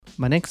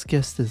My next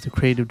guest is the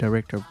creative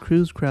director of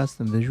Cruise, Crafts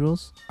and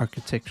Visuals,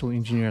 architectural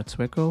engineer at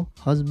Sweco,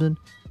 husband,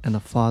 and a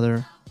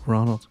father,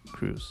 Ronald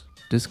Cruz.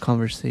 This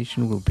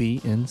conversation will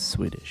be in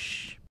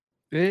Swedish.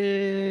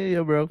 Hey,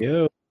 yo bro.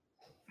 Yo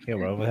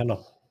bro, vad händer?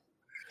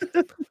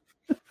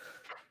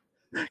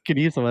 Kan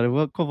du gissa vad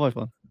det kom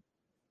varifrån?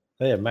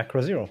 Det är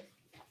Macro Zero.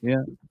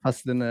 Ja,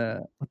 fast den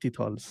är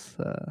 80-tals.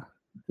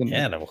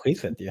 Ja, den var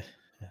skitfett ju.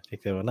 Jag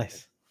tyckte det var nice.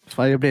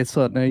 Fan, jag blev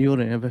så när jag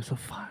gjorde den. Jag blev så,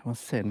 fan, man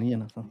ser den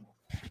igen alltså.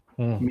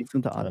 Jag minns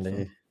inte alls.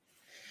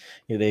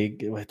 Det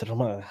är, vad heter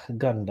de här?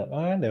 Gundam?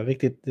 Ja, det var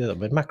riktigt.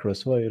 Men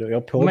Macros var ju då.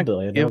 Jag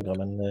påbörjade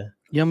några, men...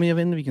 Ja, men jag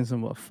vet inte vilken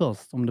som var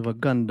först. Om det var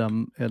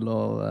Gundam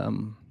eller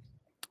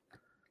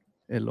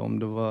om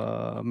det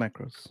var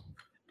Macros.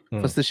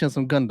 Fast det känns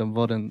som Gundam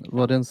var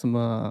den som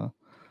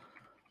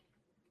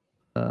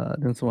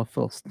var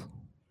först. I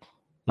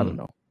don't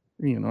know.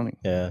 Ingen aning.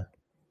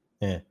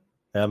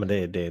 Ja, men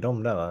det är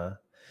de där.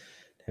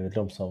 Det är väl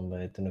de som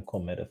nu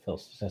kom med det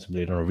först. Sen så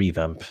blir det någon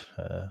revamp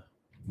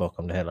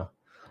bakom det hela.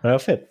 Ja, det var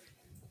fett.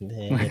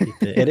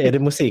 Är det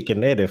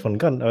musiken? Är det från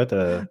Gundam? Vet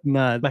du,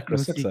 nej,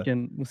 Macros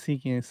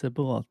musiken är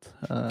separat.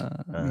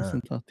 Jag minns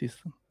inte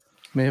artisten.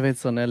 Men jag vet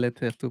så när jag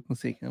letade efter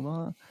musiken. Jag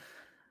bara,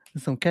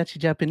 some catchy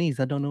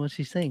Japanese. I don't know what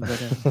she's saying.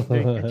 But,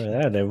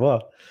 ja, det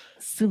var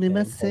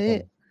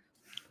Sumimasen.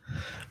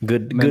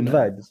 Good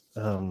vibes.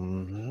 Ja,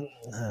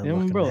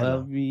 men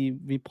bro,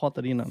 vi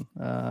pratade innan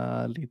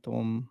lite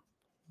om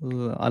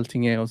hur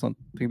allting är och sånt.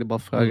 Tänkte bara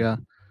fråga.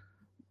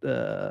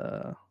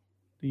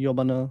 Du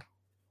jobbar nu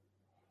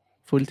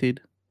fulltid.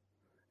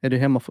 Är du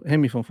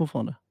hemifrån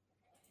fortfarande?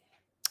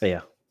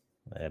 Ja,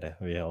 det är det.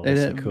 Vi har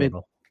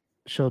sektioner.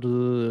 Kör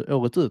du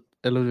året ut?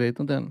 Eller du vet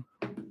inte än?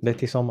 Det är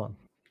till sommaren.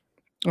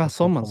 Ja,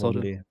 sommaren sa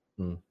du.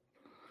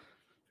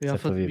 Ja,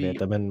 för vi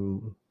vet.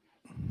 Men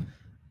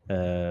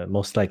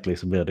most likely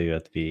så blir det ju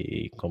att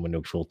vi kommer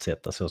nog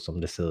fortsätta så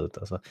som det ser ut.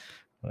 Alltså,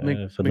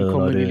 men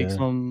kommer ni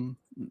liksom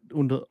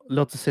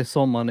låt oss säga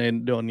sommaren är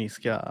då ni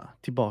ska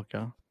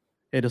tillbaka.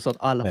 Är det så att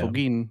alla får gå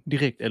in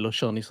direkt eller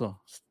kör ni så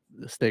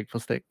steg för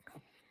steg?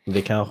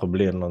 Det kanske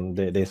blir någon,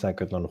 det är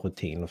säkert någon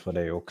rutin för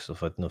det också,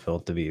 för att nu får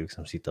inte vi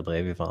liksom sitta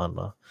bredvid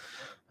varandra.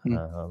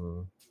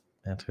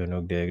 Jag tror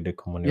nog det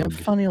kommer nog... Ja,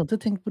 fan, jag har inte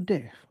tänkt på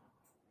det.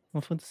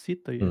 Man får inte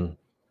sitta ju.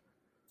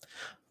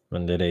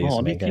 Men det är ju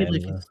som en grej.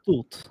 Det är ett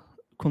stort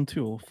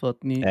kontor för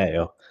att ni...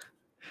 Ja,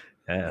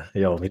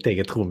 jag har mitt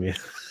eget rum ju.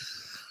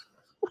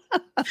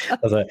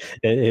 Alltså,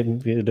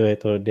 du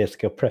vet, det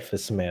ska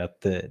preface med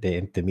att det är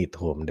inte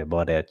mitt rum, det är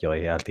bara det att jag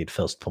är alltid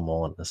först på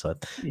morgonen, så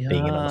att det är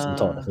ingen annan som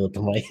tar det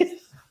förutom mig.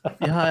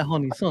 Ja, har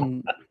ni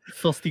sån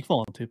först i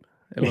kvarn typ?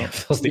 Eller, ja,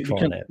 först i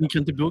kvarn. Ni kan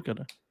inte boka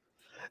det?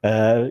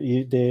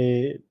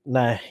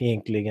 Nej,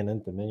 egentligen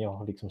inte, men jag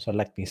har liksom så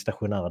lagt min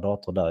stationära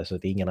dator där så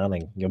att ingen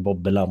annan, jag bara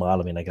belamrar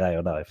alla mina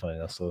grejer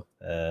därifrån, alltså,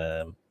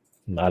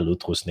 med all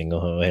utrustning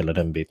och hela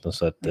den biten,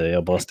 så att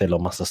jag bara ställer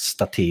en massa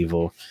stativ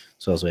och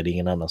så är det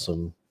ingen annan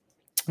som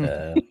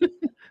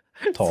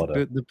tar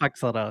det. Du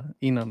paxar där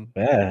innan?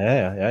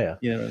 Ja.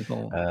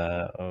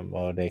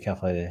 Och det är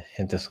kanske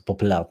inte så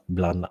populärt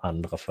bland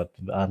andra, för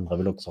att andra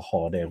vill också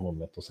ha det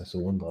rummet, och sen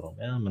så undrar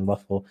de, men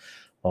varför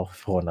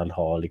Ronald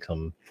har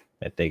liksom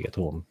ett eget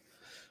rum?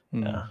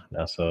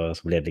 Alltså,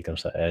 så blir det liksom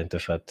så här, inte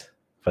för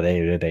det är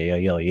ju det,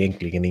 jag gör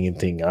egentligen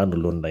ingenting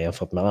annorlunda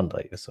jämfört med andra.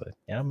 Så,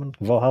 men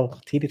var här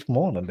tidigt på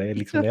morgonen, det är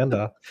liksom det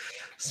enda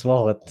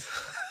svaret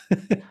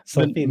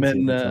som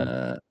finns.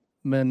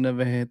 Men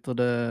vad heter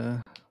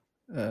det,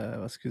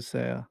 vad ska jag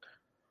säga?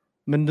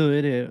 Men nu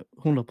är det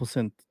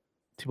 100%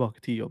 tillbaka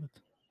till jobbet?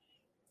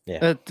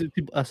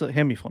 Alltså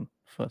hemifrån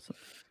först?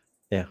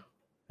 Ja.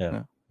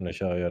 Nu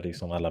kör jag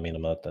liksom alla mina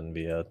möten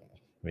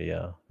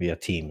via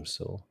Teams.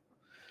 Och,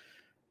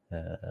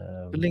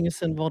 hur länge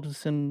sedan var det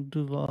sen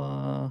du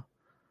var,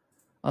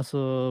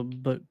 alltså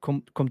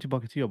kom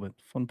tillbaka till jobbet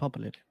från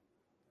pappaledig?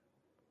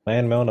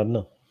 1 månad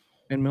nu.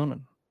 1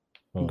 månad?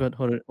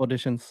 Och det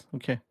känns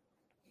okej?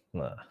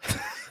 Nej.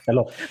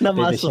 Eller,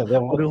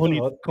 har du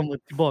hunnit komma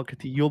tillbaka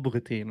till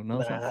jobbrutinen?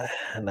 Alltså?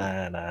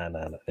 Nej.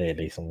 Det är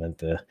liksom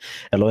inte...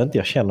 Eller inte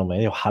jag känner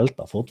mig, jag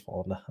haltar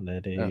fortfarande.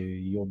 Det är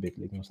ju jobbigt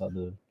liksom, så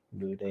här,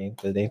 det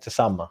är inte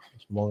samma.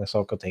 Många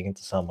saker är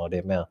inte samma, och det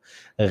är mer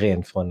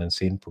rent från en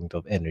synpunkt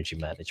av energy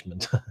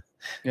management.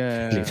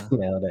 Liksom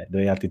mer det.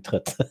 Du är alltid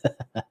trött.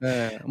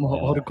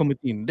 Har du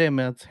kommit in det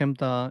med att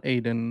hämta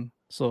Aiden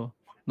så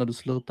när du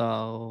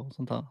slutar och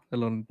sånt här?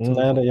 Eller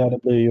nej, det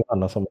blir ju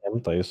Johanna som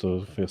hämtar ju,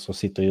 så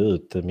sitter ju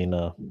ut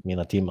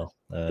mina timmar.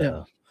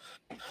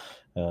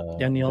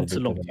 Ni har inte så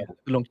långt.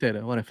 Hur långt är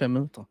det? Var det 5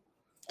 minuter?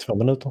 2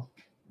 minuter.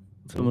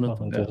 2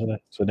 minuter, ja.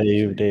 Så det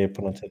är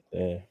på något sätt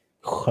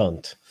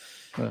skönt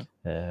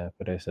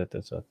på det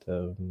sättet. Så att,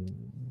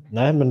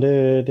 nej, men det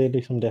är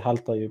liksom, det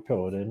haltar ju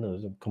på det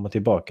nu. Komma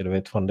tillbaka, du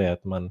vet, från det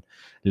att man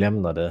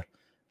lämnade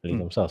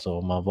liksom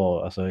så man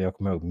var, alltså jag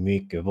kommer ihåg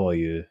mycket var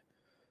ju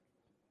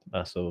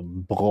alltså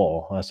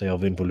bra, alltså jag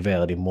var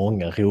involverad i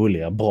många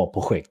roliga, bra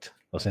projekt,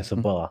 och sen så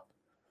bara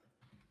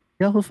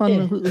hur fan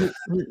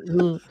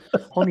hur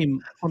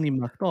har ni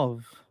märkt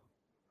av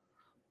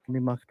ni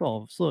märkt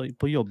av så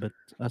på jobbet,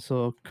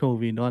 alltså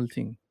covid och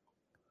allting?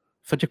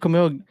 För att jag kommer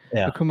ihåg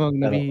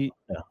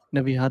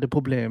när vi hade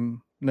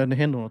problem, när det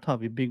hände något här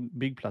vid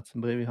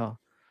byggplatsen bredvid här.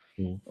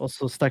 Och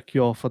så stack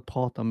jag för att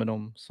prata med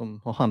dem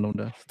som har hand om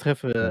det. Så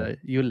träffade jag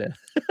Julle.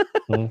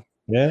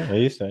 Ja,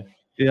 just det.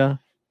 Ja,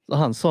 så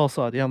han sa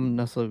så att men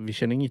alltså, vi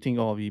känner ingenting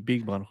av i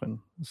byggbranschen.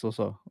 Så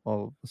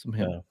av vad som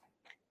händer.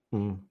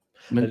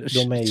 Men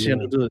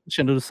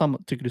känner du samma,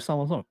 tycker du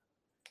samma sak?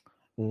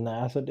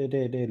 Nej, alltså det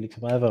är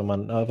liksom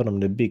även om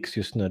det byggs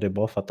just nu, det är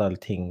bara för att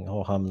allting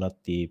har hamnat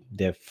i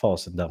det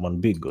fasen där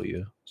man bygger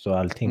ju. Så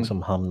allting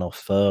som hamnar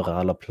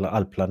före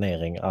all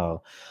planering,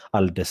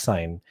 all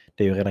design,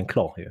 det är ju redan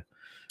klart ju.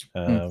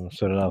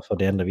 Så det är därför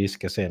det enda vi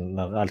ska se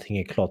när allting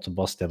är klart så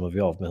bara stämmer vi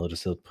av med hur det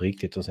ser ut på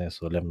riktigt och sen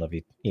så lämnar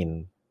vi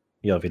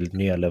gör vi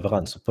nya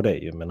leveranser på det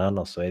ju, men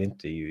annars så är det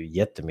inte ju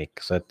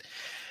jättemycket så att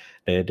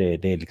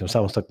det är liksom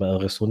samma sak med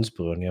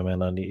Öresundsbron. Jag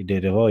menar,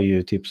 det var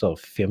ju typ så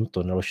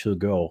 15 eller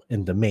 20 år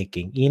in the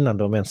making innan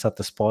de ens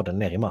satte spaden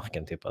ner i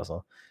marken typ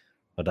alltså.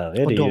 Och där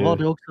är och det då ju... var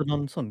det också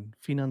någon sån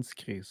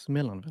finanskris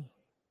mellan väl?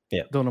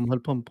 Ja. Då de höll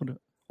på det.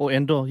 Och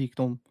ändå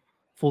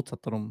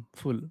fortsatte de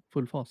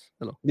full fas,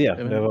 eller? Ja,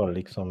 det var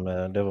liksom,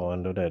 det var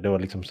ändå det. Det var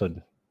liksom så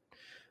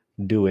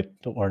do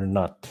it or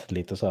not,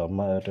 lite så här.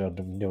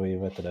 Det var ju,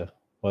 vet du det.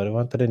 Och det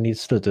var inte det i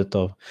slutet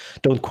av,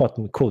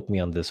 don't quote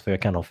me on this för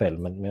jag kan ha fel,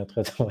 men jag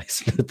tror att det var i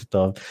slutet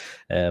av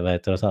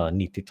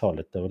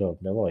 90-talet.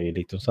 Det var ju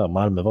lite så här,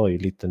 Malmö var ju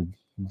lite en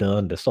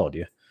döende stad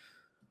ju.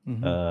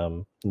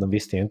 De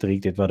visste ju inte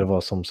riktigt vad det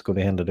var som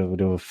skulle hända.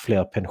 Det var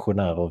fler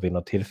pensionärer vid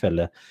något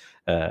tillfälle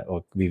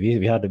och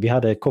vi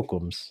hade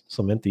Kockums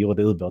som inte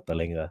gjorde ubåtar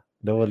längre.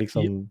 Det var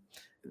liksom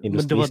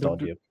industristad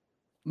ju.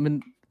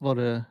 Men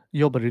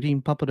jobbade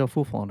din pappa då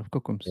fortfarande på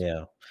Kockums?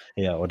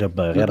 Ja, och det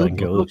började redan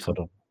gå ut för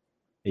dem.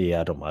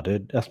 Ja, de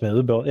hade alltså med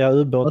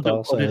ubåtar.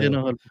 Och det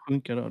redan höll på att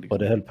sjunka då? Liksom. Och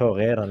det höll på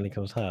redan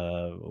liksom så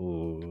här.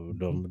 Och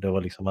det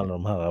var liksom alla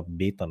de här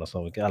bitarna,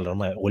 alla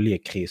de här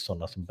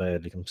oljekriserna som började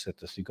liksom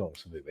sättas igång.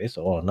 Så vi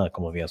visste, när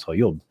kommer vi ens ha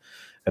jobb?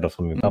 Eller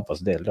för min pappas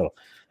del då.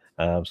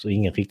 Så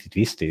ingen riktigt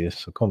visste ju.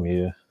 Så kom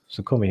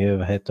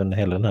ju hela den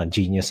här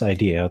genius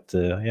idé att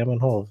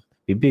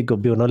vi bygger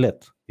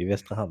Bonolett i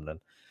Västra hamnen.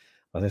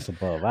 Och sen så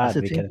bara,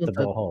 vi kan inte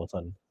bara ha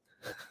sån.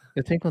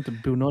 Jag tänker inte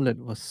att Bonolett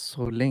var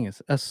så länge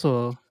sedan.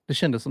 Alltså, det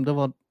kändes som det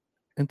var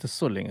inte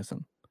så länge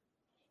sedan.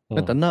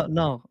 Vänta,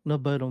 när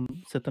började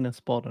de sätta ner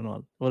spaden och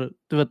allt? Var det,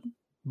 du vet,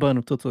 början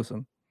av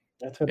 2000?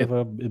 Jag tror det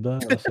var i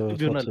början av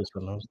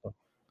 2000.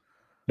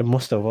 Det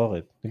måste ha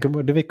varit. Du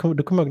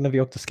kommer ihåg när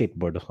vi åkte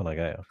skateboard och sådana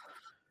grejer?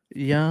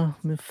 Ja,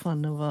 men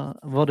fan,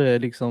 var det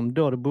liksom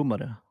då det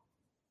boomade?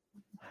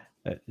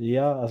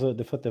 Ja,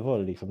 alltså för att det var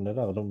liksom det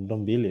där,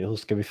 de ville hur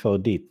ska vi få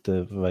dit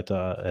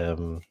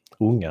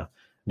unga?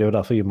 Det var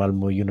därför ju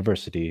Malmö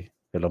University,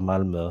 eller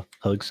Malmö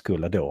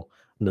högskola då,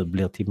 nu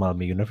blir till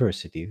Malmö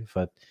University, för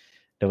att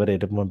det var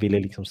det man ville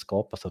liksom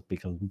skapa så att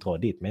liksom dra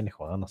dit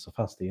människor, annars så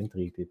fanns det ju inte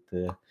riktigt,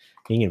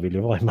 ingen ville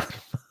vara i Malmö.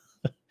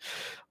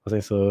 Och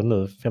sen så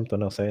nu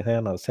 15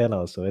 år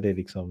senare så är det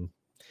liksom,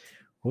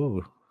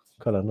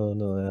 kolla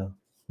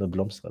nu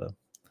blomstrar det.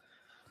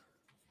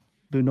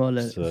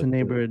 Bonolett is a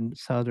neighbor in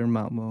southern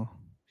Malmö.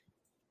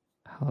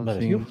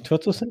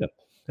 2001.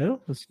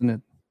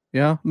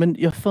 Ja, men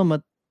jag för mig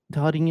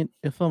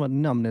att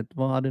namnet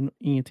hade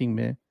ingenting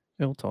med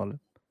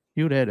årtalet.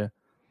 Jo, det är det.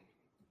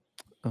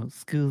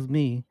 Excuse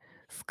me.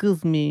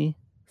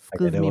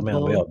 Det var mer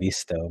än vad jag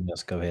visste om jag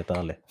ska vara helt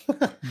ärlig.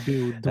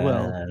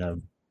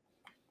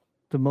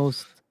 The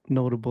most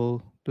notable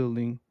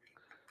building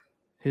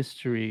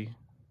history.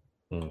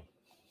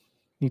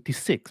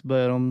 96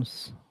 började de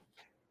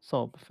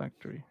Saab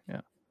Factory.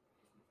 Ja.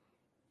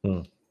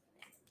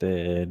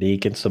 Det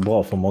gick inte så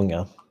bra för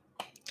många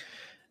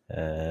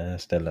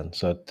ställen,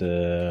 så att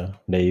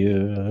det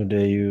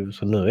är ju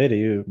så nu är det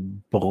ju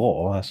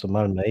bra. Alltså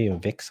Malmö är ju en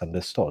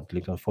växande stad,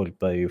 liksom folk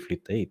börjar ju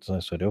flytta hit,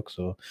 så är det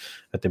också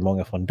att det är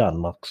många från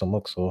Danmark som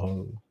också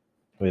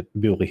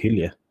bor i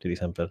Hylje till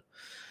exempel.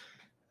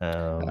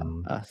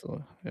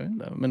 Alltså jag vet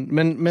inte,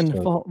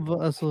 men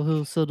alltså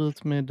hur ser det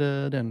ut med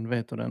den,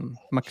 vet du den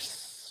Max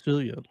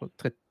 20 eller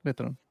 30, vet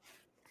du den?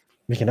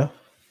 Vilken då?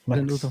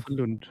 Den utanför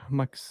Lund,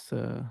 Max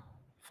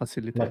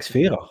facilitet. Max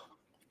 4.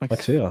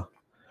 Max 4.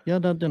 Ja,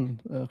 den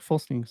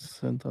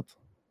forskningscentret.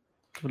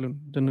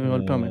 Den har jag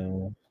hållit på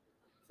med.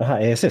 Aha,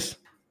 ESS.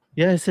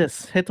 Ja,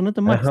 ESS. Heter den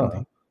inte Max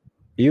någonting?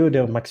 Jo, det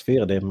är Max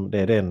 4. Det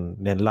är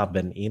den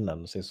labben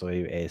innan. Så är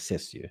ju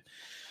ESS ju.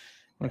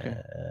 Okay.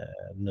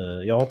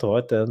 Jag har inte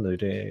varit där ännu.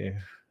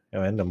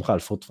 Jag vet inte om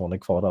Ralf fortfarande är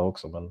kvar där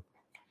också. Men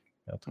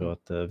jag tror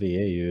att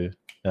vi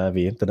är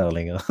inte där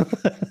längre.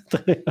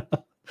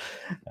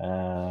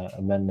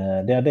 Men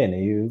den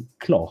är ju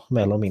klar,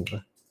 mer eller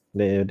mindre.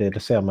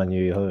 Det ser man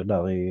ju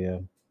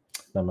där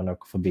när man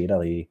åker förbi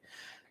där i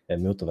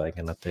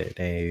motorvägen, att det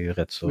är ju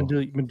rätt så...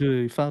 Men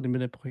du är färdig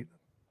med det projektet?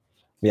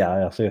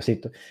 Ja, alltså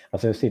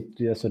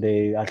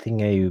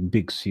allting är ju,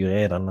 byggs ju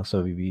redan.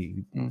 Alltså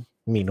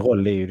min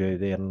roll är ju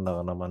det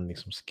enda när man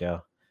liksom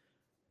ska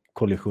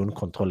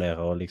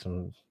kollisionkontrollera och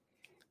liksom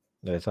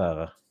det är så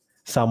här,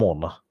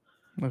 samordna.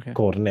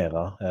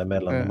 koordinera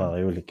mellan de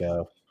här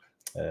olika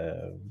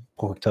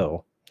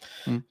projektörer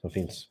som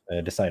finns,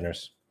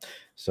 designers.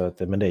 Så att,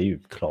 men det är ju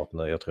klart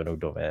nu, jag tror nog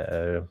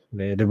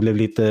det blev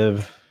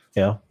lite,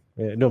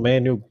 de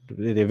är nog,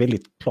 det är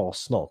väldigt klart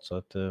snart, så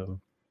att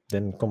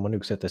den kommer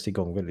nog sättas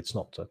igång väldigt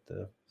snart. Så att,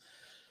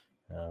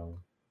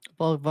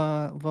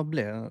 vad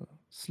blev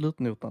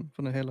slutnotan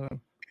för den hela den?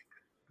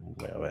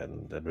 Jag vet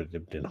inte,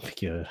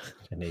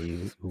 den är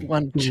ju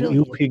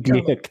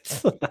ohyggligt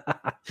högt.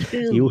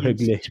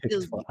 Ohyggligt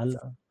högt för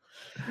alla.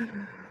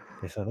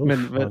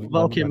 Men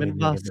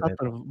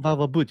vad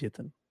var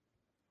budgeten?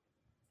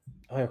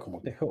 Ja, jag kommer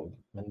inte ihåg,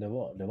 men det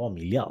var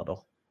miljarder.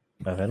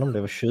 Jag vet inte om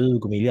det var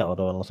 20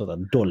 miljarder eller något sånt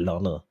där dollar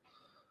nu.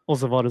 Och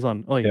så var det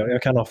sån, oj.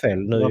 Jag kan ha fel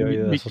nu.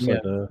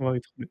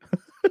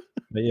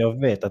 Jag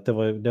vet att det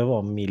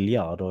var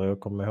miljarder, och jag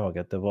kommer ihåg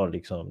att det var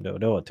liksom,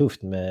 det var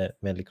tufft med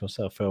liksom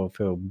så här,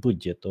 få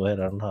budget och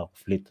hela den här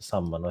flytta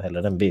samman och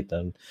hela den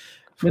biten.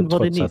 Men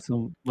var det ni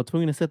som var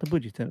tvungna att sätta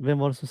budgeten? Vem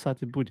var det som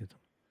satt i budgeten?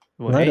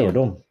 Nej, det var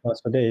de.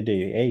 Alltså det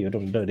är ju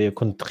det är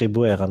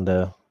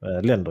kontribuerande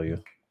länder ju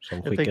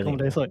som skickar in. Jag tänker om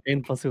det är så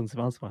en person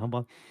som ansvarar, han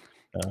bara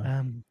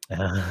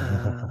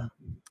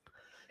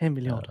 1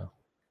 miljard.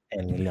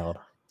 1 miljard.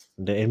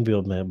 En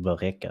bör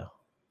räcka.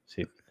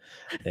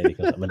 Det är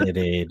liksom, men det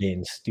är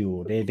en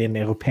stor, det är en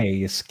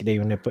europeisk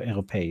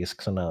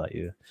sån här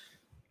ju.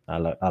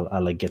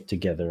 Alla get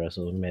together,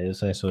 alltså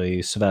sen så är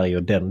ju Sverige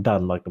och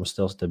Danmark de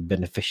största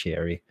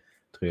beneficiary,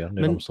 tror jag.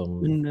 Det är de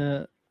som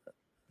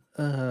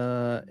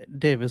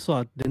det är väl så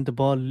att det inte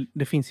bara,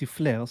 det finns ju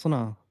fler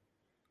såna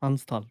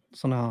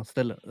här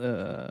ställen.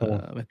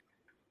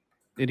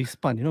 Är det i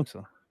Spanien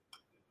också?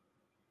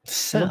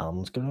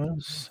 CERN skulle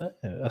man säga.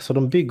 Alltså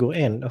de bygger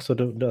en, alltså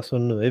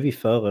nu är vi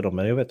före dem,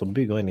 men jag vet de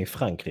bygger en i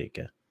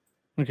Frankrike.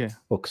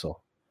 Också.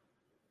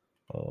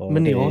 Och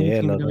men ni har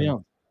ingenting med det att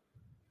göra?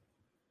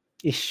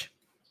 Ish.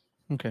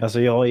 Alltså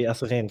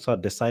rent så här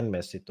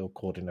designmässigt och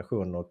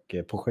koordination och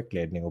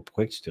projektledning och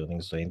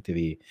projektstyrning så är inte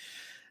vi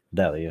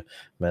där ju.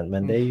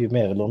 Men det är ju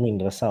mer eller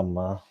mindre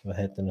samma, vad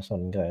heter det,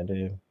 sån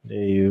grej. Det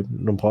är ju,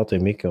 de pratar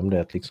ju mycket om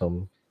det, att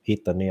liksom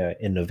hitta nya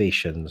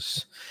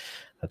innovations,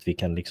 att vi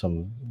kan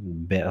liksom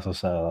alltså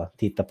så här,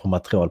 titta på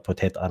material på ett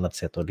helt annat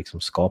sätt och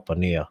liksom skapa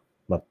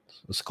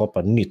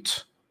nytt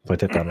på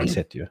ett helt annat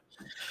sätt ju.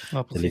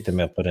 Ja, det är lite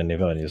mer på den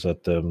nivån ju, så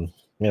att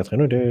jag tror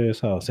nog det är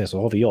så här. Sen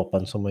så har vi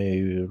Japan som är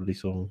ju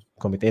liksom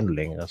kommit ännu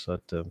längre, så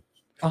att de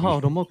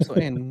har också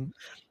en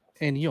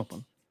i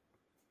Japan.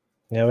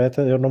 Jag vet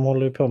att de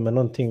håller ju på med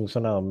någonting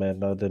sån här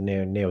med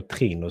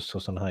neutrinos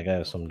och såna här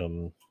grejer som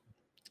de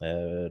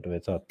du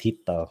vet så här,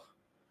 tittar. Jag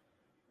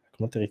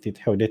kommer inte riktigt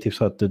ihåg. Det är typ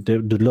så att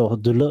du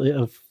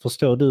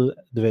förstår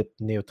du vet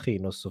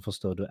neutrinos, så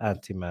förstår du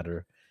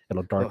antimatter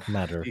eller dark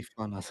matter.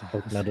 Alltså.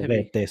 Och när du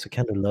vet det så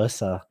kan du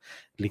lösa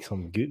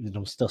liksom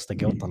de största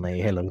gåtorna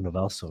i hela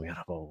universum. Jag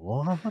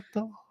bara,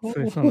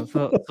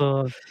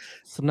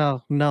 så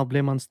när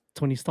blev man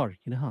Tony Stark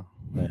i det här?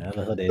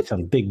 Det är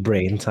sån big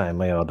brain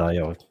time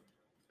jag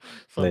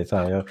So, I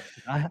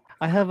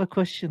have a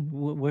question.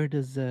 Where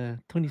does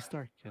Tony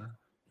Stark?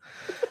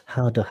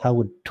 How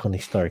would Tony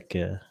Stark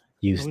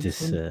use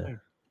this?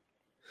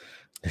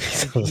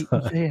 If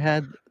he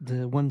had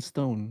the one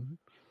stone.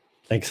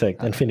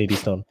 Exact, Infinity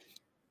Stone.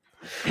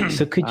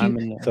 So could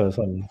you?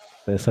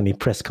 So a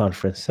press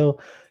conference. So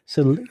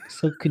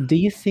do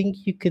you think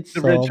you could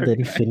solve the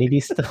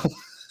Infinity Stone?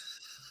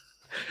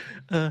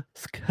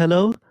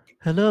 Hello.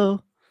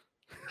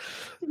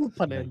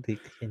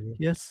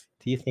 Yes.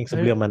 Do you think så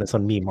blir man en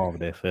sån meme av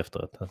det för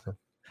efteråt? Alltså.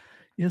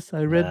 Yes,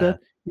 I read that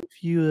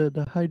if you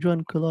the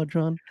Hydron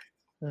Colladron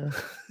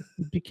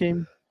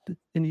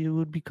you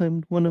would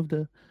become one of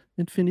the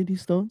Infinity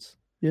Stones.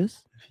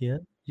 Yes. Yeah.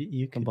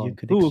 You could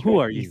who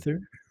are you?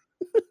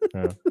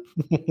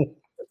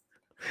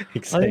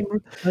 Exactly.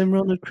 I'm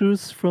Ronald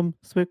Cruz from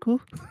Sweco.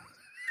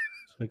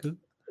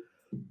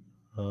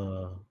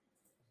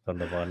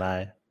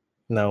 Nej.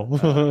 No.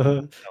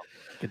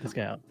 Get this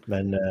guy out.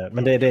 Men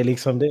det är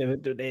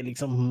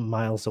liksom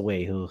miles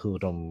away hur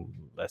de,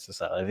 alltså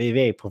så här,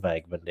 vi är på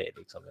väg, men det är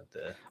liksom inte.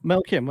 Men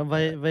okej, men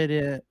vad är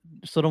det,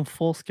 så de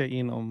forskar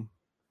inom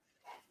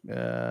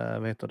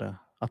vad heter det,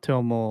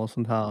 atomer och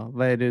sånt här.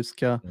 Vad är det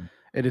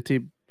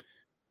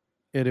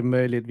är det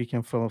möjligt vi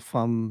kan få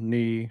fram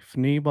ny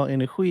förnybar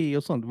energi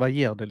och sånt? Vad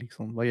ger det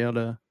liksom? Vad ger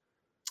det?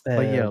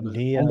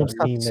 Om de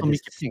satt så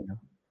mycket pengar.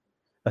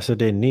 Alltså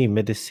det är ny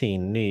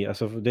medicin,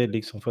 alltså det är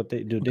liksom för att du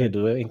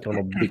egentligen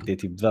har byggt det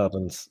typ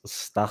världens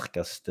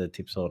starkaste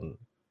typ sån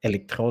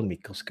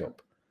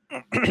elektronmikroskop.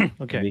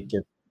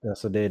 Vilket,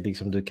 alltså det är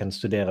liksom, du kan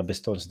studera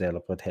beståndsdelar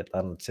på ett helt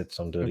annat sätt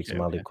som du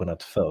liksom aldrig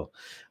kunnat förr.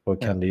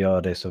 Och kan du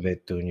göra det så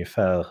vet du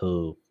ungefär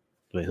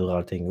hur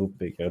allting är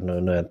uppbyggt.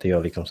 Nu är inte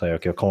jag liksom säger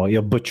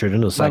jag butcher det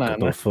nu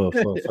säkert och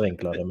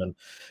förenklar det,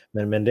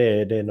 men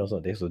det är något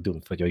sånt, det är så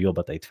dumt för att jag har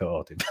jobbat där i 2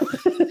 år typ.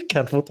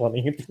 Kan fortfarande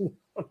ingenting.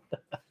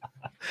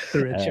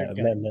 Ja,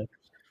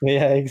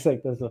 ja,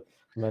 exakt. Alltså.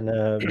 Men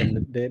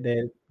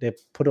det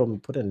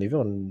på den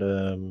nivån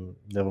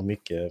det var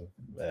mycket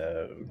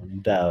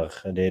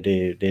där det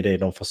är det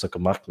de försöker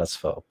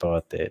marknadsföra på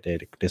att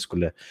det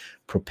skulle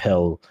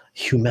propel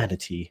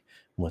humanity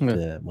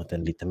mot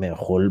en lite mer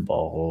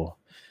hållbar och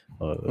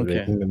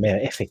mer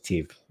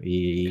effektiv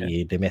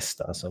i det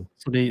mesta. Alltså.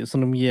 Så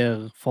de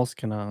ger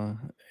forskarna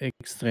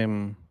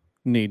extrem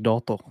ny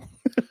dator?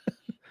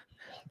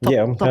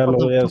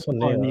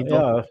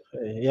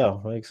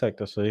 Ja,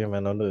 exakt. Alltså, jag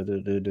menar,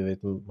 du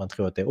vet, man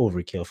tror att det är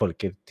overkill.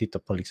 Folk tittar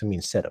på liksom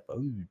min setup.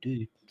 Det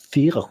är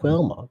 4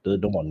 skärmar.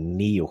 De har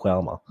 9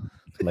 skärmar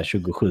som är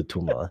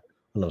 27-tummare.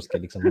 Och de ska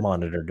liksom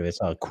monitor, du vet,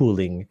 så här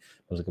cooling.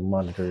 De ska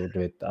monitor, du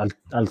vet,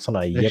 allt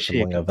sådana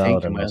jättemånga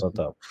värden och sånt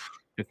där.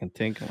 Jag kan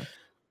tänka mig.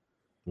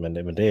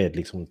 Men det är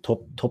liksom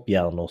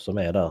topphjärnor som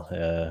är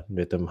där. Du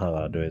vet, de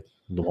här, du vet,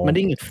 men det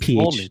är inget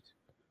farligt.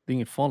 Det är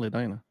inget farligt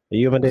där inne.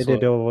 Jo, men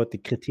det har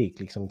varit kritik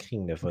liksom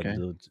kring det för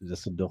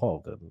att du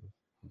har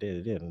det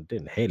är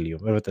en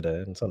helium, jag vet inte,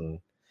 en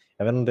sån,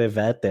 jag vet inte om det är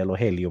väte eller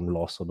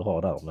heliumlaser du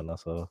har där, men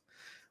alltså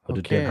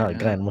och den här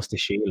grejen måste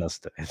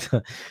kylas,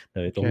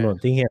 du vet, om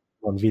någonting händer,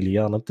 man vill ju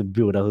gärna inte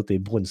bo där ute i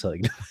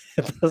Brunshög.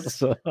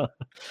 Alltså,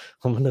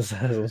 om man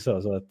säger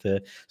så att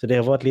så det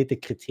har varit lite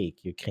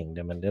kritik ju kring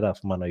det, men det är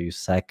därför man har ju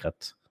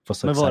säkrat.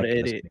 Men vad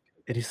är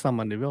det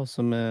samma nivå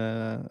som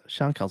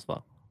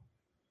kärnkraftverk?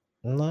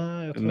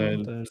 Nej, jag tror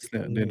inte.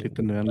 Det är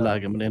lite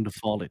lägre, men det är ändå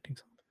farligt.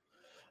 Liksom.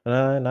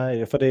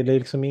 Nej, för det är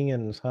liksom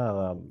ingen så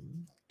här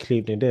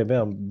klyvning. Det är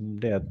mer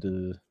det att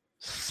du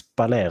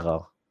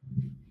spallerar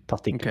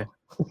partiklar.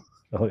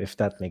 If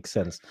that makes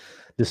sense.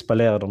 Du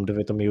spallerar dem, du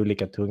vet, de är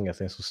olika tunga,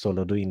 sen så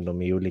sållar du in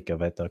dem i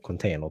olika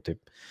container typ.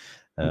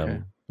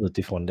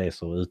 Utifrån det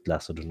så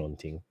utläser du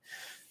någonting.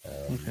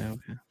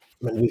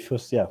 Men vi får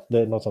se, det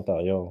är något sånt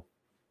där.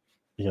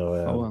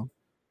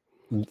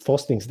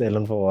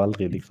 Forskningsdelen var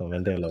aldrig liksom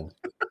en del av.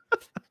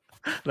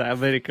 Nej,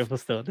 men jag kan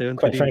förstå. Det är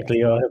inte quite frankly,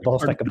 jag bara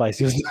snackar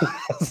bajs just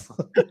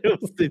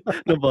nu.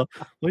 De bara, what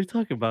are you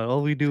talking about?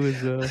 All we do is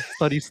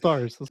study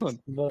stars och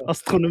sånt.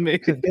 Astronomi.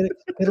 Get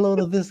a load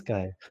of this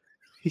guy.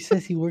 He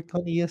says he worked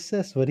on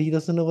ESS, but he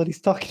doesn't know what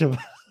he's talking about.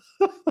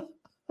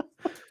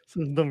 Så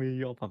de är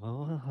jobbar.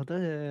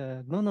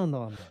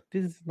 No.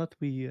 This is not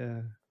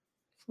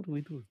what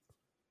we do.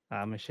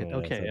 Men shit,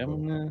 okej.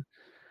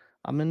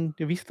 Men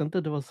jag visste inte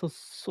att det var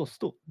så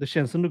stort. Det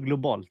känns ändå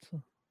globalt.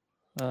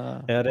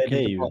 Ja, det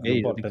är ju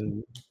globalt.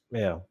 Liksom.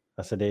 Ja,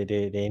 alltså det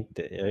är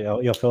inte.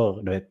 Jag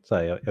får, du vet, så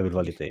här, jag vill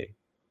vara lite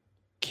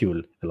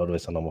kul, eller du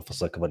vet, så när man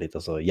försöker vara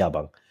lite så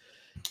jabbang.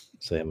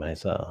 Så är man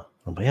så här,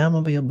 man bara,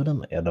 men vad jobbar du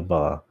med? Ja, det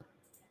bara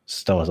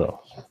står man så.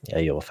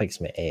 Jag jobbar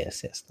faktiskt med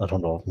ESS. Och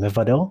de bara, men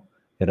vadå?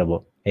 Jag då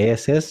bara,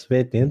 ESS,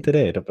 vet ni inte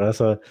det?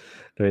 Alltså,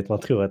 du vet, man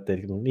tror att det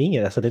är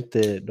ingen, alltså det är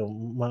inte,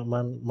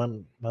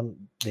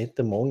 det är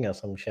inte många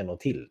som känner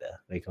till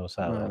det. Liksom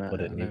så här, på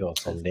den nivån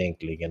som det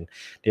egentligen,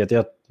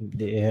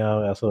 det är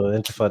alltså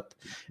inte för att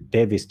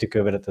delvis tycker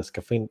jag att det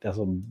ska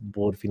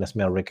borde finnas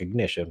mer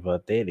recognition, för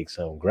att det är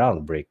liksom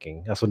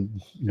groundbreaking. Alltså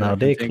när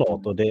det är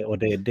klart och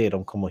det är det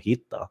de kommer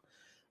hitta,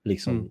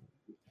 liksom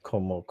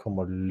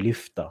kommer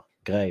lyfta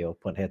grejer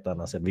på ett helt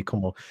annat sätt.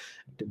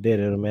 Det är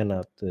det de menar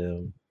att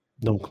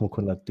de kommer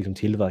kunna liksom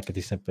tillverka till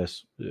exempel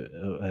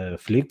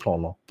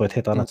flygplaner på ett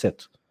helt annat sätt.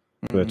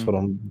 Jag tror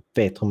de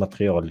vet hur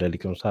material det är,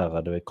 liksom så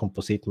här, det är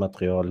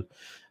kompositmaterial,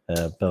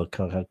 bör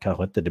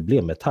kanske inte det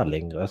blir metall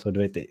längre. Alltså, du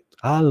vet,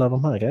 alla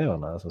de här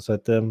grejerna. Alltså, så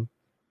att,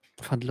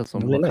 fan, det låter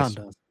som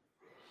Wakanda.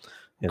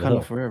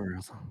 Wakanda forever.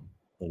 Alltså.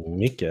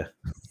 Mycket.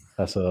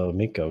 Alltså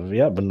mycket av,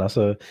 men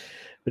alltså,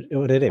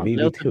 och det är det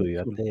vi tror ju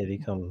att det är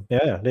liksom,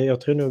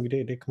 jag tror nog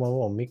det kommer att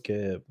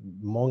vara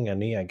många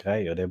nya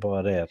grejer. Det är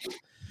bara det att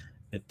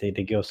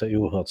det går så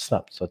oerhört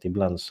snabbt så att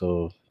ibland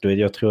så,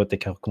 jag tror att det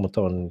kanske kommer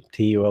ta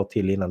 10 år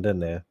till innan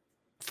den är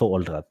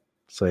föråldrad,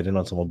 så är det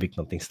någon som har byggt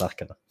någonting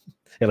starkare.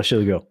 Eller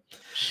 20 år.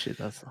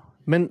 Shit alltså.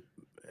 Men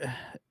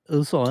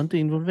USA är inte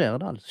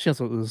involverad alls. Känns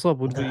som USA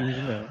borde vara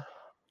involverad.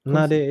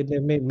 Nej, det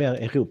är mer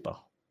Europa.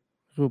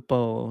 Europa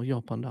och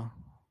Japan där.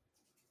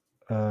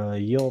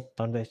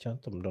 Japan vet jag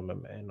inte om de är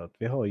med något.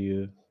 Vi har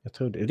ju, jag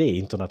tror det är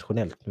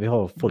internationellt. Vi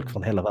har folk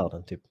från hela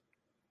världen typ.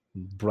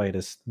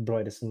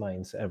 Brightest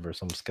minds ever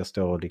som ska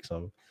stå och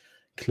liksom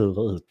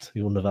klura ut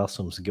i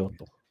universums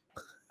gåtor.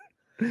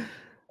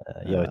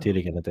 Jag är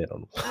tydligen inte en av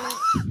dem.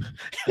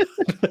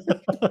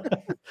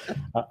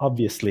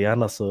 Obviously,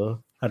 annars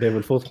så hade jag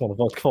väl fortfarande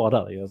varit kvar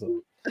där.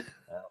 Alltså.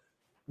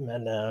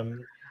 Men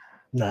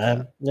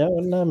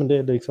nej, men det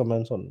är liksom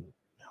en sån,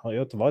 jag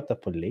har inte varit där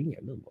på länge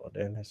nu.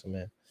 Det är det som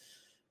är,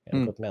 jag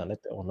har gått mer än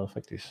ett år nu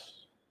faktiskt.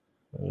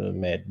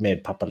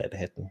 Med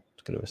pappaledigheten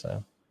skulle jag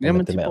säga. Ja,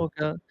 men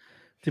tillbaka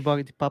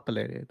till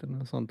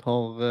pappaledigheten och sånt.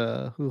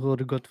 Hur har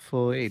det gått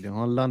för Aiden? Har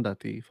han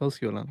landat i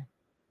förskolan?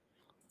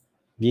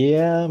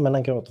 Ja, men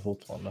han gråter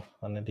fortfarande.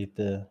 Han är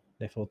lite,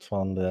 det är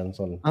fortfarande en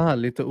sån...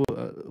 Lite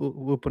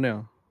upp och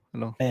ner?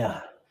 Eller?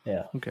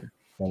 Ja. Okay.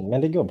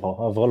 Men det går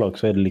bra. Överlag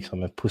så är det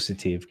liksom en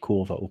positiv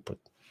kurva uppåt.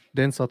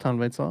 Det är inte så att han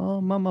vet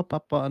så, mamma,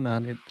 pappa, när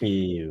han är...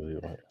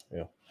 Jo.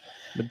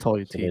 Det tar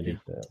ju tid.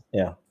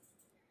 Ja.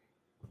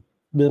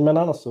 Men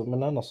annars så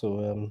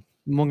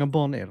Hur många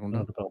barn är de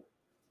då?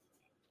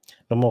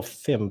 De har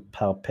 5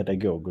 per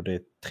pedagog och det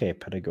är 3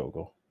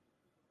 pedagoger.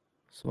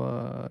 Så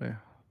vad är det?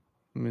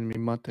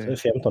 Min matte Så det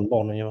är 15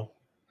 barn ungefär.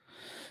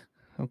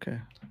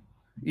 Okej.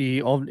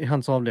 I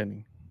hans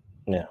avdelning?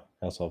 Ja,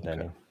 hans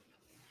avdelning. Okay.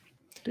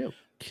 Det är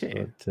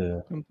okej.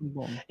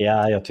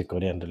 Ja, jag tycker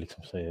det ändå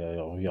liksom så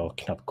jag har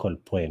knappt koll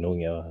på en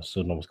unge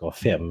så de ska ha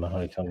 5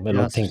 liksom.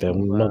 Eller tänkte jag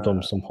något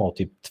de som har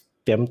typ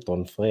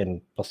 15 för en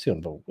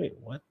person då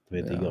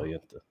vet det gör ju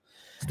inte.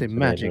 Det är så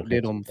magic det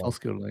är de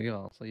förskolorna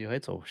gör. Så jag är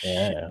så shit.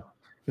 Ja.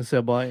 Jag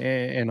ser bara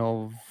en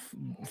av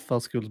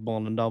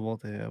förskolsbarnen där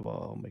borta jag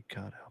bara oh my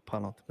god, jag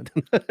pallar inte med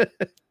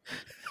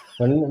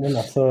den. men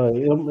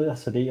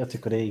alltså jag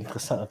tycker det är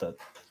intressant att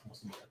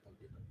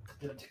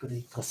jag tycker det är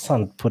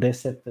intressant på det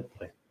sättet.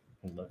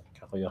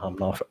 Kanske jag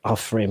hamnar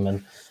off-frame,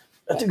 men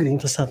jag tycker det är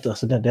intressant.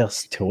 Alltså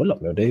deras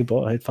tålamod, det är ju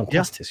bara helt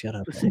fantastiskt.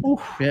 Ja,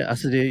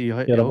 alltså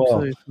jag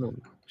också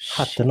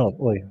hatten av.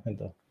 Oj,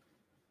 vänta.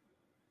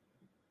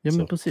 Ja,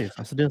 men precis.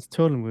 Alltså deras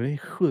tålamod är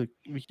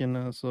sjukt. Vilken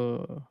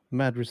alltså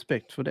mad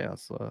respect för det.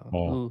 Alltså.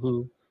 Ja.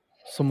 Hur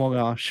så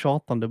många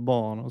tjatande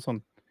barn och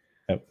sånt.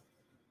 Ja.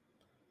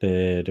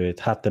 Du vet,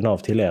 hatten av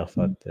till er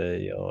för att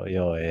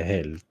jag är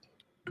helt...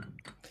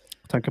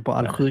 Tanke på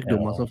all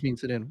sjukdomar som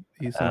finns i den.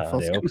 I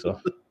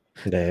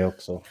det är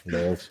också.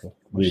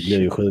 Vi blir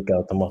ju sjuka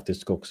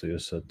automatiskt också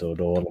just så att då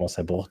håller man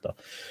sig borta.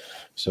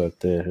 Så att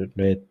det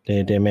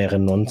är mer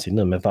än någonsin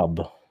nu med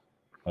vab.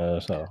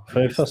 Så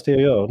för det första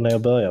jag gör när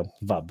jag börjar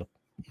vab.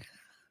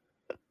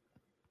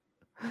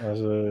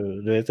 Alltså,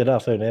 du vet, det är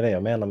därför det är det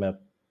jag menar med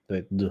att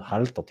du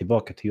haltar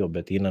tillbaka till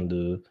jobbet innan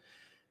du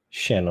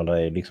känner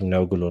dig liksom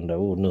någorlunda,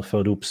 nu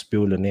får du upp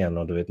spolen igen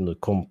och du vet, nu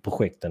kom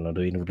projekten och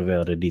du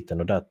involverade ditten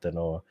och datten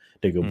och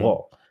det går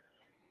bra.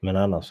 Men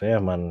annars så är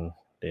man,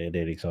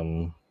 det är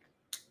liksom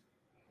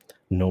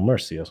no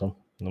mercy alltså.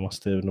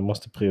 Du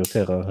måste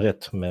prioritera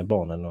rätt med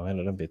barnen och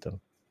hela den biten.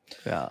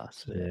 Ja,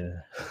 så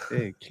det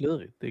är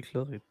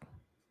klurigt.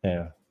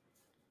 Ja.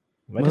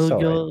 Men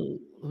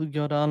hur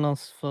går det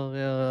annars för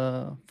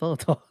era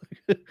företag?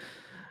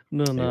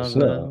 Nu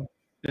när...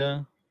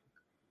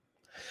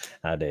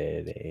 Ja, det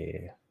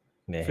är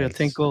för jag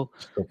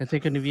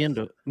tänker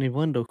ni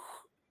var ändå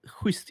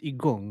schysst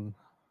igång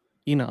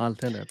innan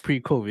allt hände,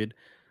 pre-covid,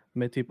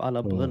 med typ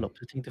alla bröllop.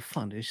 Jag tänkte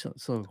fan, det är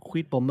så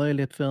skitbra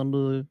möjlighet för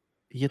nu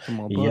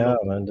jättemånga bröllop.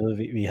 Ja, men du,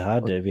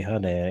 vi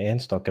hade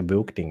enstaka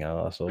bokningar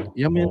alltså.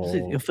 Ja, men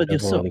precis.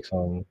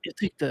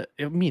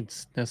 Jag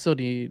minns när jag såg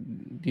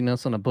dina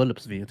sådana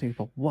bröllopsvideor, jag tänkte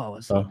på wow,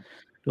 alltså.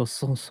 Du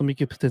har så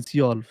mycket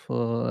potential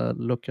för att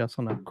locka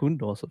sådana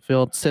kunder också. För jag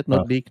har inte sett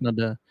något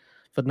liknande.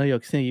 För när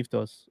jag sen gifte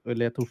oss och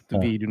letade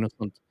upp videon och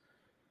sånt,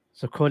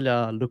 så kollade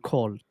jag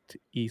lokalt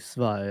i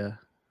Sverige.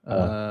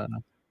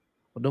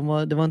 Och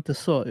det var inte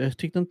så, jag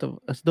tyckte inte,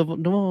 alltså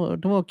de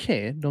var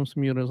okej, de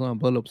som gjorde sådana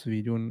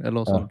bröllopsvideon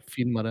eller sånt,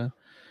 filmade.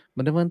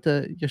 Men det var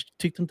inte, jag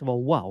tyckte inte det var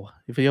wow.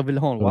 För jag ville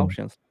ha en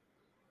wow-känsla.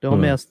 Det var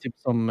mer typ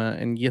som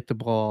en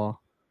jättebra,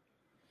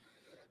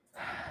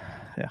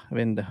 jag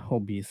vet inte,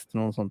 hobbyist,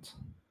 något sånt.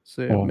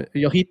 Så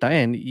jag hittade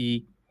en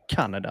i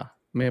Kanada.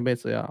 Men jag vet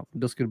så,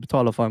 då skulle du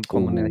betala för att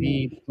komma ner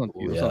hit. Sånt.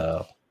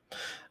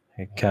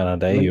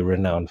 Kanada är ju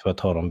renowned för att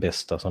ha de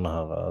bästa sådana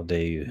här, det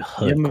är ju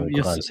hög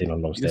konkurrens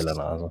inom de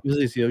ställena. Alltså.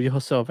 Precis, jag har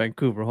så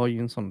Vancouver har ju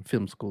en sån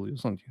filmskola och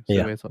sånt. Så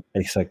ja, vet så.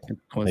 Exakt.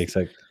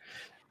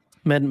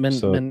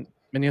 Men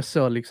jag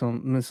såg liksom,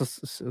 men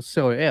så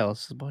jag er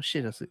så bara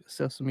shit, jag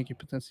ser så mycket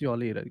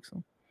potential i det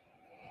liksom.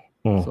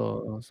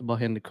 Så bara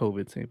hände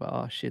covid, så jag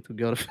bara shit, hur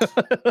går det?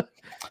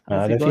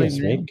 Ja, det finns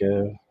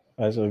mycket.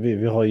 Alltså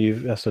vi har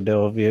ju, alltså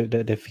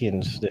det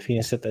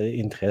finns ett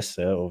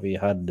intresse och vi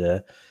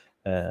hade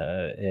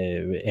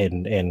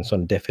en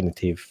sån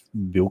definitiv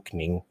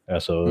bokning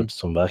alltså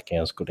som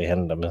verkligen skulle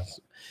hända, men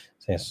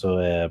sen så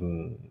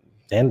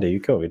det hände ju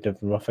covid,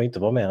 man får inte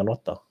vara mer än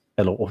 8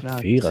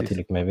 eller 4 till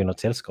och med vid något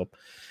sällskap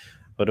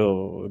och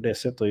då det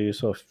sätter ju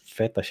så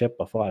feta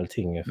käppar för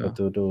allting för att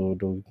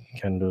då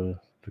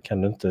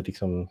kan du inte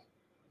liksom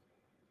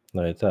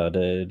det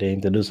är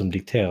inte du som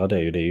dikterar det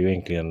är ju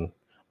egentligen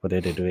och det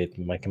är det du vet,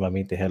 man kan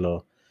inte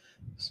heller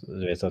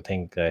du vet, jag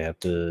tänker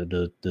att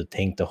du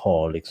tänkte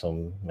ha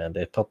liksom, men det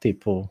är ett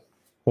parti på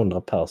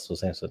 100 pers och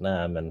sen så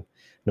nej, men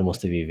nu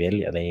måste vi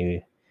välja, det är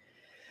ju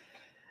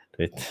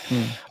du vet,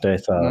 det är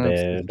så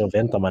här, då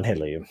väntar man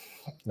heller ju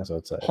alltså,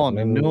 att säga. Har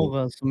ni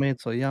några som är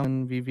så, ja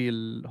men vi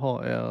vill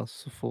ha er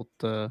så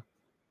fort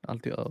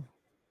allt är över?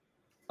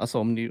 Alltså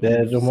om ni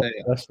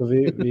säger... Alltså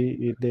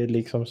det är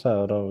liksom så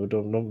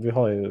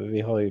här,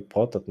 vi har ju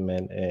pratat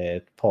med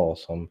ett par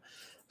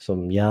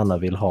som gärna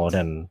vill ha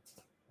den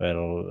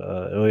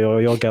och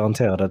jag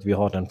garanterar att vi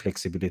har den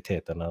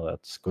flexibiliteten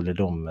att skulle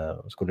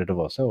det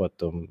vara så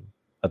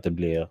att det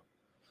blir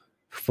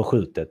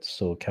förskjutet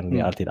så kan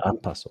vi alltid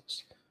anpassa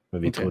oss.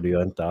 Men vi trodde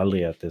ju inte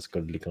aldrig att det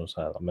skulle liksom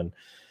så här,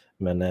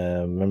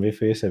 men vi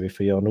får ju se, vi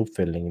får göra en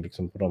uppföljning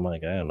liksom på de här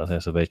grejerna.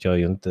 Sen så vet jag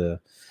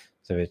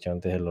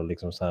inte heller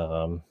liksom så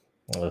här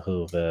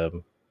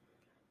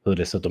hur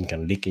det så att de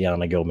kan lika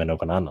gärna gå med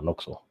någon annan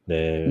också. Det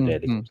är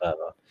liksom så här,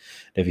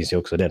 det finns ju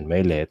också den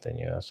möjligheten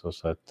ju. Alltså,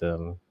 så att,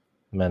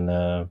 men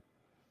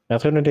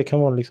jag tror nog det kan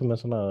vara liksom en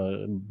sån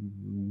här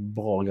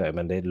bra grej,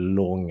 men det är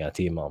långa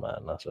timmar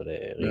med. Alltså det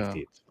är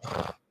riktigt.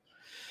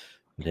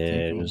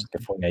 Du ska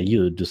fånga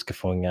ljud, du ska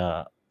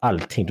fånga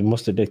allting. Du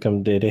måste, det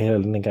är hela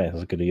den grejen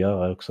som skulle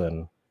göra också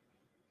en...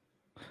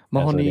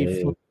 Men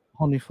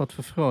har ni fått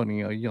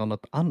förfrågningar att göra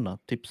något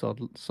annat? Typ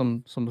så,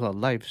 som så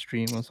här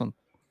livestream och sånt?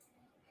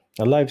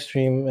 Ja,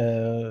 livestream,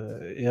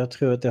 jag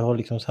tror att det har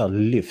liksom så här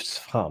lyfts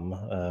fram.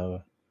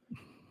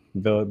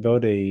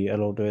 Både i,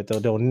 eller du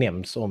vet, det har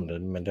nämnts om det,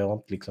 men det har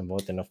inte liksom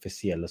varit en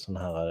officiell sån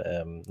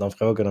här, de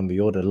frågade om vi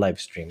gjorde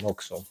livestream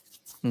också.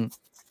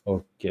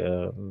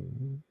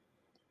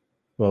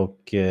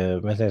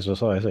 Men sen så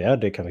sa jag så, ja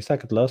det kan vi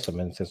säkert lösa,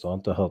 men sen så har jag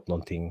inte hört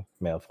någonting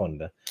mer från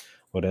det.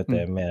 Och detta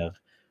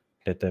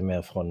är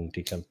mer från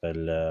till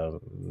exempel,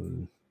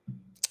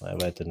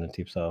 jag vet inte,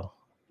 typ så här,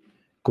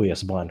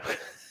 Kujas bransch.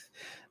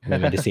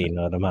 Med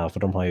mediciner och de här, för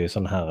de har ju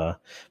sån här,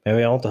 men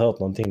jag har inte hört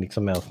någonting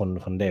liksom mer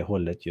från det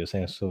hållet ju.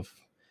 Sen så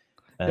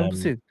ja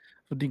precis,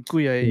 för din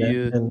Kuja är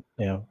ju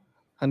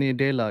han är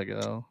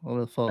delägare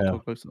av ett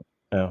företag också.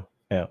 Ja.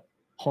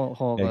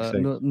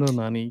 Nu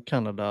när ni är i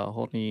Kanada,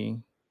 har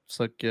ni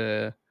försökt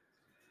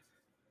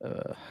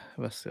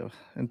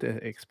inte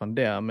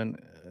expandera, men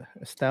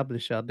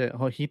establisha det,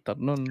 har hittat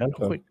någon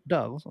projekt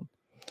där och sånt?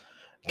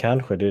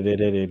 Kanske, det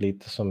är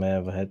lite som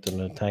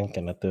är,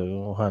 tanken att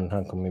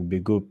han kommer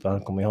bygga upp,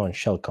 han kommer ha en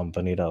shell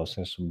company där, och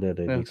sen så blir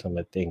det liksom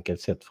ett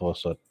enkelt sätt för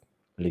oss att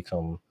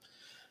liksom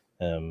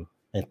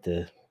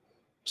inte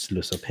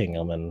slussa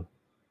pengar, men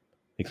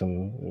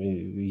liksom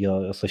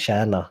alltså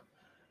tjäna,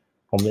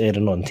 om det är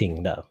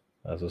någonting där.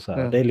 Alltså så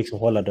här, det är liksom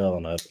hålla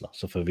dörrarna öppna,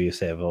 så får vi ju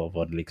se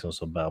vad det liksom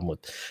så bär mot.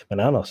 Men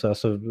annars,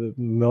 alltså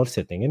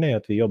målsättningen är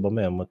att vi jobbar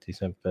med mot till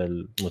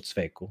exempel mot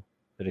Sweco.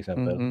 Till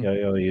exempel.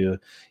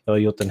 Jag har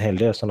gjort en hel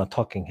del sådana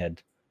talking head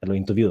eller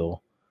intervjuer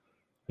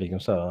liksom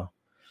så här,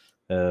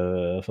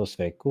 för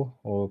Sweco,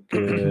 och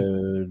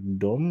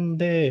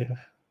det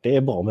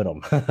är bra med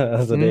dem.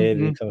 Alltså det är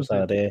liksom så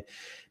här, det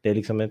är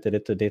liksom inte,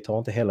 det tar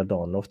inte hela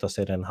dagen, oftast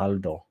är det en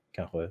halvdag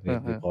kanske.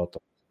 Vi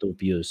pratar, sätta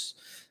upp ljus,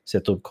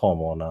 sätta upp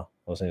kamerorna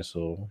och sen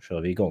så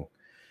kör vi igång.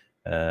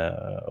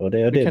 Och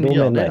det kan ni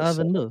göra det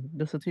nice. Även nu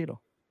dessa tider?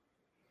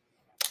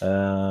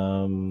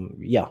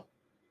 Ja.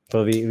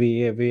 För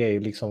vi är ju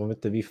liksom, om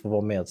inte vi får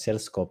vara med ett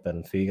sällskap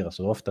än 4,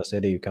 så oftast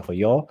är det ju kanske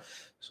jag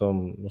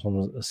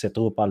som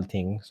sätter upp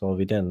allting. Så har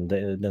vi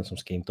den som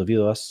ska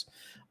intervjuas,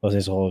 och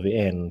sen så har vi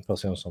en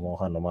person som har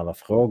hand om alla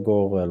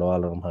frågor eller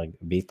alla de här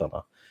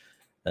bitarna.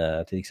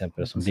 Till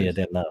exempel som blir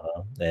den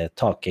där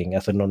talking,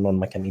 alltså någon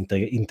man kan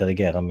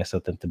interagera med, så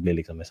att det inte blir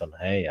liksom en sån,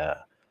 hej,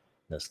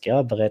 nu ska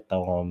jag berätta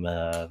om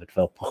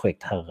vårt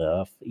projekt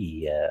här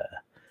i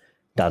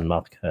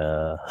Danmark.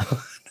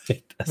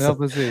 Alltså, ja,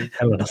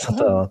 precis. Eller sånt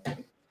där.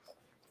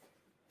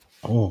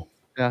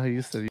 Ja,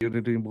 just det.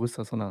 Gjorde din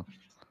brorsa sån här?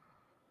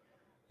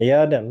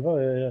 Ja, den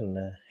var ju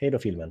den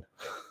Hejdå-filmen.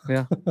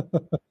 Ja.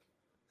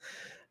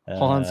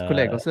 Har hans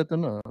kollegor sett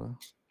den nu?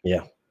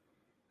 Ja.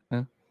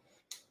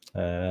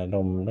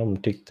 De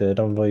tyckte,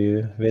 de var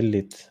ju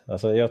väldigt,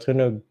 alltså jag tror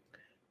nog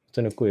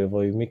Kujo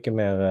var ju mycket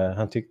mer,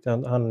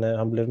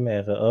 han blev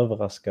mer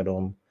överraskad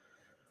om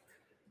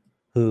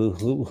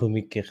hur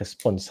mycket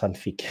respons han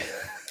fick.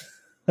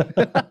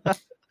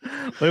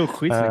 Vad är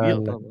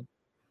skitsligt.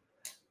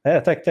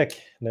 Ja, tack.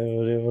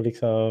 Det var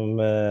liksom,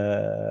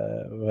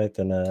 vad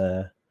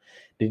heter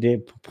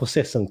det,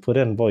 processen på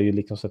den var ju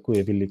liksom så att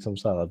Kujo ville liksom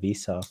så här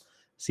visa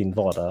sin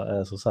vardag,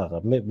 alltså så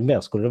här,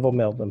 mer skulle det vara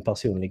mer en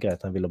personlig grej,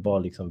 att han ville bara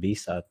liksom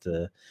visa att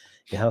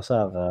det här så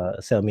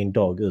här ser min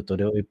dag ut, och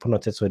det, på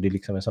något sätt så är det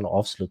liksom en sån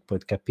avslut på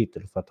ett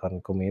kapitel, för att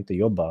han kommer inte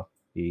jobba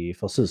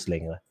för SUS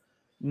längre.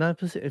 Nej,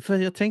 precis. För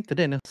jag tänkte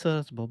det när jag sa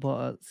att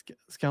bara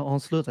ska han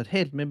slutat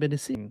helt med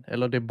medicin,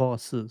 eller det är bara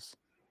SUS?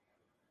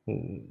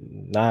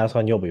 Nej, alltså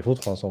han jobbar ju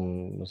fortfarande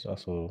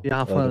som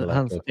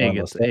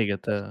hans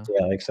eget.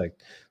 Ja, exakt.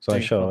 Så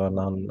han kör,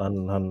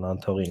 han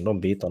tar in de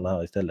bitarna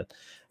här istället.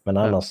 Men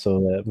annars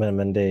så,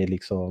 men det är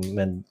liksom,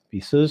 men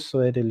i SUS så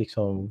är det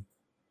liksom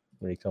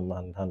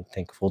han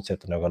tänker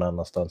fortsätta någon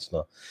annanstans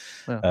nu.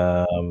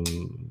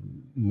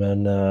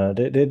 Men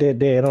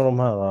det är en av de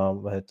här,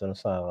 vad heter det,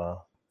 så här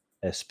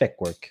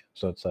spec-work,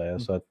 så att säga.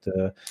 Så att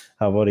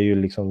här var det ju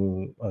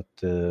liksom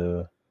att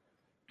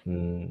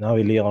han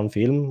ville göra en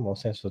film, och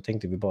sen så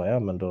tänkte vi bara,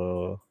 men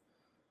då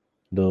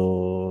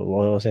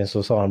och sen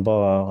så sa han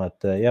bara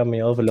att men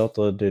jag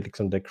överlåter det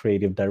liksom the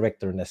creative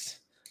directorness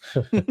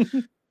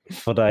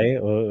för dig,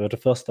 och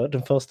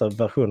den första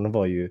versionen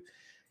var ju,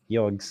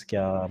 jag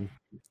ska,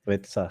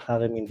 så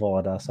här är min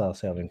vardag, så här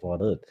ser min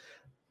vardag ut.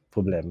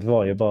 Problemet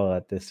var ju bara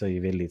att det såg ju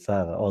väldigt så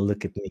här,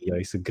 look at me, jag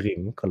är så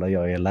grym, kolla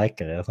jag är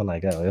läkare och sådana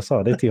grejer. Jag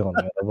sa det till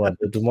honom,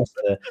 du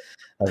måste,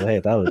 alltså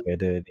helt ärligt,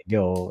 det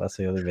går,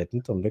 alltså jag vet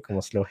inte om det kommer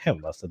att slå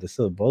hem, alltså det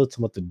ser bara ut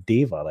som att du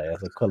divar dig,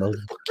 alltså kolla hur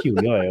kul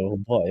jag är och hur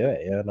bra jag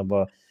är. Jag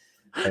bara,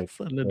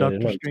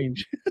 Dr.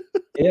 Strange.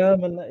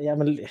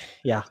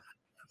 Ja.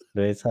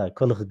 Det är så här,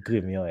 kolla hur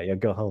grym jag är.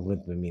 Jag går här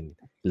runt med min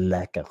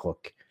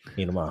läkarrock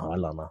i de här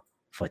hallarna.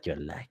 för att jag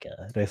är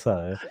läkare. Det är så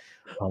här,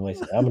 han var ju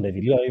så här, ja men det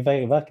vill jag ju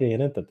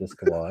verkligen inte att det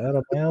ska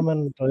vara. Ja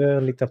men då gör jag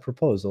en liten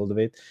proposal, du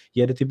vet,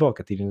 ge det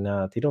tillbaka till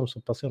de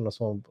personer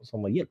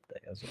som har hjälpt dig.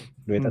 Alltså,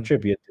 du vet,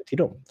 attribute till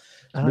dem.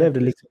 Så blev det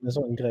liksom en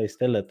sån grej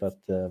istället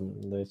att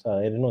det är så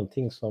här, är det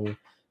någonting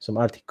som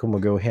alltid kommer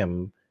gå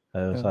hem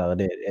så här,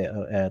 det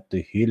är att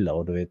du hyllar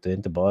och du vet, det är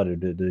inte bara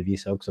du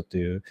visar också att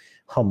du är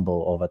humble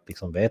av att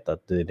liksom veta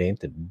att det är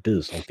inte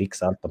du som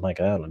fixar allt de här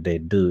grejerna, det är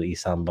du i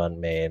samband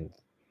med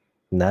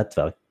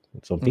nätverk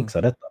som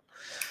fixar detta.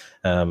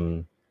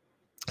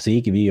 Så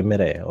gick vi ju med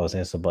det och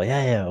sen så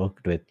bara och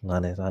du vet,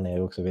 han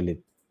är också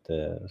väldigt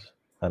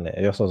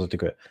jag sa så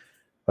tycker jag,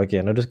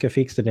 okej, när du ska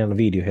fixa dina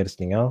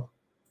videohälsningar,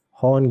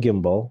 ha en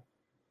gimbal,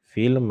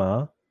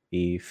 filma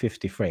i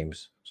 50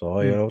 frames så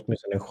har jag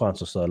åtminstone en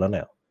chans att söla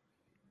ner.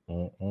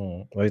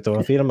 Och vet du vad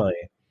han filmar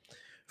i?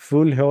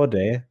 Full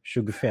HD,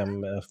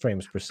 25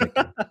 frames per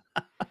second.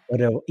 Och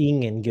det var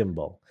ingen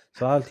gimbal.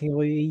 Så allting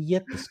var ju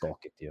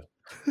jätteskakigt ju.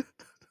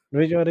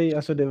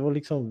 Det var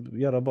liksom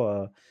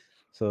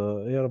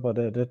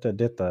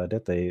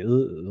detta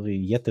är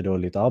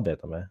jättedåligt att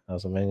arbeta med.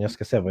 Alltså, men jag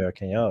ska se vad jag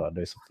kan göra.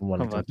 Det är så får man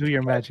liksom, bara, do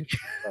your magic.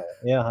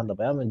 Ja, han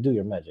bara, men do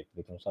your magic.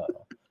 Liksom så här.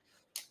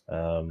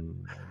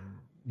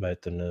 Vad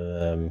heter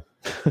nu?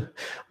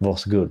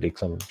 Varsågod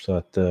liksom. Så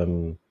att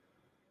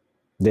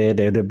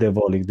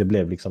det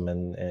blev liksom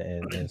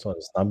en sån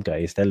snabb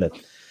grej istället.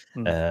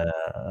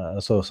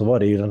 Så var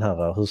det ju den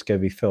här, hur ska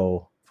vi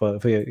få...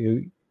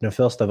 För den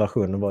första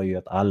versionen var ju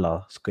att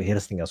alla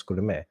hälsningar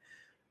skulle med.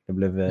 Det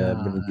blev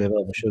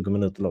över 20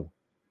 minuter lång.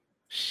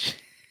 Shit.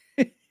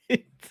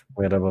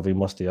 Och det var vi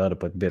måste göra det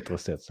på ett bättre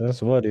sätt. Sen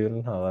så var det ju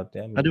den här att...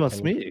 det var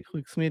smidigt,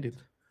 sjukt smidigt.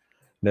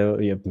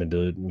 Men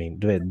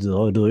du vet, du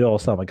och jag har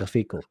samma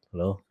grafikkort,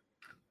 eller?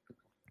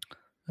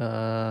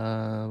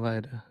 Vad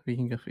är det?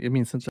 Vilken grafik? Jag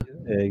minns inte.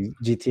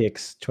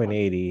 GTX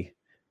 2080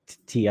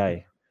 Ti.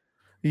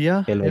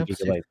 Ja, 11 ja,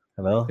 gigabyte,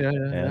 eller?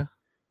 Ja.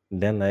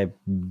 Den är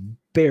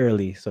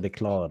barely så det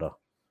klarar det.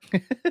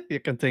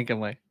 Jag kan tänka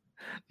mig.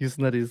 Just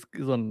när det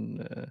är sån,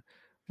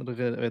 när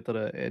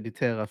du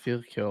editera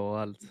 4K och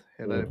allt,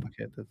 hela det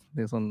paketet.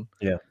 Det är sån,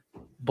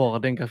 bara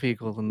den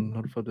grafikkorten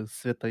håller för att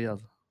svetta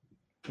ihjäl.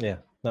 Ja,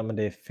 nej men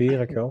det är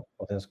 4K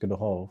och sen ska du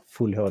ha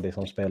full HD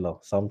som spelar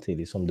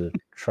samtidigt som du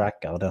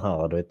trackar den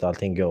här, du vet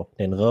allting går,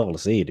 det är en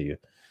rörelse i det ju.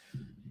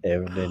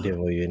 Det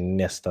var ju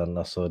nästan,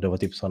 alltså det var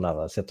typ sån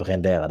här sätt att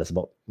rendera det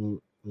så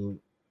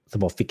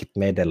bara fick ett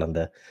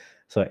meddelande.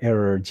 Så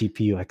error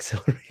GPU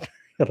accelerator.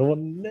 Jag var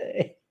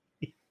nej.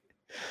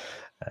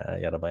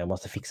 Jag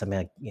måste fixa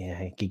mer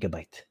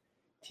gigabyte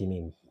till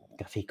min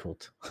grafikkort.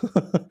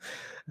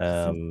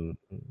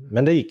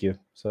 Men det gick ju.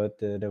 Så att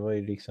det var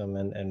ju liksom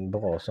en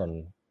bra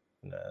sån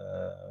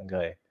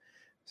grej.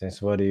 Sen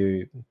så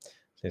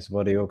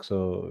var det ju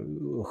också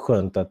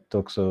skönt att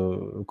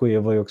också,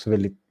 jag var ju också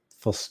väldigt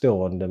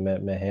förstående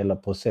med hela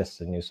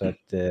processen ju, så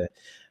att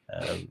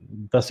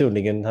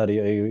personligen hade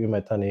jag ju med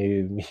att han är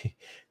ju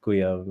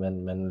Kuya,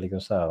 men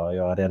liksom så här,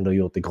 jag hade ändå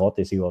gjort det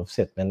gratis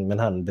oavsett, men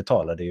han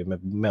betalade ju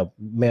med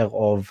mer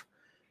av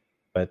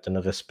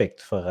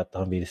respekt för att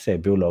han vill se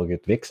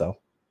bolaget växa.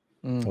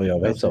 Och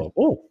jag vet så,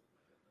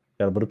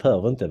 du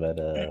behöver inte med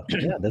det.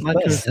 Man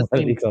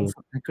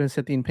kunde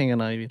sätta in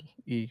pengarna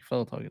i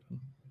företaget.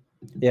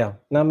 Ja,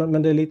 nej,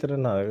 men det är lite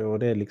den här, och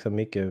det är liksom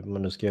mycket,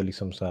 men nu ska jag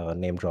liksom så här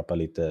namedroppa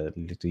lite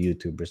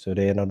YouTubers, så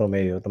det är en av dem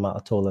är ju de här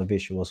Atola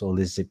Visuals och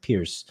Lizzie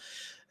Pierce.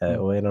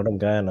 Och en av de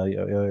grejerna,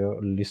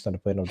 jag lyssnade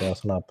på en av deras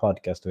sådana här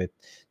podcast,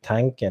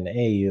 tanken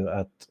är ju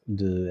att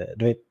du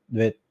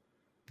vet,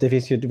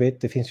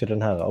 det finns ju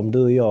den här, om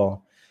du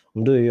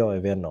och jag är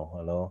vänner,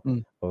 eller,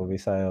 och vi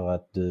säger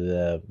att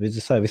vi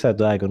säger att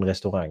du äger en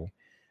restaurang.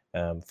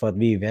 För att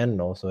vi är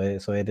vänner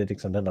så är det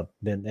liksom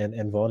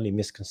en vanlig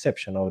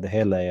misconception av det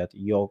hela är att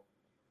jag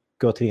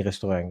går till din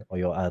restaurang och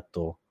jag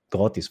äter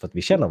gratis för att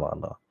vi känner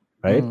varandra.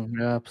 Right?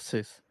 Ja,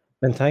 precis.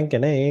 Men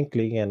tanken är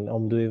egentligen,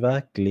 om du är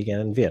verkligen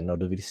en vän och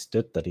du vill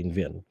stötta din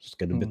vän, så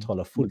ska du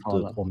betala fullt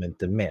ut, om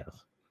inte mer.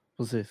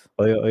 Precis.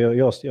 Och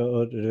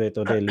du vet,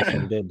 och det är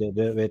liksom,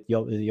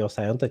 jag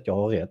säger inte att jag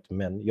har rätt,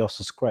 men jag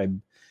subscribe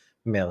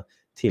mer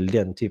till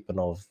den typen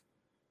av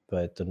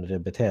det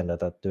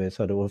beteendet, att du vet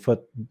så, för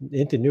att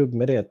inte nog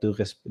med det att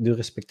du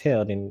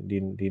respekterar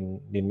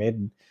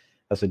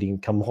din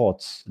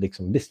kamrats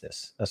liksom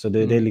business. Alltså det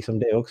är liksom,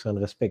 det är också en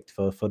respekt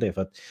för det,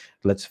 för att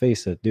let's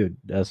face it,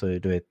 dude, alltså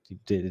du vet,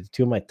 det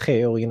tog mig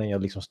 3 år innan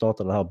jag liksom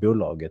startade det här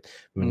bolaget,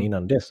 men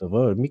innan det så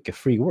var det mycket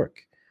free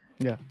work.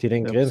 Ja, till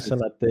den gränsen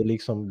precis. Att det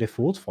liksom, det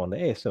fortfarande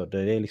är så,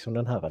 det är liksom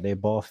den här, det är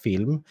bara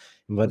film.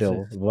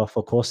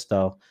 Varför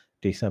kostar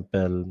till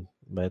exempel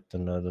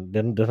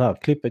den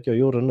här klippet jag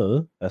gjorde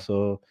nu,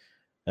 alltså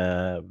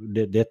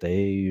detta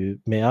är ju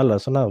med alla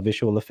sådana här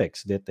visual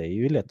effects, detta är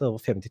ju lätt över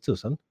 50 000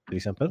 till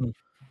exempel.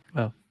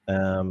 Ja.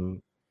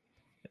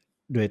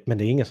 Du vet, men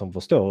det är ingen som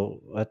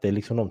förstår att det är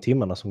liksom de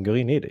timmarna som går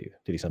in i det ju,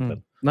 till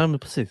exempel. Nej, men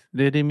precis,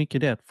 det är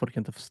mycket det att folk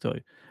inte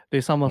förstår. Det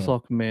är samma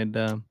sak med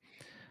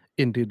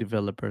indie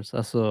developers,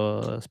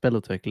 alltså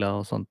spelutvecklare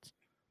och sånt.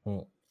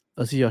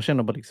 Alltså jag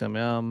känner bara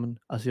liksom,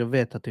 alltså jag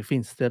vet att det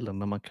finns ställen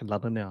där man kan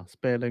ladda ner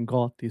spelen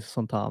gratis och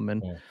sånt här,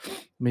 men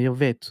jag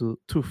vet hur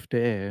tufft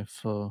det är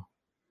för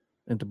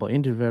inte bara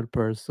indie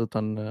developers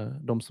utan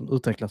de som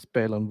utvecklar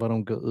spelen, vad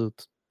de går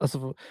ut,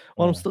 alltså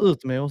vad de står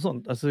ut med och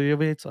sånt. Alltså jag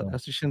vet så,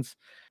 alltså det känns,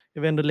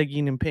 jag vill ändå lägga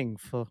in en peng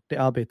för det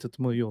arbetet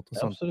de har gjort och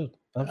sånt. Absolut.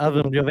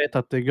 Även om jag vet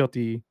att det går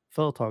till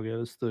företag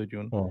eller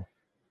studion,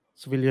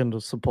 så vill jag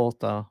ändå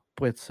supporta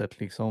på ett sätt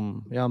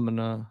liksom,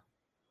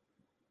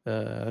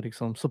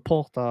 liksom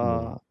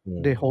supporta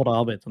det hårda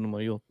arbetet de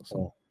har gjort och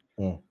sånt.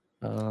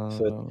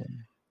 Så,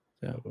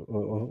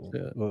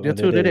 Jag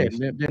tror det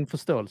är en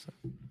förståelse.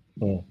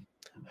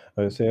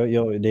 Så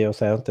det jag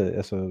säger inte,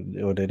 alltså,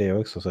 och det är det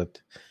också, så att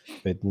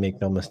make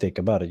no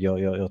mistake about it.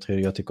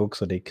 Jag tycker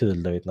också det är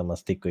kul där, när man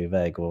sticker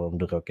iväg och om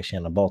du råkar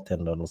känna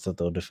bartendern och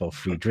så och du får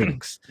free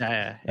drinks.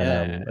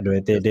 Du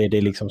vet, det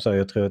är liksom så,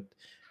 jag tror att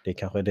det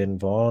kanske är en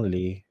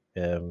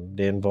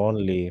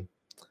vanlig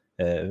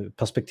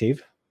perspektiv.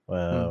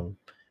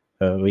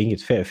 Och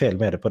inget fel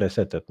med det på det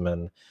sättet,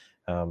 men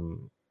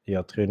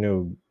jag tror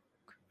nog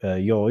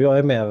jag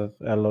är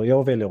mer, eller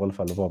jag väljer i alla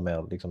fall att vara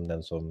mer liksom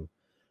den som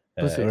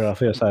och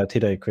därför jag säger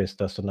till dig,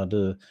 Chris, alltså när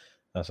du,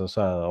 alltså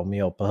så här, om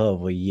jag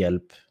behöver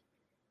hjälp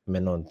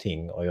med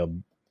någonting och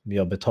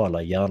jag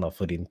betalar gärna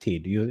för din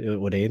tid,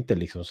 och det är inte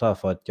liksom så här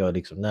för att jag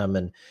liksom, nej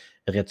men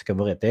rätt ska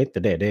vara rätt, det är inte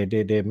det,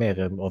 det är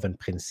mer av en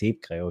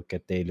principgrej, och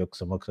att det är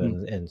liksom också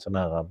en sån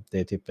här, det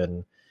är typ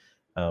en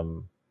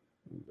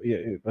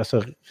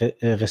alltså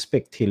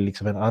respekt till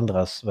liksom en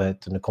andras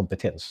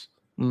kompetens.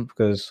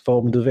 För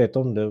om du vet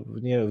om det,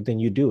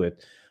 then you do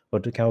it.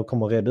 Och du kanske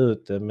kommer reda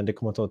ut det, men det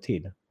kommer ta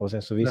tid. Och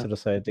sen så visar det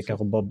sig att det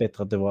kanske bara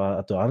bättre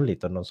att du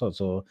anlitar någon sån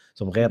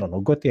som redan har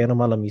gått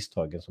igenom alla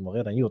misstagen, som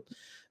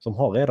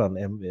har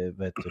redan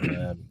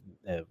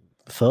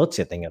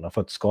förutsättningarna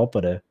för att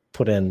skapa det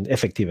på den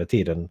effektiva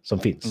tiden som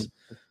finns.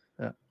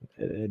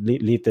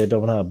 Lite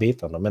de här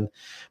bitarna, men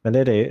det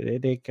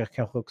är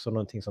kanske också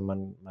någonting som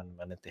man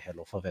inte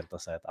heller förväntar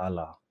sig att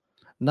alla.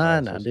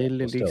 Nej, det är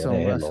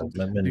liksom, alltså,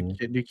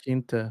 du kan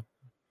inte,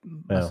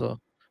 alltså,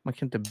 man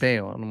kan inte be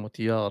honom att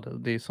göra det.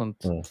 Det är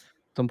sånt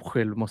de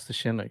själv måste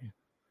känna ju.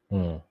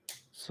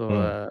 Så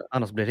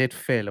annars blir det rätt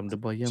fel om det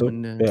bara, jag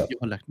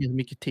har lagt ner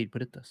mycket tid på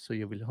detta, så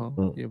jag vill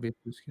ha, jag vet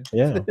hur du ska.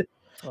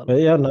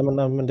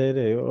 Men det är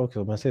det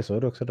också, men sen så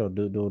är det också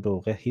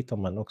då hittar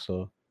man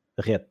också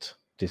rätt,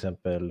 till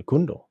exempel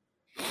kunder.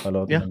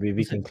 Eller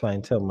vilken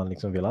klientell man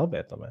liksom vill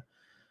arbeta med.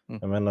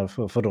 Jag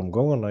menar, för de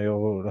gångerna jag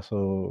har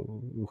alltså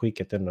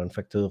skickat ändå en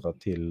faktura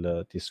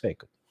till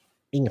Sweco.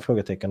 Ingen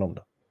frågetecken om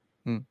det.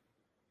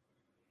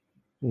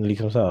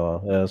 Liksom så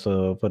här,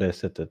 alltså på det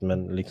sättet,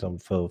 men liksom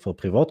för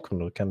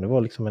privatkunder kan det vara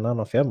liksom en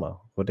annan femma.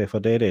 Och det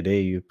är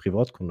ju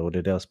privatkunder och det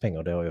är deras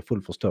pengar, det har jag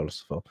full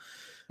förståelse för.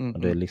 Och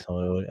det är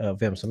liksom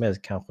vem som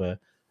helst kanske,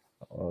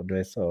 du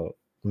är så,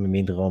 med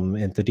mindre om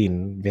inte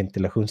din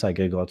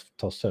ventilationsaggregat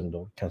tar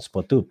sönder, kan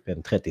spotta upp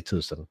en 30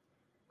 000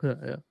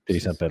 till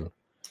exempel.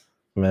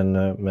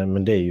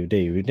 Men det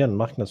är ju den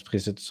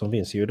marknadspriset som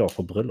finns ju idag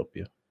för bröllop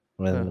ju.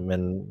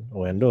 Men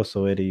och ändå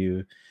så är det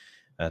ju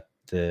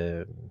att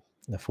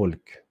när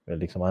folk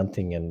liksom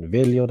antingen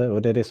väljer det,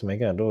 och det är det som är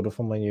grejen, då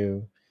får man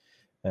ju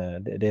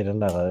det är den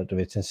där, du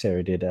vet,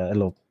 sincerity där,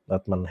 eller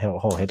att man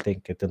har helt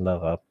enkelt den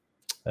där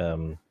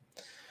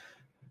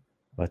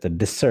vad heter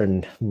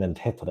discernment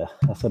heter det.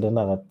 Alltså den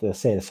där att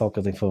se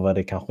saker och ting för vad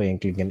det kanske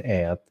egentligen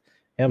är, att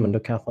men då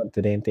kanske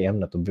inte det är inte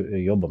ämnet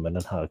att jobba med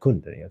den här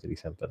kunden till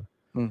exempel.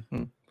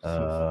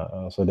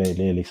 Så det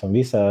är liksom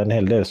en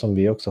hel del som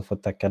vi också får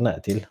tacka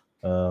nej till.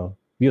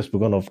 Just på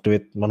grund av, du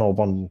vet, man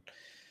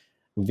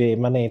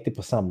är inte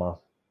på samma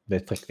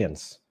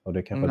frekvens, och det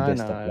är kanske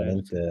bäst att man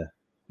inte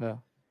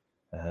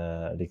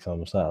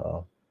liksom så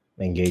här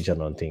engagera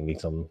någonting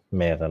liksom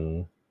mer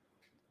än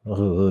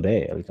hur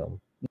det är liksom.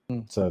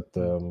 Så att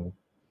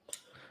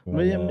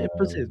men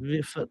precis,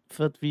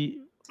 för att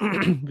vi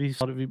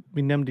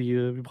nämnde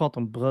ju, vi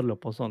pratade om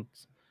bröllop och sånt.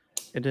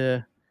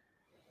 Är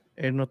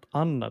det något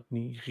annat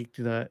ni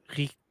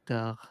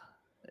riktar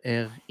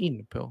er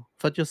in på?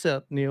 För att jag ser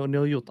att ni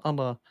har gjort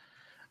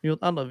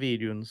andra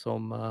videon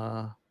som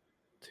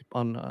typ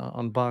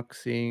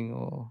unboxing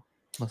och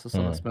massa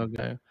sådana små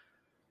grejer.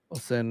 Och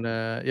sen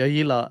jag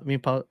gillar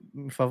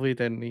min favorit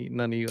är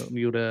när ni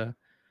gjorde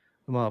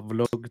de här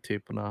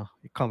vloggtyperna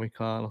i Comic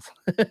Con och så.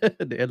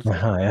 Det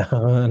älskar jag.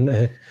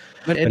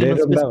 Men är det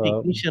något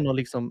specifikt ni känner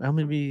liksom,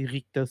 men vi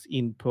riktar oss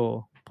in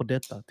på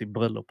detta till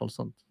bröllop och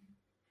sånt?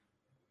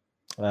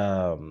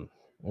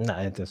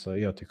 Nej, inte så.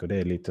 Jag tycker det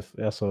är lite,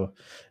 alltså,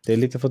 det är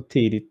lite för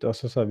tidigt.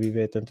 Alltså, så här,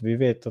 vi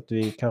vet att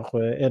vi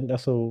kanske,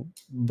 alltså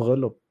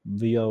bröllop,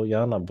 vi gör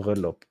gärna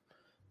bröllop,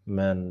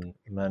 men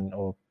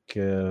och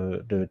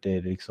det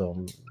är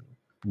liksom,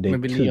 det är.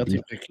 Men vill ni göra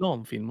typ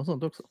reklamfilm och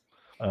sånt också?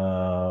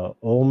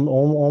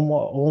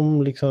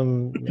 Om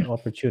liksom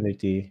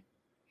opportunity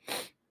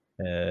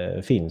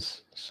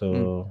finns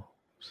så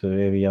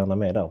är vi gärna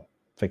med där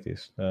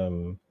faktiskt.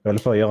 Jag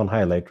håller på att göra en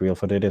highlight reel,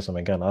 för det är det som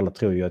är grann. Alla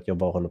tror ju att jag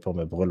bara håller på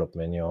med bröllop,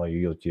 men jag har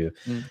ju gjort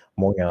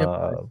många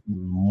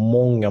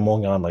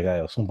andra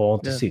grejer som bara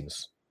inte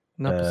syns.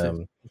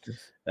 Nej,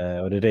 precis.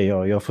 Och det är det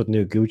jag har fått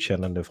nu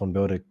godkännande från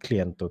både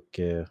klient och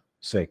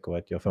Sweco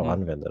att jag får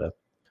använda det.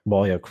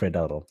 Bara jag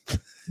creddar dem.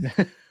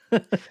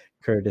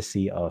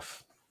 Courtesy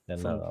of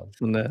den där.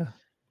 Sån där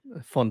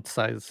font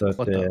size. Så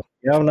att,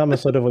 men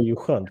så det var ju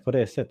skönt på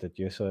det sättet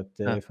ju. Så att,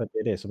 Ja. för det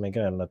är det som är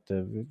grejen att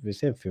vi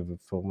ser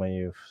får man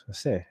ju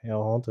se.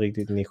 Jag har inte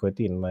riktigt nischat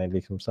in mig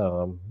liksom så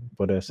här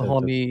på det sättet.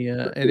 Har ni,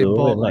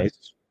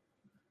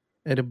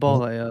 är det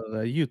bara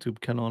er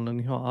YouTube-kanal när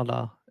ni har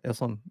alla er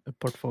sån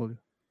portfolio?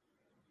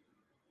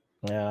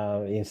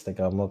 Ja,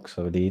 Instagram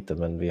också lite,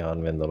 men vi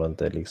använder det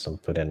inte liksom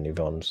på den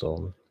nivån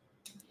som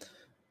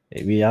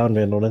vi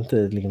använder det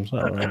inte liksom så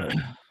här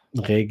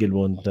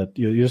regelbundet.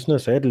 Just nu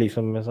så är det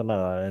liksom en sån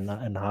där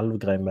en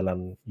halvgrej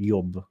mellan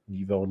jobb,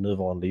 vår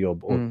nuvarande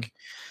jobb och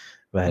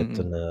vad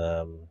heter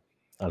det,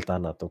 allt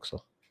annat också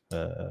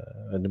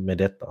med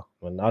detta.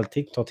 Men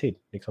allting tar tid.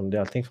 Liksom, det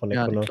är allting från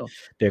de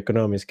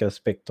ekonomiska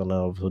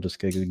aspekterna av hur du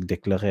ska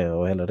deklarera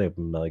och hela det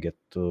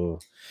möget. Och,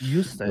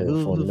 just det,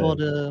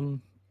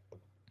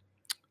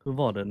 hur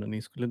var det när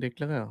ni skulle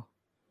deklarera?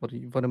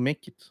 Var det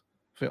mäckigt?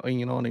 För jag har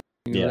ingen aning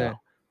hur det är.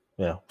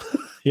 Ja,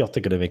 jag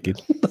tycker det är mäckigt.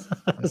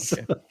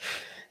 Okay.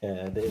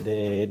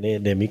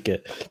 Det är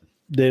mycket.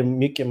 Det är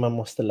mycket man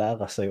måste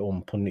lära sig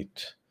om på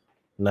nytt.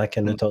 När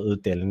kan du ta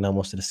utdelning? När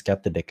måste du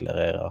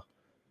skattedeklarera?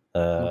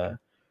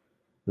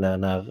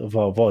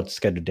 Vad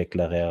ska du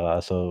deklarera?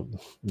 Alltså,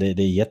 det är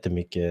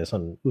jättemycket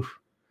sån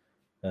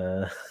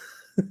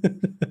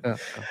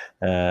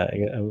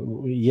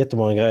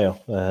jättemånga grejer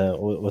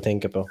att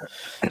tänka på.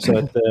 Så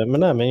att,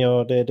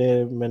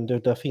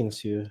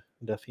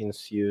 där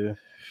finns ju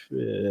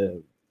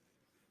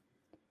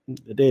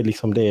det är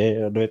liksom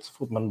det, du vet, så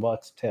fort man bara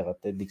accepterar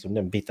att det liksom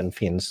den biten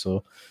finns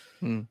så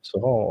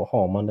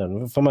har man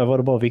den. För mig var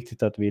det bara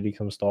viktigt att vi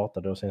liksom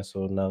startade och sen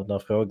så när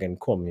frågan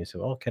kom ju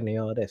så kan ni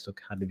göra det, så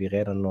hade vi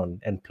redan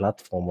en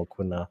plattform att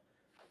kunna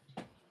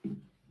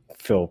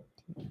få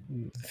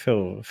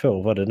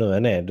vad det nu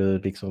än är du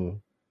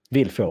liksom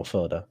vill få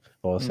för det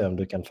och se om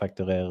du kan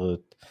fakturera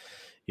ut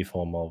i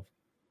form av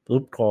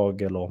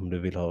uppdrag eller om du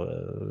vill ha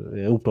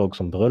uppdrag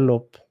som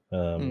bröllop,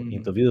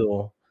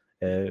 intervjuer,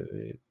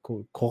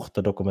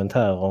 korta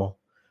dokumentärer.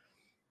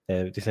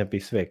 Till exempel i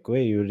Sweco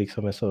är ju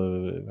liksom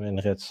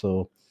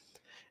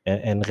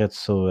en rätt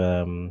så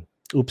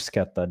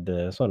uppskattad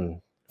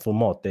sån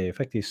format. Det är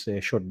faktiskt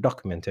short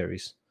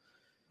documentaries.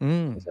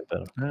 Till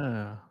exempel.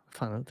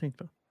 Fan, jag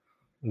tänkte på.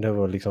 Det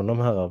var liksom de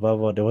här,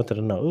 det var inte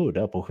den här, det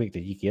här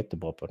projektet gick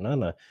jättebra på.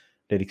 Nej.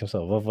 Det är liksom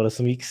så, vad var det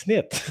som gick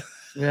snett?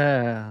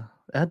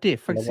 Ja, det är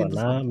faktiskt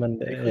intressant. Men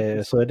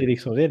så är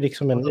det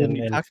liksom en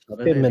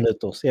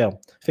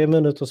 5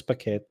 minuters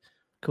paket.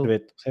 Cool. Du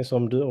vet, sen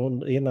som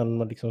innan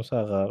man liksom så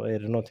här, är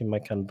det någonting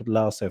man kan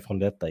lära sig från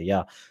detta?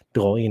 Ja,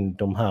 dra in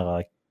de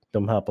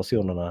här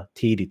personerna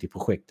tidigt i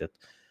projektet.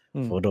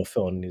 För då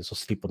så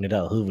slipper ni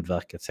där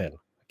huvudverket sen.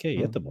 Okej,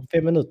 jättebra.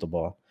 5 minuter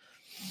bara.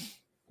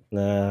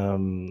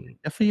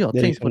 För jag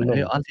tänkte liksom på det.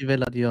 Jag har alltid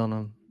velat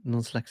göra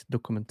någon slags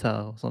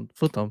dokumentär och sånt.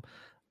 Förutom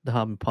det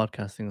här med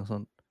podcasting och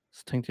sånt.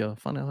 Så tänkte jag,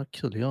 fan, det var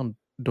kul att göra en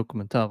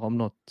dokumentär om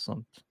något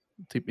sånt.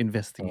 Typ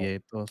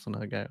investigate och såna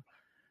här grejer.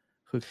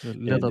 Sjukt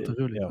roligt.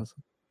 Alltså.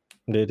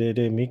 Det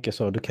är mycket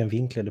så. Du kan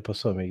vinkla det på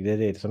så mycket. Det är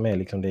det som är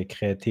liksom, det är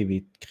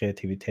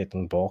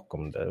kreativiteten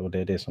bakom det. Och det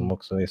är det som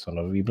också är så.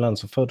 Och ibland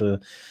så får du,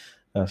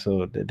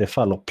 alltså det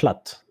faller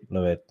platt.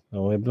 Du vet.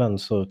 Och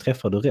ibland så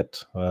träffar du rätt.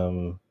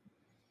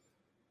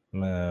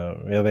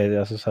 Jag vet,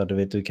 alltså så här, du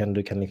vet, du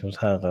kan liksom så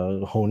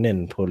här hone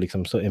in på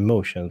liksom så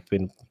emotion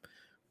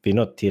vid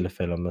något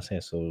tillfälle, men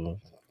sen så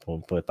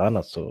på ett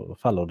annat så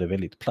faller det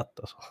väldigt platt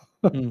alltså.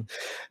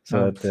 Så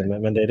att,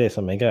 men det är det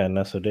som är grejen,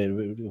 alltså det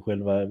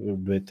själva,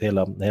 du vet,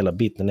 hela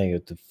biten är ju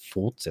att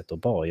fortsätta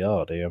bara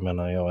göra det. Jag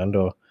menar,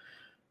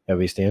 jag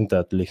visste ju inte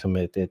att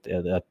liksom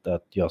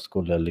att jag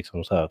skulle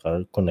liksom så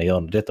här kunna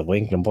göra det. Detta var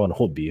egentligen bara en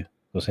hobby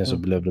och sen så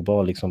blev det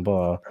bara liksom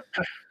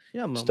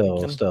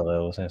större och större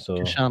och sen så... Du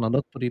kan tjäna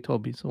något på ditt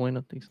hobby, så why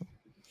not liksom?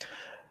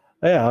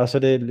 Ja, alltså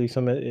det är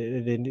liksom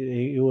det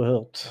är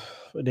oerhört...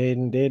 Det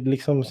är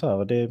liksom så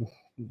här, det är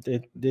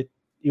ett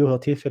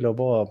oerhört tillfälle att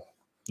bara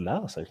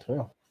lära sig, tror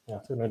jag.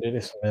 Jag tror det är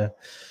det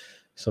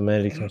som är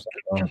liksom så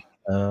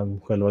här,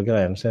 själva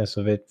grejen. Sen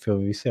så får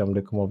vi se om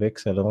det kommer att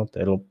växa eller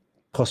inte. Eller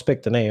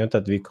prospekten är ju inte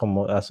att vi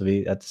kommer, alltså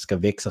att det ska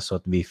växa så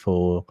att vi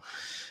får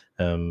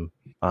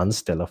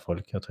anställa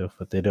folk. Jag tror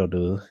för att det är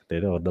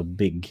då the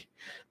big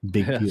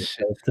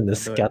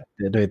skatt.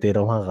 Det är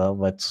de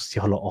här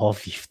sociala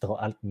avgifter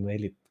och allt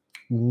möjligt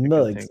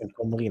mög som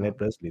kommer in helt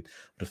plötsligt.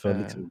 Du får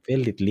liksom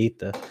väldigt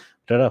lite.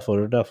 Det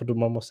är därför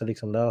man måste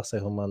liksom lära sig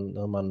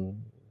hur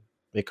man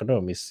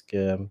ekonomiskt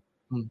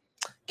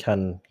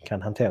kan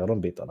hantera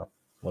de bitarna.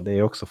 Och det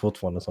är också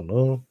fortfarande sån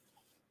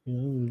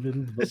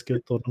vad ska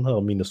jag ta den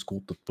här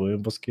minneskortet på?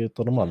 Vad ska jag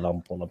ta de här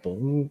lamporna på?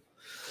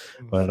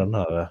 Vad är den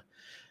här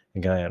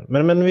grejen?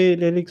 Men vi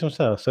det är liksom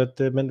så här, så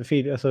att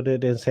alltså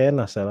det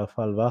senaste i alla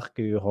fall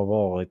verkar ju ha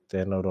varit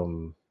en av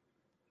de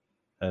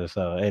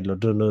så här,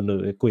 eller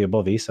nu går jag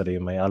bara visade ju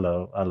mig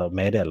alla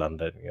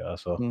meddelanden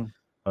alltså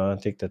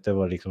Jag tyckte att det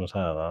var liksom så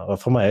här, och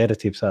för mig är det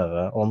typ så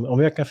här,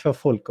 om jag kan få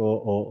folk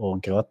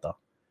att gråta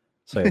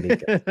så är jag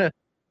lyckad.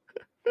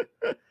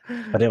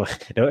 Ja, det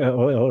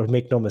var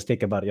make no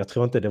mistake about it. Jag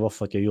tror inte det var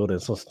för att jag gjorde en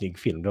så snygg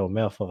film. Det var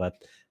mer för att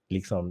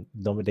liksom,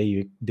 det är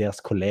ju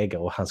deras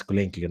kollegor och han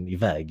skulle egentligen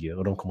iväg ju,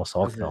 och de kommer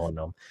sakna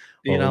honom.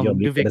 Det är och jag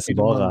du lyckades väcker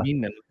de här bara...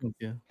 minnen.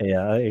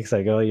 Ja,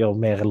 exakt. Jag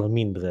mer eller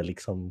mindre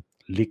liksom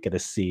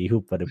lyckades se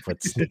ihop det på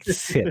ett snyggt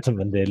sätt,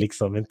 men det är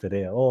liksom inte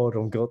det.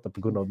 De gråter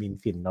på grund av min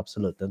film,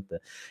 absolut inte.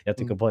 Jag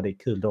tycker bara det är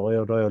kul. Då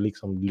har jag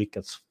liksom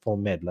lyckats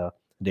förmedla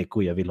det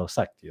jag vill ha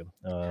sagt ju.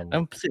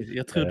 Ja, precis.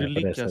 Jag tror du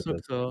lyckas sättet.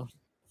 också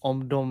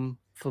om de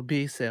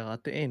förbiser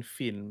att det är en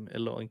film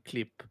eller en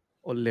klipp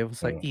och lever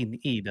sig in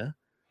i det.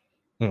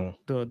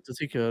 Då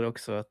tycker jag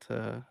också att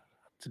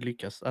du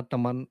lyckas. Att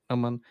när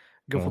man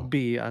går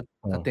förbi att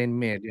det är en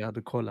media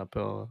du kollar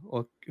på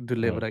och du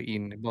lever dig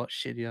in, bara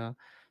shit, ja,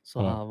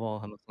 så här var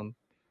han och sånt.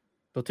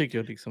 Då tycker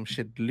jag liksom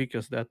shit, du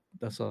lyckas det,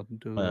 alltså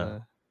du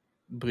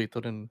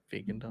bryter den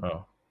väggen där.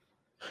 Ja.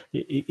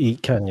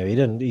 Kan jag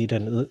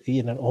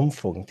i den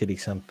omfång till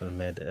exempel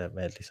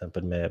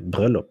med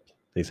bröllop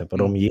till exempel,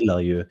 de gillar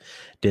ju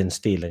den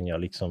stilen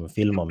jag liksom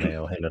filmar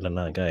med och hela den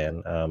här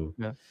grejen.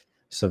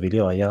 Så vill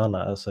jag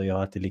gärna, alltså jag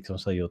har alltid liksom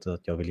så gjort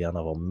att jag vill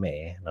gärna vara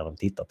med när de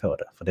tittar på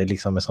det, för det är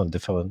liksom en sån, du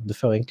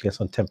får egentligen en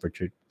sån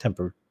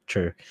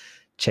temperature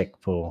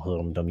check på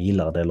hur de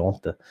gillar det eller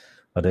inte.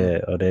 Och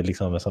det är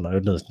liksom en sån,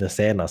 nu det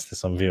senaste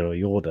som vi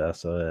gjorde,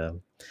 alltså,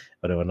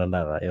 och det var den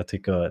där, jag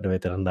tycker, du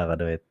vet den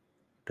där,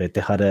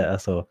 det hade,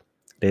 alltså,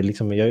 det är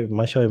liksom,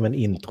 man kör ju med en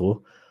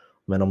intro,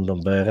 men om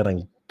de börjar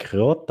redan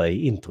gråta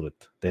i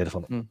introt, det är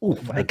sån,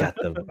 I got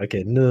them.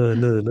 Okej,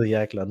 nu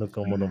jäklar, nu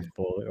kommer de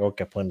få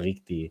åka på en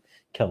riktig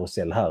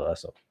karusell här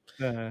alltså.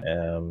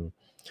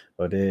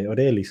 Och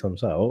det är liksom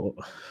så här,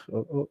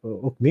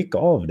 och mycket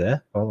av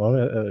det,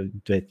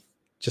 du vet,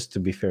 just to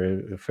be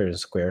fair and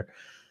square,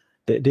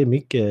 det är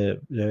mycket,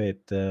 jag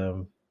vet,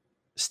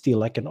 still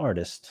like an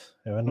artist.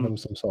 Jag vet inte vem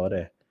som sa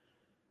det.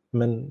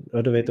 Men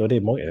och du vet, och det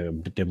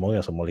är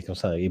många som har liksom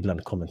så här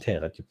ibland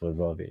kommenterat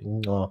på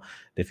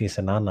det finns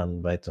en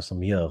annan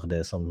som gör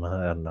det som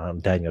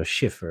Daniel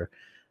Schiffer.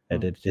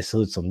 Det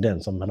ser ut som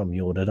den som de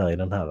gjorde där i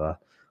den här.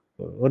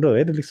 Och då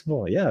är det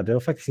liksom det var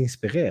faktiskt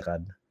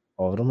inspirerad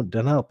av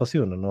den här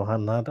personen, och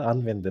han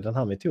använde den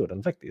här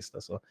metoden faktiskt.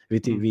 Alltså,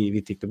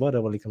 vi tyckte bara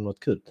det var liksom något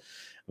kul.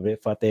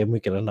 För att det är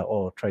mycket den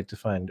där try to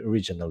find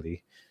originally.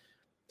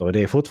 Och det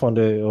är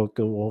fortfarande, och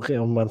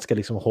om man ska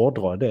liksom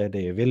hårdra det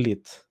är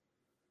väldigt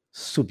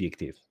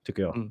subjektivt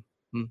tycker jag.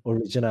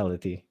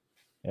 Originality.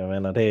 Jag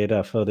menar, det är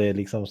därför det är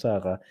liksom så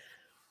här,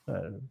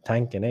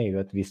 tanken är ju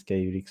att vi ska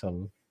ju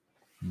liksom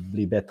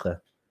bli bättre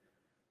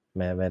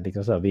med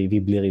liksom så här,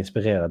 vi blir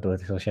inspirerade och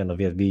liksom känner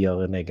vi att vi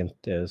gör en egen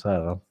så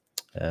här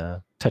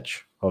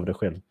touch av det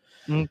själv.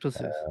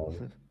 Precis.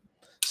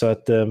 Så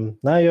att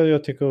nej,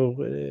 jag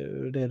tycker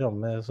det är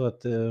de, så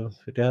att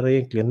det hade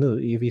egentligen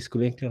vi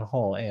skulle egentligen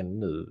ha en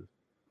nu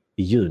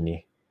i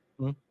juni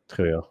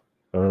tror jag,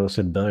 och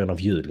så början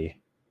av juli.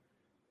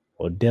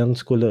 Och den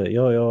skulle,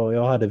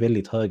 jag hade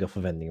väldigt höga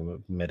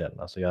förväntningar med den.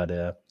 Alltså jag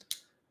hade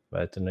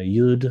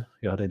ljud,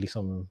 jag hade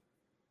liksom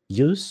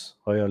ljus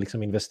har jag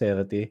liksom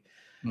investerat i.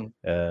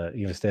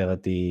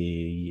 Investerat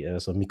i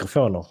alltså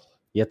mikrofoner.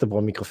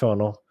 Jättebra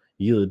mikrofoner.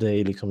 Ljud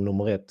är liksom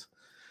nummer 1.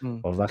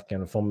 Och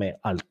verkligen få med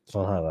allt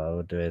sånt här.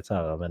 Och du vet så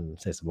här, men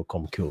sen så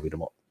kom covid och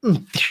bara...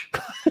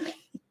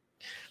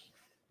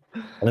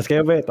 Men ska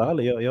jag veta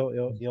ärligt,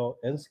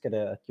 jag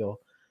önskade att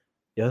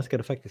jag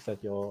önskade faktiskt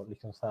att jag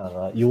liksom så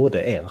här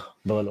gjorde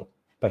bröllop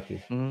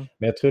faktiskt. Men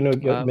jag tror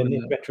nog, men i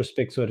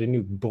retrospekt så är det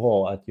nog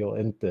bra att jag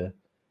inte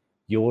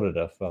gjorde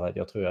det, för att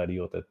jag tror jag hade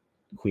gjort ett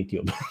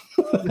skitjobb.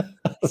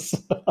 Alltså,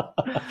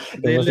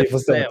 det är lätt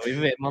att säga,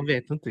 man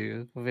vet inte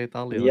ju, man vet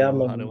aldrig hur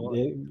det hade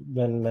varit.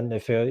 Men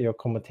för jag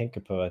kommer att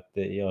tänka på att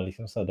jag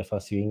liksom så det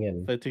fanns ju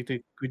ingen... För jag tyckte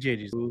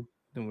Kujejis,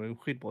 de var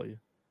skitbra ju.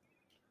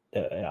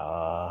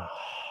 Ja...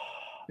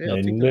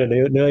 Nu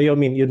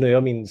är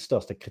jag min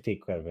största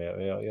kritik själv.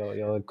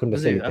 Jag kunde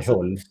se lite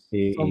hål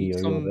i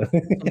som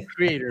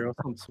creator och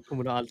sånt, så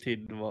kommer det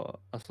alltid vara,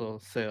 alltså,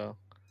 säga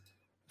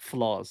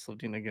flaws av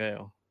dina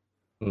grejer.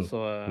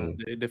 Så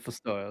det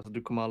förstår jag. Alltså,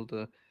 du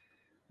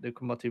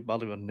kommer typ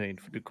aldrig vara nöjd,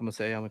 för du kommer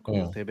säga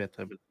att det är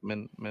bättre.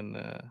 Men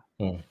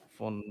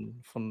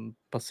från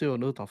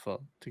person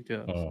utanför tyckte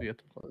jag så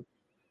jättebra ut.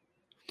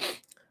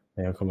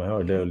 Jag kommer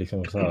ihåg det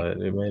liksom så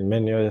här,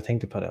 men jag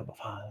tänkte på det.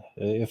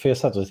 För jag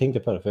satt och tänkte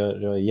på det, för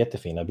det var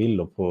jättefina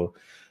bilder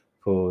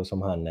på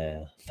som han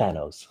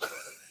Thanos.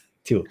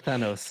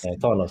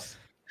 Thanos.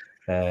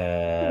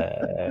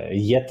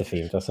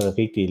 Jättefint. Alltså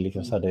riktigt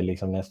liksom så här, det är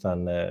liksom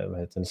nästan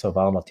så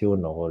varma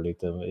toner och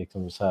lite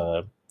liksom så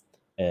här,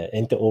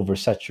 inte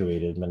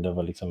oversaturated, men det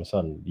var liksom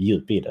sån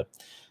djup i det.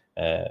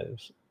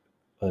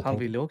 Han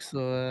ville också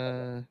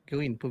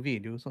gå in på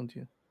video och sånt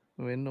ju.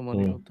 Jag vet inte om han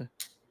hade gjort det.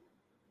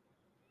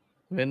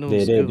 Jag vet inte om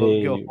det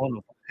skulle gå på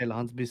honom. Hela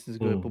hans business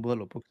går på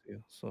bröllop också.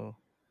 Så.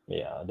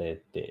 Ja, det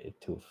är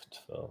tufft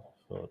för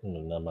Så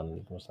nu när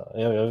man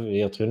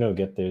jag tror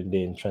nog att det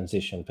är en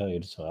transition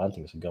period, så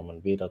antingen så går man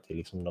vidare till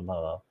liksom de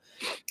här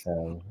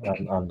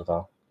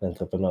andra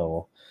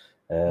entreprenörer.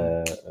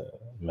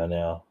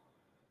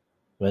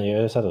 Men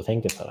jag satt och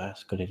tänkte så här,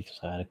 skulle liksom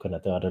så här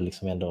kunnat, jag hade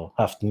liksom ändå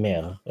haft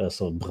mer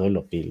så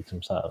bröllop i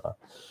liksom så här.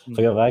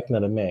 För jag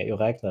räknade med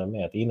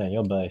att innan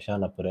jag började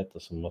tjäna på detta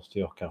så måste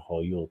jag kanske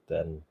ha gjort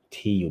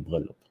 10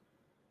 bröllop.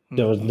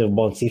 Det var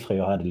bara en siffra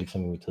jag hade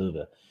liksom i mitt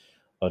huvud.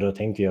 Och då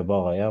tänkte jag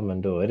bara, ja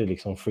men då är det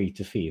liksom free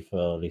to fee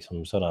för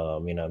liksom sådana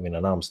mina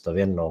närmsta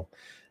vänner,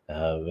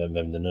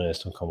 vem det nu är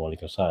som kommer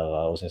liksom så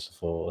här, och sen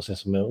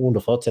så med under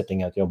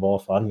förutsättning att jag bara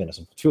får använda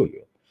som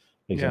portfolio.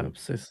 Liksom, Ja,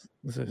 precis.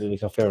 Det är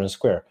liksom fair and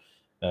square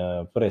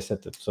på det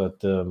sättet. Så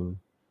att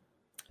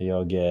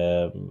jag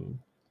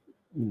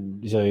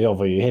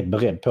var ju helt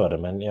beredd på det,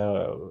 men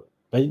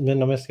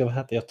om jag ska vara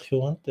här,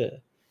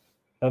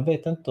 jag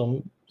vet inte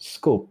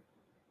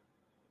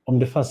om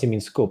det fanns i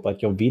min skåp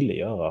att jag ville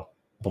göra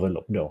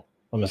bröllop då,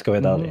 om jag ska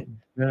vara ärlig.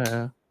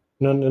 Ja.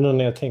 Nu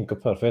när jag tänker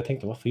på det, för jag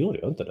tänkte, varför gjorde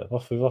jag inte det?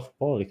 Varför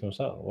bara liksom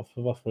så här?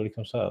 Varför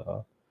liksom så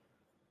här?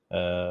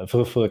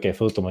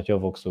 Förutom att jag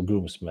var också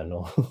groomsman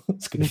och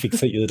skulle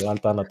fixa ljud och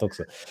allt annat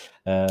också.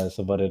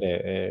 Så var det.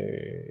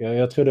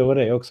 Jag tror det var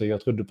det också.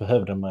 Jag tror du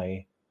behövde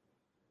mig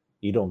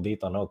i de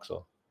bitarna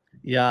också.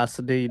 Ja,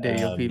 alltså det är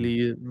det. Jag ville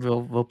ju,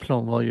 vår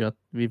plan var ju att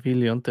vi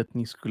ville ju inte att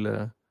ni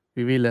skulle,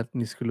 vi ville att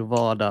ni skulle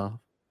vara där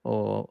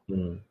och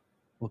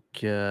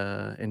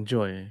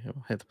enjoy,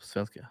 vad heter det på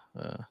svenska?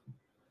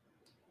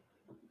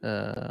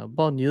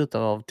 Bara njuta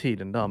av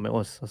tiden där med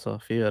oss, alltså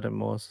fira det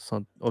med oss och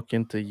sånt, och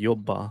inte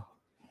jobba.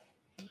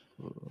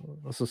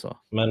 Och så.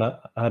 Men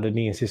hade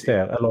ni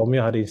insisterat, eller om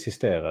jag hade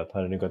insisterat,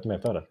 hade ni gått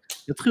med på det?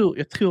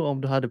 Jag tror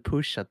om du hade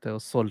pushat det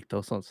och sålt det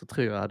och sånt, så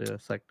tror jag hade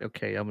sagt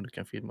okej, ja men du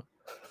kan filma.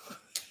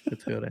 Jag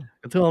tror det.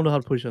 Jag tror om du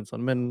hade pushat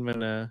sånt, men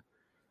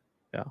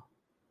ja.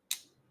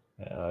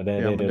 Ja,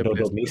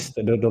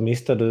 då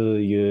missade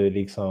du ju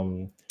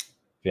liksom.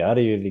 Vi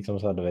hade ju liksom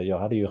så här, jag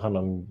hade ju hand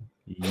om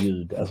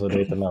ljud, alltså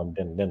det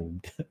är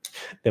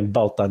den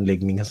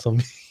bautanläggningen som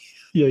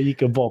jag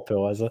gick och bar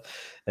på, alltså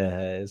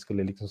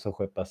skulle liksom så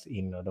skeppas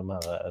in, och de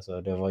här,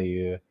 alltså det var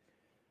ju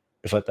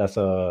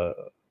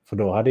för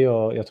då hade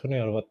jag tror jag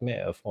hade varit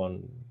med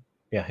från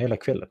hela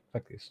kvällen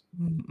faktiskt.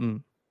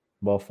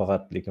 Bara för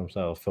att liksom så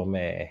här få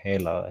med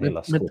hela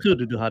men tror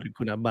du hade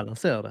kunnat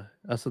balansera det?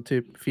 Alltså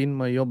typ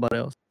filma, jobba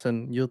det och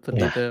sen njuta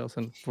lite och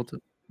sen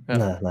fortsätta?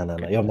 Ja.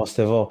 Nej. Jag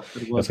måste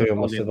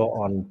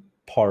vara on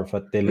par, för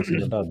att det är liksom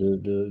det där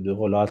du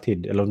håller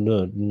alltid, eller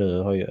nu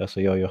har ju,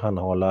 alltså jag och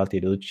Johanna håller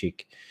alltid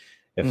utkik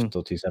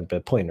efter till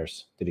exempel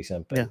pointers till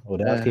exempel. Ja. Och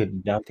det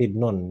är alltid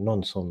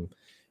någon som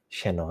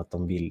känner att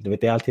de vill. Du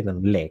vet, det är alltid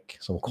en lek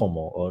som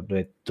kommer, och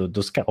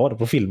du ska ha det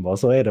på film, och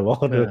så är det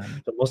bara.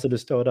 Då måste du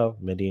stå där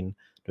med din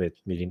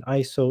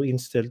ISO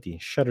inställd, din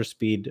shutter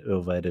speed,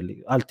 och vad är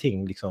det,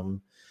 allting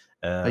liksom.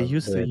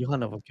 Just det,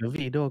 Johanna var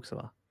gravid också,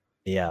 va?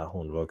 Ja,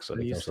 hon var också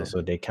liksom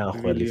så det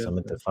kanske liksom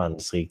inte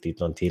fanns riktigt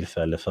någon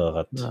tillfälle för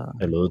att,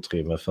 eller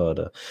utrymme för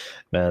det.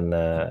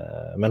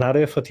 Men hade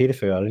jag fått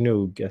tillfälle, hade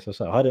nog, alltså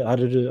så här,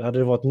 hade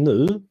det varit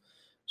nu,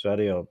 så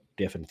hade jag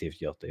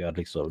definitivt gjort det. Jag hade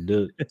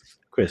liksom,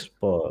 Chris,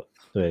 bara,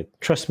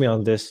 trust me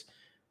on this.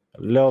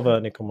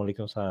 Lovar, ni kommer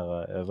liksom så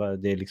här,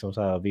 det är liksom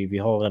så här, vi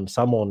har en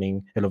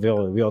samordning, eller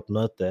vi har ett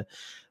möte.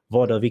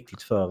 Vad är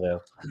viktigt för er?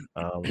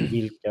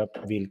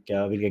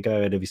 Vilka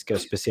grejer är det vi ska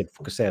speciellt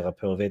fokusera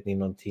på? Vet ni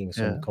någonting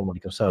som kommer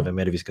liksom så här, vem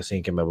är det vi ska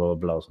synka med, bla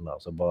bla och sådär.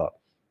 Så bara,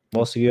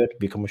 varsågod,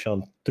 vi kommer köra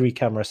en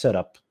 3-camera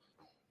setup.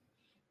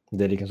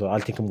 Det är liksom så,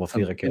 allting kommer vara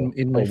 4K.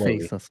 In my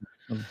face, alltså.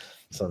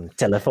 Sån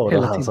telefon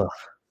alltså.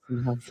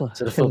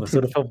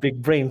 Så du får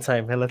big brain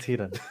time hela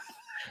tiden.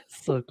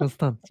 Så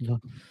konstant.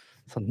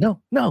 Så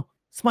no,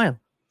 smile.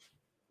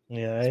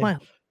 Smile.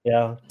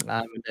 Ja.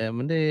 Nej,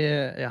 men det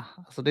är,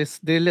 alltså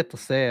det är lätt att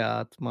säga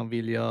att man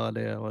vill göra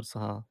det och så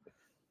här.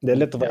 Det är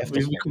lätt att vara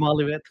eftersmart. Vi kommer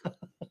aldrig veta.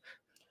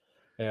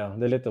 Ja,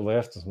 det är lätt att vara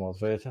eftersmart,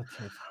 för jag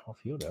tänkte,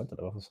 varför gjorde jag inte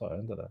det? Varför sa jag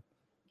inte det?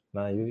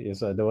 Nej,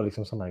 det var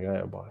liksom sådana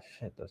grejer, bara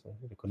shit alltså.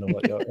 Det kunde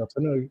vara, jag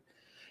tror nog,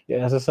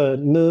 alltså så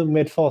nu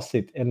med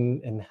facit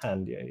en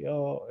hand,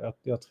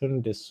 jag tror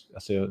nog det,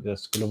 alltså jag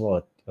skulle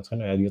vara, jag tror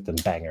nog jag hade gjort en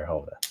banger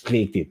av det.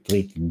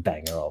 Riktigt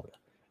banger av det.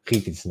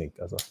 Riktigt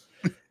snyggt alltså.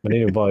 Men det är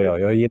ju bara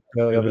jag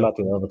vill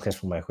alltid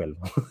överträffa mig själv.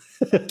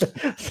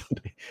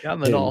 Ja,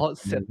 men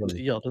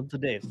gör du inte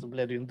det så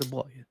blir det ju inte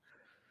bra.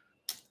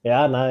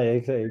 Ja, nej,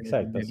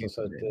 exakt. Alltså,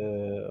 så att,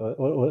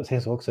 och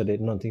sen så också, det är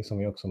någonting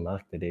som jag också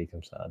märkte, det är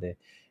liksom så här,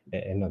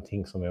 det är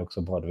någonting som är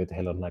också bra, du vet,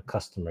 hela den här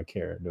customer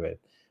care, du vet.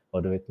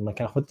 Och du vet, man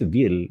kanske inte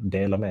vill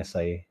dela med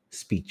sig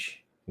speech,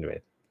 du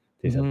vet,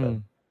 till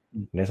exempel.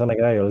 Det är sådana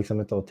grejer jag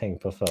liksom inte har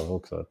tänkt på förr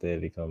också, att det är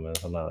liksom en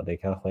sån här, det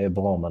kanske är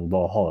bra om man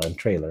bara har en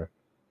trailer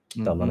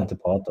där man inte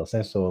pratar.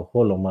 Sen så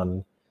håller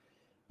man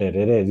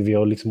det. Vi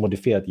har liksom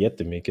modifierat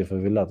jättemycket, för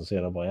vi vill att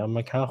säga bara,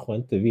 man kanske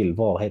inte vill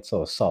vara helt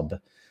så sub.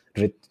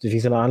 Du vet, det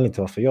finns en anledning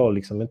till varför jag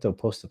liksom inte har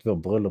postat vår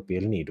bröllop i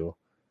El Nido.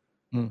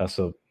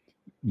 Alltså,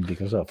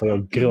 liksom så här, för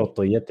jag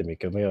gråter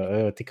jättemycket, men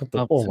jag tycker inte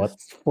om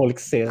att folk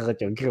ser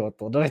att jag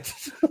gråter. Du vet.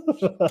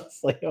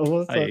 Alltså,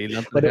 jag gillar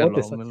inte det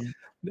heller. Men...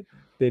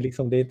 Det är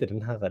liksom, det är inte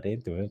den här, det är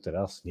inte det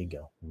där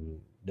snygga.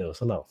 Det är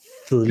sån här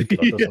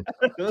fulgråt.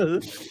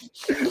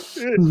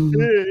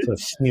 Så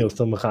snor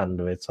som rann,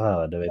 du vet, så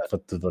här, du vet, för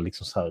att du var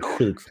liksom så här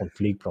sjuk från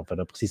flygplan för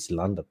det precis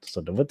landat.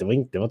 Så det var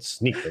inte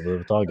snyggt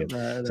överhuvudtaget.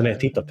 Så när jag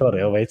tittar på det,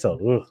 jag vet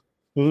så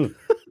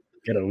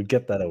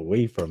get that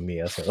away from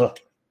me. Alltså,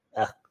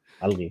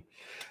 aldrig.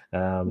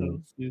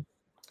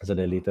 Så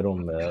det är lite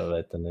de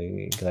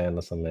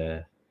grejerna som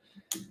är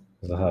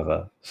så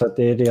här. Så att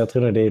jag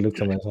tror det är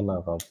liksom en sån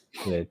här,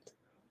 vet,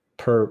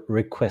 per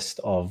request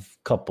of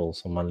couple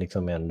som man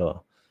liksom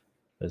ändå,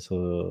 så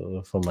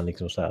får man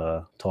liksom så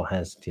här ta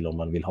hänsyn till om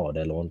man vill ha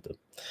det eller inte.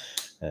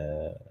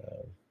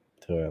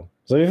 Tror jag.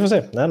 Så vi får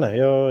se. Nej,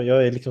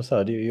 jag är liksom så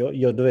här,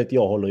 du vet,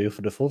 jag håller ju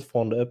för det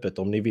fortfarande öppet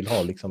om ni vill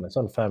ha liksom en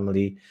sån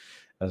family,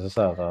 alltså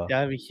så här,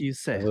 ja, vi kan ju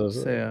se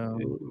hur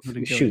det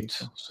går. Shoot,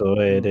 liksom. Så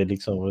är det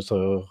liksom,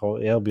 så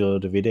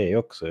erbjuder vi det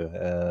också.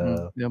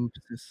 Ja,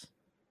 precis.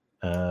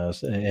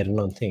 Så är det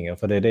någonting,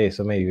 för det är det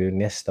som är ju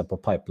nästa på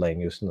pipeline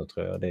just nu,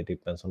 tror jag. Det är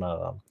typ en sån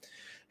här,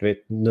 du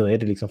vet, nu är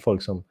det liksom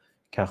folk som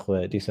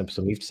kanske till exempel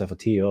som gifte sig för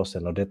 10 år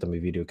sedan och detta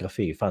med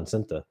videografi fanns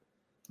inte.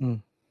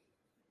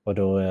 Och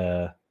då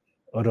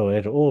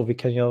är det, vi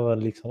kan göra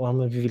liksom,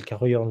 men vi vill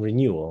kanske göra en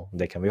renewal.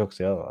 Det kan vi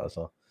också göra,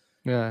 alltså.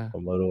 Yeah.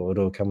 Och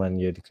då kan man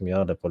ju liksom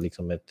göra det på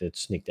liksom ett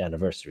snyggt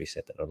anniversary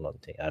set eller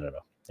någonting. I don't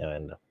know. Jag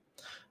vet inte.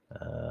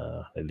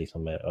 Det är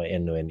liksom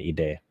ännu en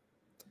idé.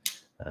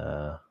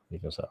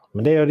 Liksom så.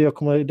 Men det jag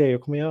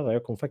kommer göra,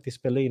 jag kommer faktiskt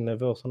spela in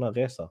vår sån här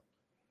resa.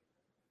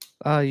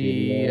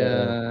 I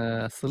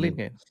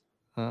Celine.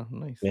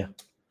 Nice. Yeah.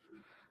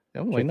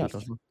 Ja, why not?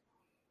 Alltså.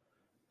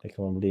 Det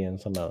kommer bli en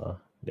sån där,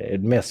 det är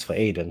mest för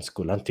Aidens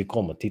skull. Han tycker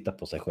om att titta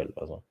på sig själv.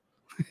 Alltså.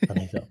 Han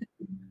är så.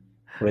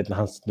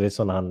 Du vet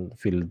så när han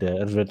fyllde,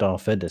 eller när han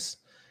föddes.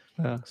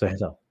 Ja. Så är det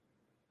så.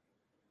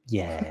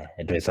 Yeah,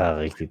 du vet så här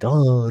riktigt.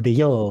 Det är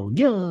jag.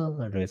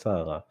 Ja, du vet så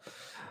här.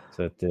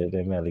 Så att det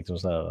är mer liksom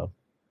så här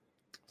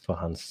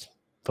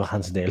för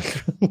hans del.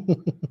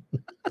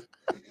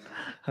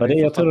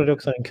 Jag tror det är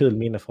också en kul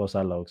minne för oss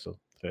alla också.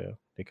 Tror jag.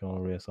 Det kan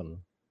vara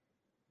sån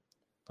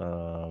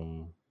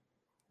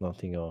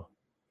någonting att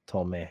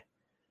ta med.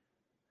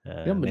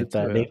 Ja, men det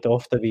är inte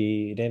ofta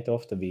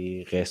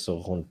vi reser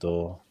runt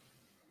och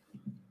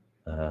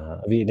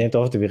det är inte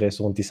ofta vi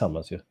reser runt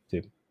tillsammans ju,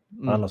 typ.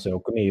 Annars så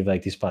åker ni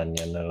iväg till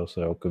Spanien eller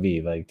så åker vi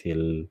iväg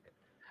till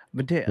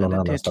någon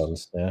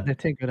annanstans. Jag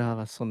tänker det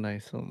här är så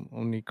nice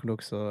om ni kunde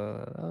också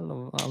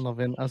alla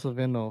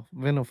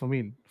vänner och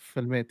familj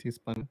följ med till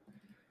Spanien.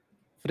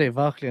 För det är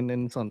verkligen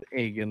en sån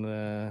egen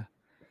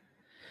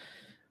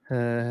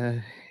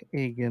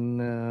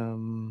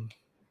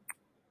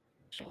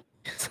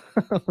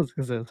vad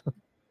ska jag säga så?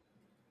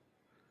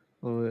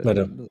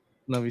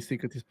 När vi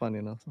sticker till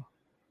Spanien alltså.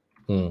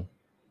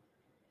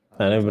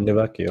 Nej, men det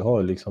verkar ju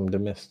ha liksom det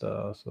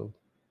mesta, alltså,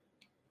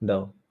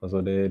 där.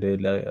 Alltså det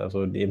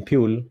är en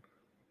pool.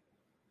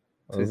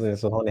 Och sen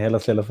så har ni hela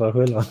stället för er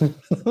själva.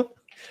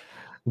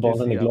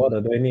 Barnen är glada,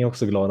 då är ni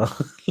också glada.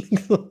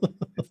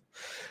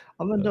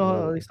 Ja, men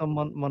då liksom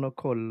man har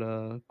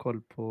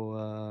koll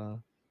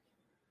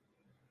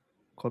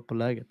på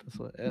läget.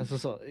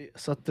 Alltså,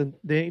 så att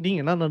det är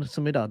ingen annan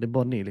som är där, det är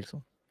bara ni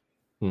liksom.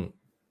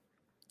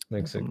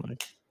 Exakt.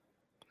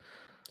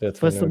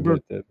 Förresten, bro,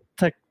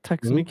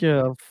 tack så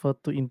mycket för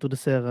att du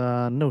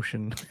introducerar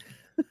Notion.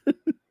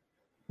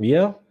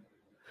 Ja.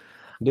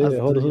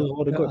 Alltså,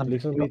 har det gått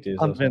liksom hittills?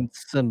 Jag har använt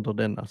sönder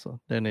den alltså.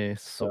 Den är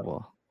så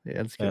bra. Jag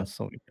älskar den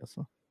så mycket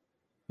alltså.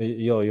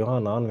 Jag och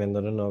Johanna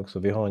använder den också.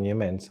 Vi har en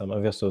gemensam,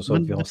 vi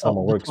har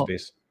samma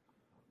workspace.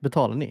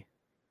 Betalar ni?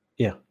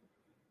 Ja.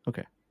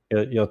 Okej.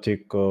 Jag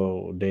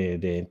tycker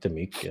det är inte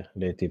mycket.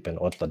 Det är typ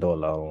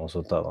 $8 och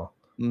sånt där.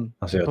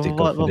 Alltså jag tycker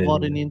vad var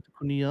det ni inte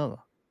kunde göra?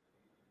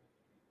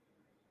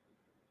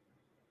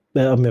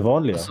 Med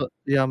vanliga? Alltså,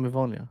 ja, med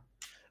vanliga.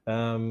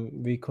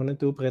 Vi kunde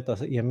inte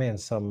upprätta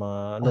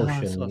gemensamma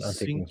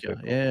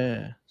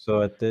Notion-anteckningsböcker. Så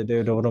att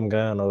det var de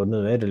grejerna, och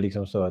nu är det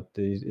liksom så att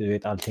du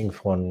vet allting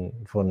från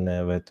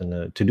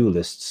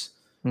to-do-lists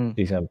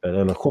till exempel,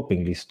 eller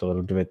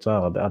shoppinglistor, du vet så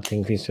här,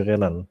 allting finns ju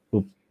redan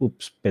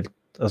uppspelt,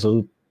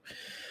 alltså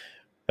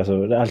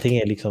allting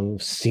är liksom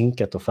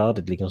synkat och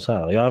färdigt liksom så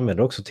här. Jag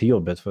använder också till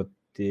jobbet för att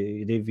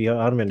vi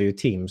använder ju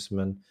Teams,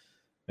 men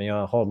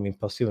jag har min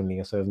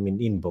personliga, så min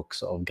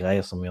inbox av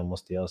grejer som jag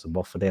måste göra, så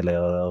bara fördelar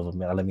jag över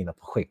med alla mina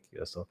projekt.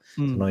 Alltså.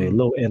 Så har jag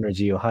low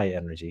energy och high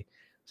energy.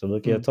 Så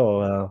brukar jag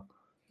ta,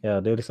 det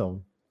är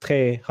liksom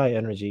 3 high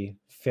energy,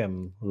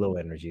 5 low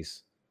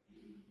energies.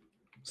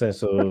 Sen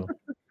så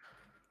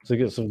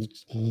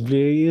blir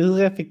det ju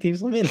hur effektivt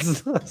som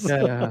helst. Alltså.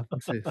 Ja,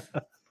 precis.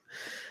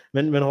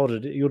 Men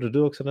gjorde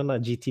du också den här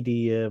GTD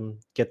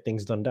Get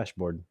Things Done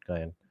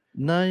Dashboard-grejen?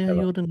 Nej,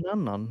 jag gjorde en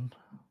annan.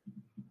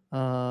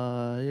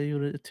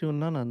 Jag tog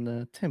en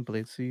annan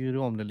template, så jag gjorde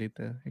om det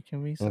lite. Jag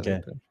kan visa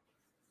lite.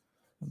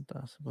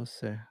 Vänta, så bara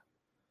se.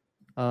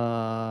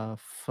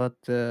 För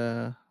att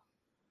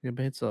jag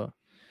vet så.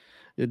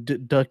 jag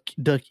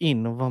dök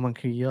in och vad man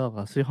kan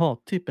göra. Så jag har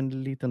typ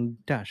en liten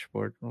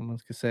dashboard om man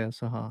ska säga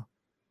så här.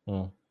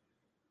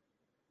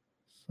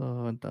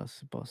 Så vänta, jag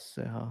ska bara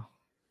se här.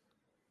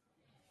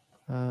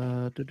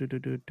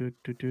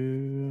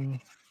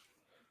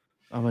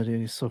 Ja, men det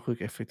är så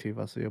sjukt effektivt.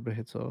 Alltså jag blir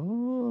helt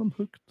så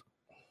högt.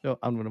 Jag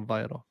använder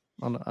varje dag.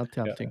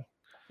 Till allting.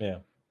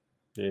 Ja.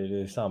 Det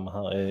är samma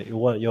här.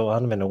 Jag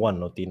använder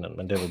OneNote innan,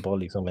 men det var bara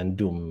liksom en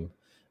dum...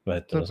 Vad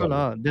heter det? Så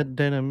kolla,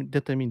 detta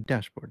är min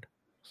dashboard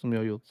som jag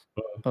har gjort.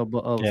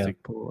 Bara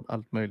översikt på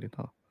allt möjligt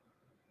här.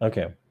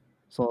 Okej.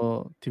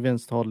 Så till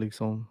vänster har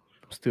liksom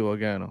de stora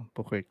grejerna.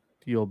 Projekt,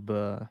 jobb,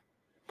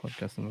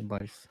 podcasten och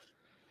bajs.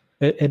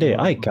 Är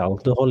det iCal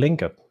du har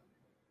länkat?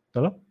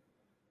 Eller?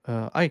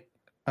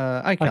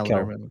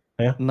 iCalendar.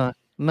 Ja.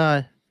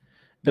 Nej.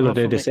 Eller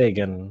det är dess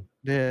egen...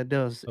 Det är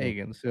deras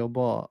egen. Så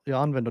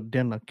jag använder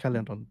denna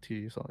kalendern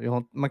till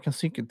så. Man kan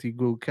synka till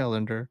Google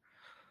Calendar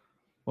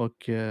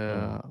och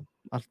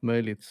allt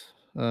möjligt.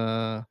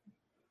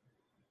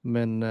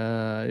 Men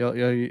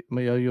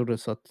jag gjorde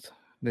så att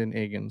det är en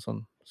egen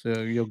sån. Så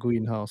jag går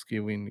in här och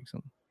skriver in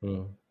liksom.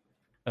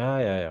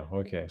 Ja.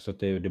 Okej. Så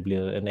det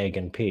blir en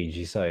egen page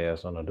i sig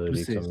alltså, när du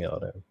liksom gör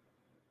det.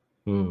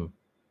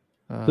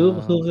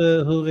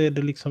 Hur är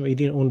det liksom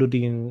under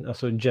din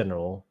alltså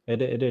general? Är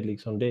det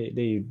liksom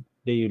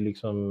det är ju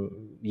liksom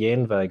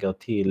genvägar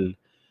till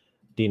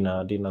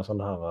dina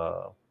sådana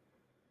här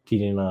till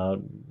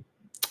dina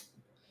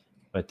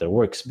vad heter det,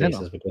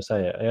 workspaces vill jag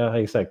säga. Ja,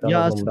 exakt.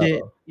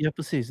 Ja,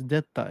 precis.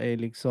 Detta är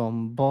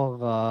liksom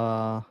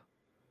bara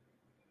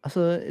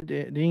alltså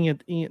det är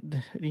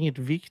inget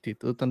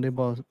viktigt utan det är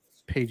bara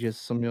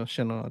pages som jag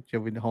känner att jag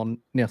vill ha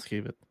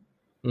nedskrivet.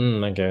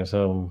 Okej,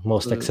 så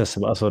most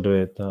accessible, alltså du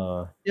vet.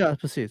 Ja,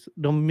 precis.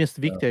 De mest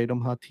viktiga är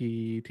de här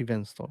till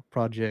vänster.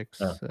 Projects,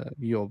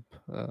 jobb.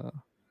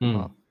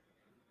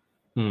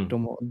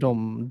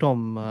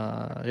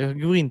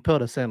 Jag går in på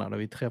det senare när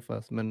vi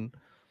träffas, men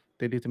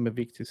det är lite mer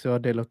viktigt så jag har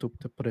delat upp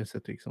det på det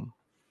sättet liksom.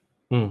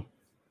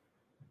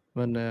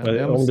 Men,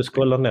 om du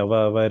scrollar ner,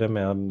 vad är det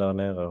med där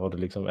nere? Har du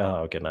liksom,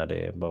 nej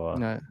det är bara...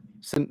 Nej.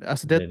 Sen,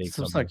 alltså det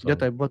liksom som sagt,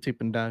 detta är bara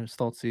typ en där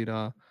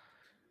startsida.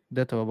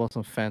 Detta var bara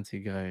sån fancy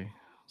grej.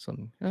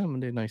 Sån, men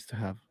det är nice to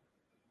have.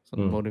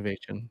 Sån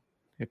motivation.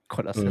 Jag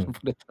kollar sen på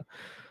detta.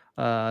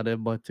 Det är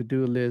bara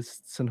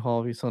to-do-list. Sen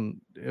har vi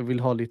jag vill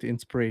ha lite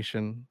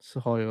inspiration. Så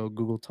har jag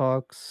Google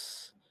Talks.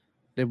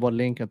 Det är bara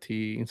länkar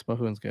till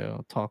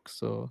inspirationsgrejer.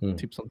 Talks och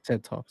typ som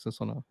TED Talks och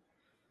sådana.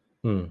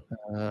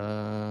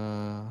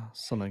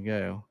 Sådana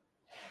grejer.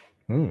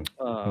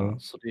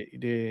 Så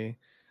det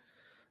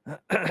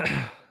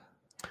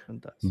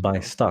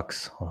Buy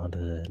stocks.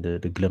 Du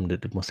glömde,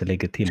 du måste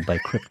lägga till buy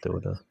crypto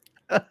där.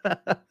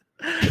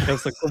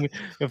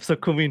 jag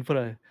försöker komma in på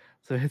det.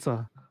 Så det är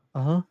så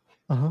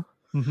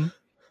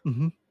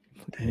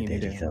Det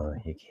är liksom,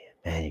 man,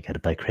 you gotta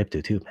buy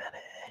crypto too, man.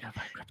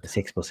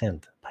 6%.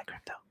 Buy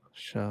crypto.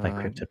 Buy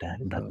crypto that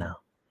now.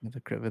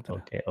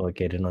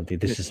 Okej, det är någonting.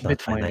 This is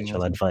not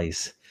financial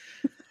advice.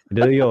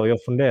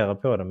 Jag funderar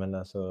på det, men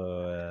alltså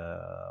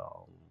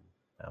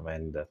jag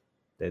vet inte.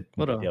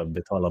 Jag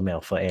betalar mer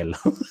för el.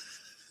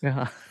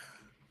 Jaha.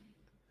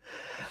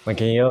 Man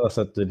kan göra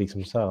så att du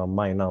liksom så här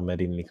minar med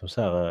din liksom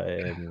så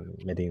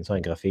här med din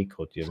sån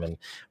grafikkort ju, men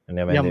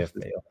jag vet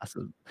inte. Alltså,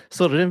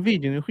 så det den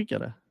videon du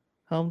skickade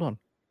häromdagen?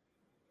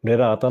 Det är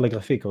där att alla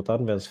grafikkort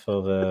används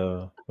för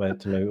vad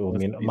heter det och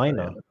min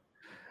mina.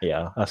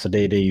 Ja, alltså det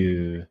är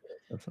ju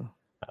alltså.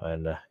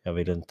 Jag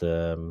vet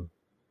inte,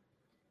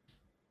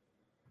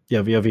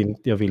 jag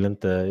vill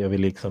inte jag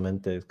vill liksom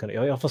inte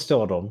jag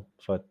förstår dem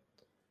för att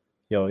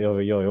jag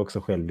är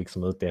också själv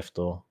liksom ute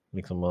efter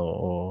liksom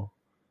och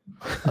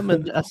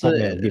men alltså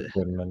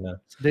Bitcoin, men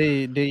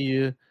det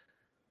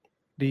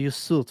är ju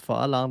surt för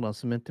alla andra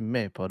som inte är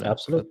med på det.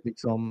 Absolut. För att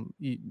liksom,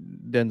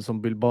 den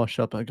som vill bara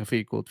köpa en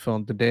grafikkort får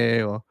inte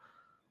det och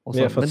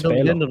så. Men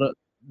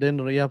det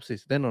enda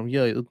de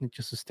gör är att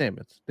utnyttja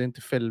systemet. Det är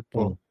inte fel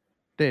på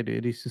det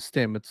är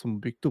systemet som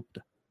byggt upp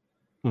det.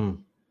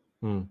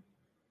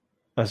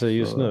 Alltså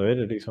just nu är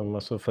det liksom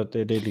alltså för att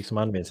det liksom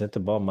används inte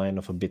bara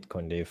miner för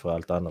Bitcoin, det är för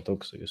allt annat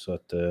också ju, så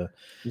att det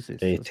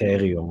är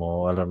Ethereum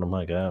och alla de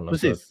här grejerna.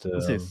 Precis.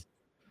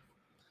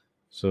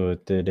 Så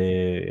att det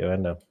jag vet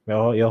inte.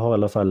 Jag har i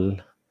alla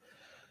fall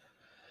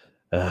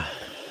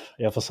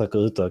jag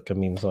försöker utöka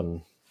min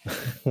sån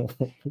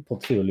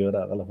portfolio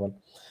där i alla fall.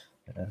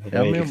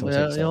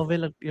 Jag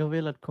har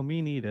velat komma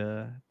in i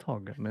det ett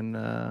tag, men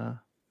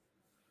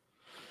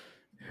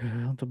jag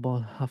har inte bara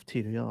haft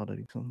tid att göra det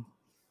liksom.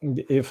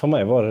 För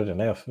mig var det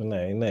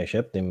när jag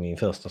köpte min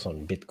första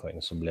sån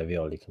Bitcoin så blev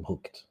jag liksom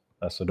hooked.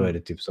 Alltså då är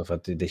det typ så för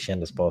att det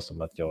kändes bara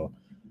som att jag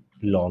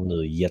la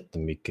nu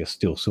jättemycket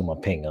stor summa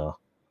pengar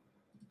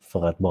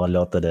för att bara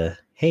låta det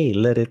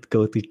let it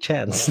go to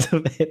chance.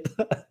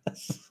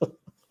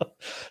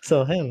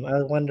 Så I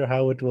wonder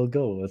how it will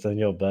go. Och sen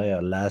jag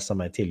började läsa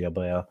mig till, jag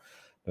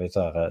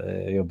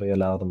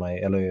lärde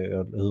mig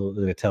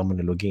hur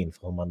terminologin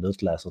för hur man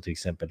utläser till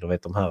exempel, du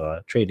vet de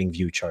här trading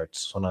view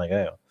charts, sådana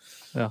grejer.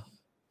 Ja.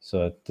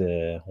 Så att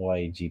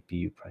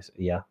YGPU price,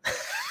 ja.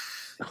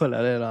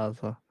 Kolla det där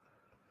alltså.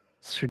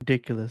 It's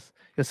ridiculous.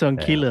 Jag såg en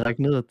kille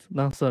räkna ut,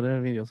 när han såg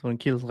den videon, så var det en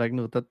kille som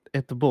räknade ut att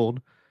ett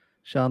bord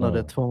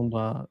tjänade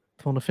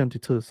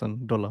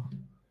 $250,000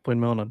 på en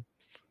månad.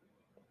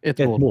 Ett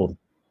bord.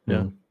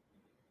 Ja.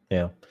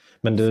 Ja.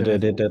 Men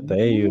detta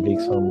är ju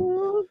liksom,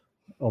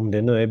 om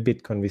det nu är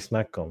bitcoin vi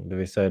snackar om, det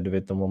vill säga, du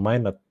vet, de har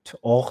minat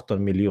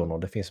 18 miljoner,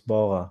 det finns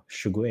bara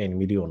 21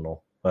 miljoner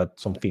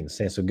som finns,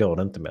 sen så går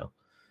det inte mer.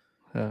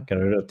 Ja. Kan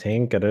du då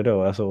tänka dig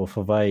då, alltså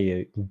för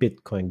varje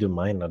bitcoin du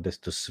minar,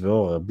 desto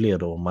svårare blir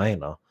det att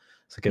mina.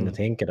 Så kan du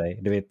tänka dig,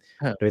 du vet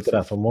det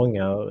där för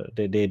många,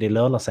 det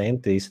lönar sig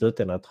inte i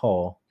slutändan att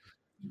ha,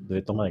 du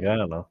vet, de här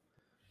grejerna.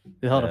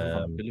 Det har det för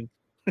fan.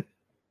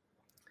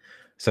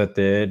 Så att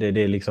det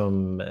är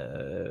liksom,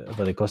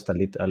 det kostar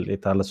lite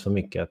alldeles för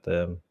mycket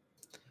att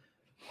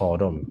ha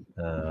de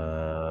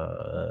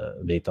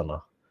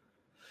bitarna.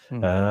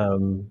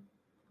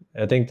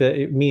 Jag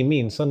tänkte,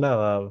 min sån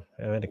där,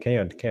 jag vet inte,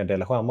 kan jag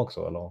dela skärm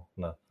också eller?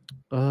 Nej.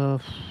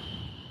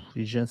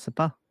 Je ne sais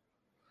pas.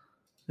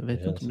 Jag vet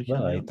inte om du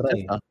kan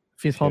testa.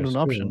 Har du en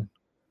option?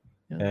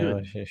 Ja,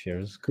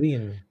 share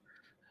screen.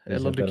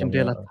 Eller du kan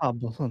dela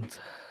tab och sånt.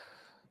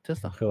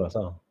 Testa.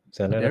 Så.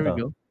 Sen There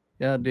we go.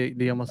 Ja,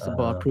 jag måste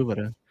bara prova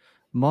det.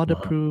 Mod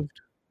approved.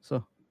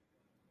 Så.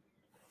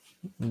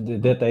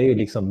 Detta är ju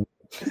liksom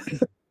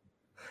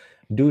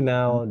do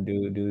now,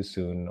 do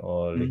soon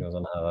och liksom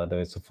sån här. Det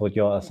är så fort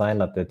jag har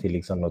signat det till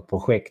liksom något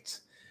projekt.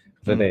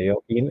 För det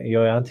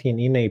jag är antingen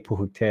inne i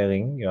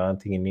projektering, jag är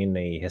antingen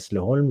inne i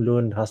Hässleholm,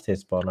 Lund,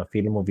 hastighetsbana,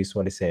 film och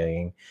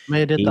visualisering.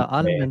 Men är detta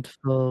allmänt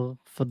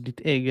för ditt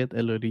eget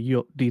eller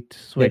ditt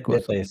Sweco?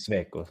 Detta är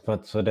Sweco.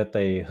 Så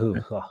detta är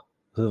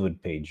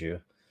huvudpage ju.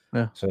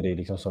 Ja. Så är det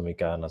liksom så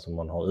mycket annat som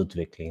man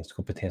har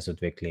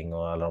kompetensutveckling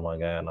och alla de här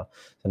grejerna.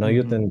 Sen har jag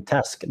gjort en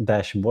task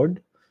dashboard.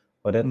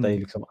 Och detta är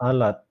liksom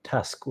alla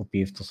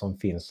taskuppgifter som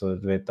finns. Så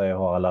du vet, jag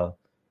har alla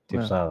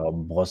typ så här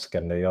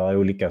brådskande. Jag har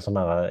olika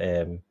sådana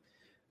här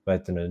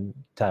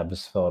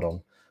tabs för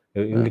dem.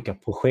 Olika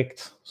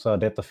projekt. Så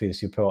detta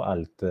finns ju på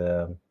allt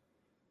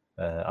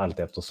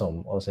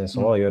eftersom. Och sen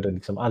så har jag det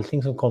liksom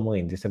allting som kommer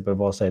in. Till exempel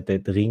bara säga att det är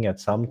ett ringat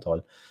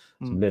samtal.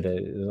 Så blir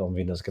det, om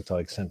vi nu ska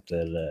ta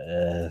exempel,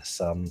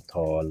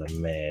 samtal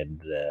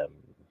med...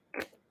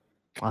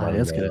 jag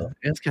älskar det.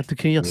 Jag älskar att du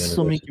kan göra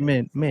så mycket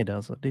med det.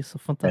 Alltså. Det är så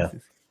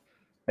fantastiskt.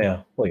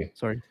 Ja. Oj.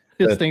 Sorry.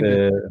 Jag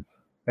stängde.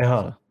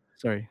 Jaha.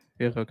 Sorry.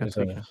 Jag råkade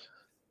trycka.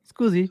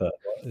 Scusi.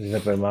 Till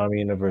exempel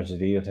Malmö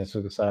University, och sen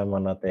så säger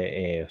man att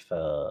det är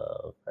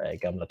för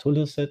gamla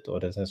tullhuset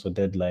och sen så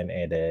deadline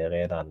är det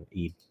redan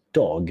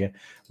idag.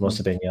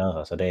 Måste den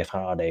göra, så det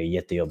är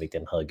jättejobbigt,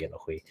 en hög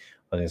energi.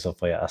 Och sen så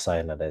får jag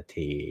assigna det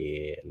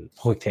till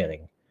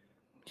projektering.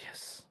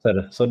 Yes.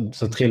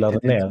 Så trillar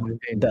det ner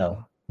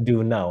där.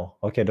 Do now.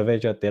 Okej, då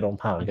vet jag att det är de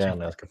här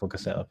grejerna jag ska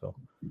fokusera på.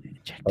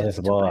 Och sen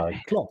så bara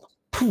klart.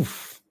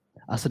 Puff!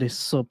 Alltså det är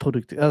så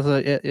produktivt.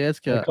 Alltså jag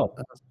älskar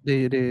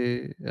det.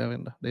 Jag vet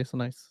inte, det är så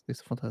nice. Det är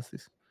så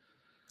fantastiskt.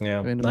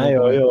 Ja. Nej,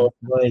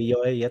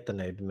 jag är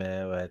jättenöjd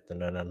med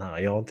den här.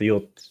 Jag har inte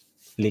gjort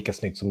lika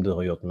snyggt som du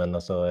har gjort, men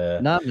alltså...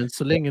 Nej, men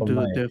så länge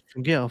det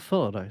fungerar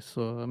för dig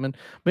så... Men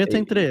jag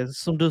tänkte det,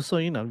 som du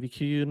sa innan, vi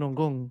kan ju någon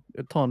gång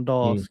ta en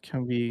dag så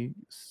kan vi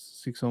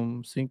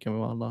liksom synka med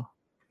varandra.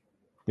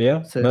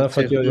 Ja, men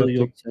för att jag har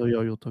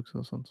gjort också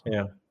och sånt. Så.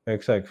 Ja,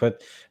 exakt. För att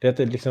det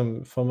är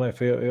liksom för mig,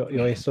 för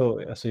jag är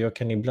så, alltså jag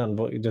kan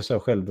ibland, du sa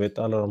själv, vet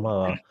alla de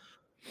här,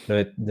 du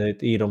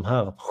vet, i de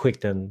här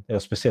projekten,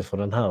 speciellt för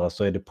den här,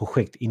 så är det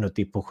projekt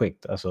inuti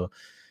projekt. Alltså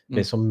det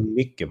är så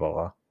mycket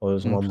bara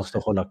och som man måste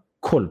hålla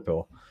koll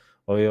på.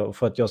 Och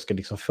för att jag ska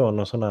liksom få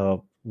någon sån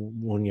här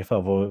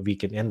ungefär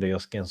vilken ände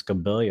jag ska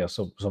börja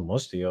så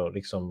måste jag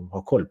liksom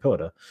ha koll på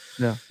det.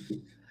 Ja.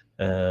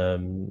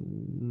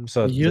 Så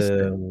att... Just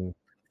det.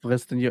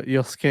 Förresten,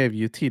 jag skrev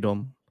ju till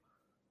dem.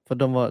 För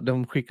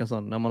de skickar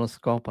sånt när man har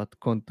skapat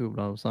konto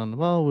ibland. Sånt,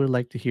 well, we'd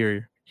like to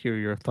hear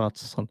your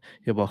thoughts. Sånt.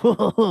 Jag bara,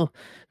 oh,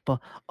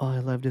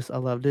 I love this.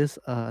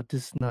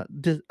 This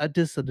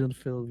I don't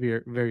feel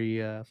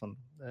very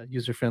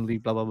user-friendly,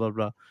 bla bla bla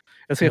bla.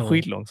 Jag säger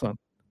skitlångt sånt.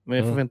 Men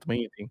jag förväntar mig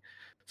ingenting.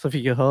 Så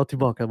fick jag höra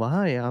tillbaka,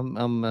 bara, hi,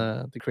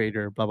 I'm the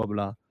creator, bla bla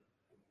bla.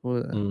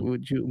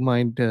 Would you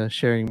mind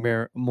sharing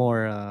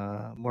more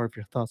of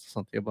your thoughts? Och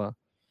sånt. Jag bara,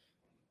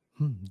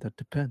 that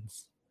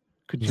depends.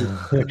 Could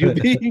you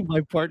be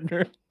my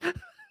partner?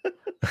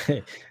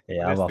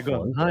 Ja,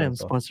 varför inte? I am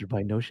sponsored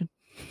by Notion.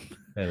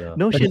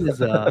 Notion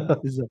is a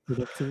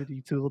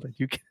productivity tool that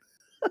you can...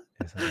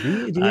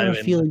 Do you ever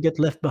feel you get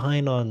left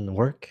behind on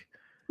work?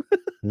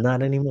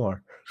 Not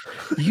anymore.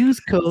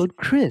 Use code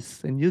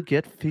Chris and you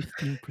get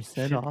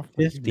 15% off.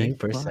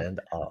 15%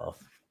 off.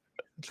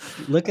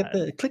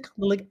 Click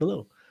on the link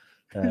below.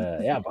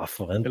 Ja,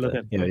 varför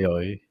inte?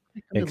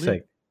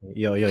 Exakt.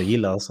 Jag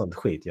gillar sånt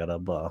skit. Jag där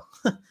bara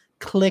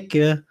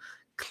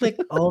click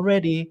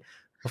already.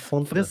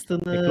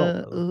 Förresten,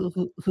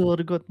 hur har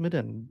det gått med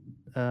den?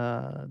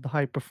 The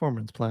High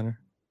Performance Planner.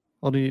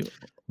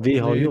 Vi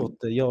har gjort,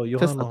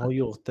 Johanna har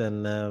gjort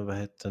en, vad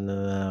heter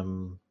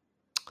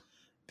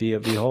det,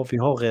 vi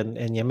har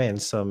en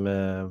gemensam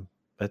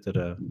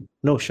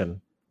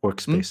Notion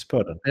workspace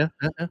på den. Ja.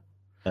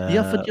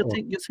 Ja, för Och,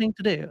 jag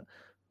tänkte det.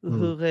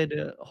 Hur är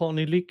det? Har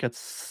ni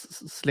lyckats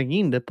slänga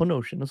in det på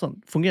Notion och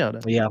sånt? Fungerar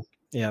det?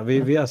 Ja,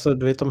 vi alltså,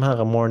 du vet de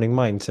här morning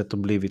mindset har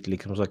blivit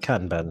liksom så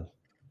Kanban.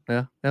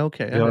 Ja,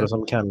 okej. Vi har det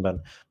som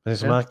Kanban. Men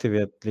så Ja. märkte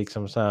vi att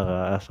liksom så här,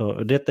 alltså,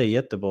 detta är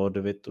jättebra,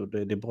 du vet, och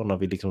det är bra när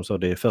vi liksom så,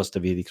 det första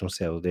vi liksom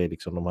ser, det är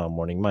liksom de här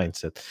morning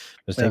mindset.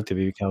 Men så tänkte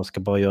vi kanske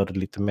ska bara göra det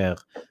lite mer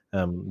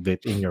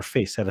vet, in your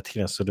face hela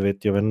tiden. Så du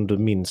vet, jag vet inte om du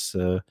minns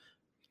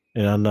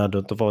när du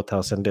inte varit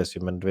här sedan dess,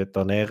 men du vet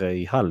där nere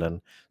i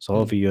hallen så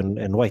har vi ju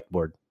en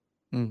whiteboard.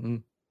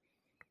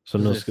 Så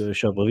Precis. nu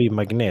köper vi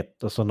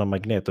sådana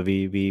magneter,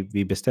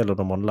 vi beställer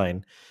dem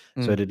online.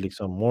 Så är det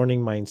liksom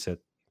morning mindset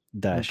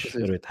dash,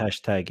 du vet,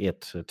 hashtag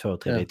 1, 2,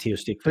 3, det är 10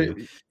 stycken.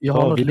 Jag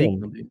Så har har något vi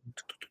dem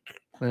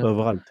liknande.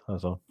 överallt.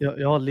 Alltså.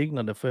 Jag har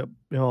liknande, för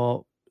jag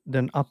har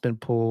den appen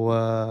på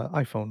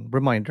iPhone,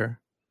 Reminder.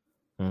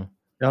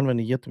 Jag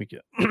använder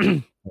jättemycket.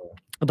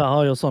 Där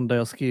har jag sånt där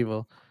jag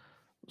skriver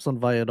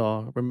sånt varje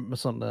dag,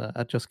 sånt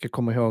att jag ska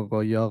komma ihåg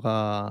att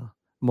göra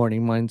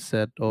morning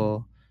mindset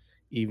och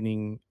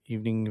evening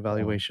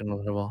evaluation eller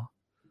vad det var.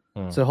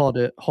 Så jag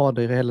har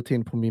det hela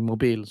tiden på min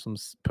mobil som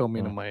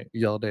påminner mig,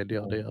 gör det.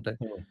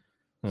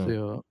 Så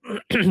jag,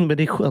 men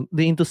det är skönt,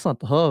 det är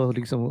intressant att höra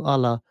liksom hur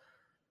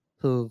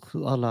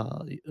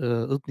alla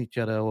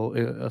utnyttjar det och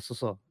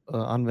alltså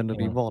använder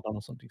det i vardagen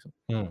och sånt. Liksom.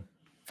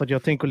 För att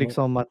jag tänker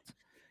liksom att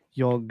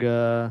jag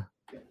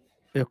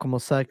kommer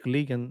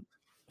säkerligen,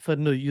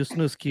 för just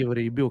nu skriver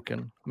det i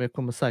boken, men jag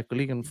kommer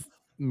säkerligen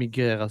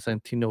migrera sen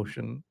till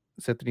Notion,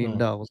 sätter in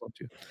där och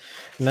sånt ju.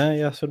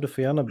 Nej, alltså du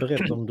får gärna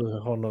berätta om du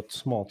har något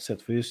smart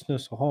sätt, för just nu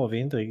så har vi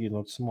inte riktigt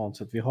något smart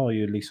sätt. Vi har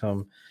ju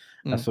liksom,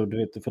 alltså du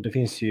vet, för det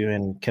finns ju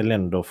en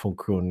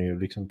kalenderfunktion ju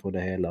liksom på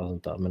det hela och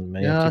sånt där.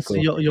 Men jag tycker... Alltså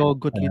jag har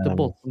gått lite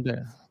bort från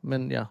det,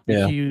 men ja,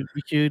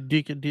 vi kan ju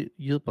dyka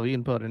djupare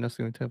in på det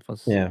nästa gång vi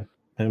träffas. Ja,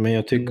 men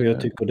jag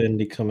tycker den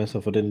liksom är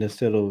så, för den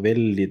ställer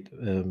väldigt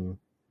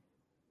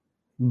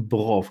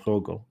bra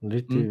frågor.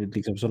 Lite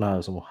liksom sådana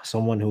här som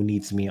someone who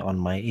needs me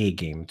on my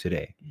A-game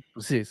today.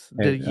 Precis,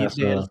 det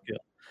älskar jag.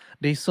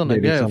 Det är sådana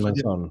grejer, liksom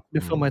för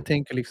det får mig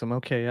tänka liksom,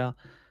 okej,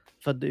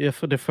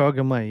 för det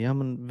frågar mig, ja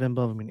men vem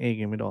behöver min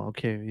egen idag?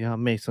 Okej, ja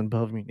Mason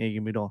behöver min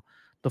egen idag.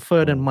 Då får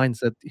jag den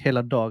mindset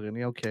hela dagen.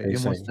 Ja, okej,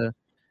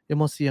 jag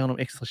måste ge honom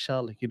extra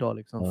kärlek idag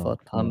liksom, för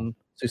att han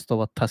syster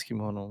var taskig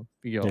med honom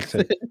igår.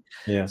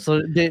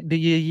 Så jag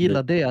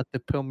gillar det, att det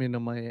påminner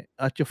mig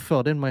att jag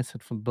får den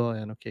mindset från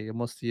början. Okej, jag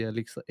måste ge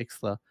liksom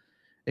extra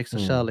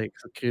kärlek,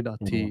 extra krydda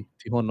till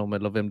honom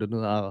eller vem det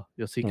nu är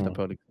jag siktar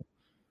på liksom.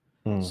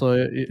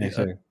 Så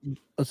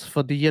alltså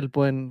för det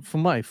hjälper för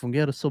mig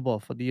fungerar det så bra,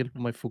 för det hjälper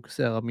mig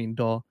fokusera min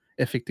dag,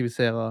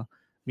 effektivisera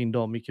min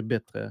dag mycket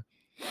bättre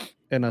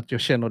än att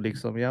jag känner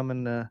liksom,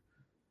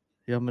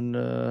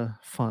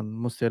 fan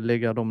måste jag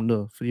lägga dem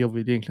nu för jag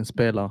vill egentligen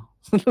spela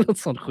något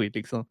sånt skit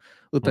liksom.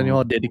 Utan jag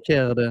har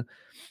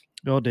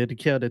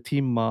dedikerade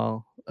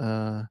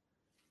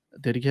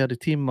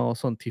timmar och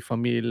sånt till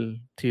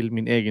familj, till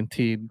min egen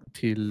tid,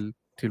 till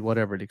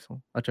whatever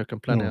liksom, att jag kan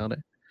planera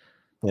det.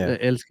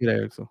 Jag älskar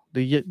det också.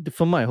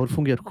 För mig har det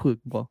fungerat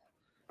sjukt bra.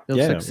 Jag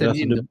försöker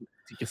sälja in det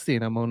till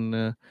Kristina,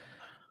 men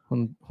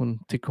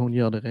hon tycker hon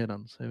gör det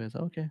redan. Så jag vet,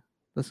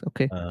 that's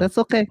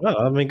okay.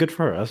 Ja, men good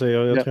for her. Alltså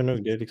jag tror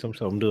nog det är liksom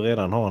så, om du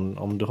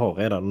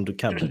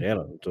kan det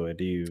redan, då är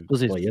det ju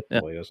bara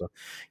jättebra. Alltså.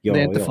 Det är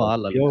inte för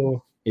alla.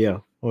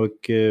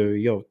 Och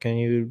jag kan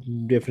ju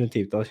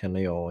definitivt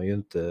erkänna, jag är ju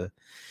inte,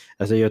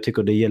 alltså jag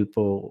tycker det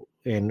hjälper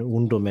en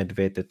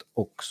undermedvetet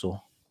också.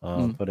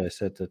 På det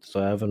sättet. Så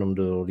även om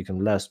du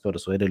liksom läst på det,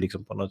 så är det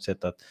liksom på något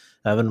sätt att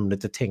även om du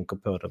inte tänker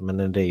på det,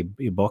 men det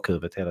är i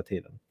bakhuvudet hela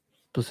tiden.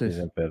 Precis. Till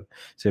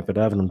exempel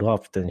även om du har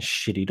haft en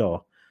shitty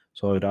dag,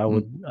 så I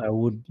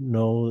would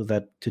know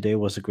that today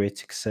was a great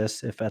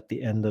success if at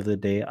the end of the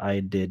day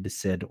I did,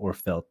 said or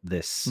felt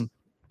this.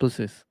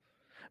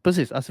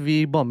 Precis, alltså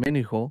vi är bara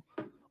människor,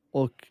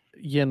 och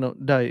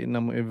genom där när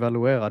man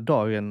evaluerar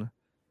dagen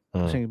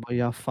jag tänker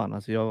bara,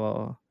 alltså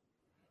jag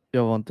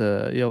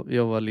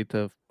var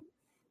lite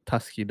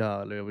taskig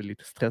där, eller jag var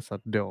lite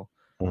stressad då.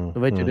 Då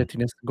vet jag det till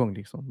nästa gång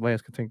liksom, vad jag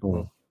ska tänka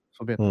på.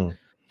 Det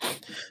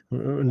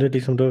är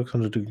liksom då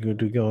kan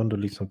du går ändå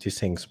liksom till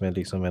sängs med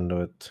liksom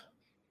ändå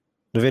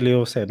du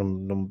väljer att se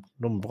de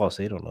bra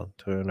sidorna,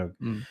 tror jag nog.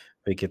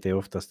 Vilket är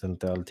oftast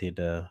inte alltid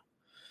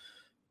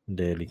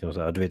det är liksom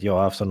så här, du vet, jag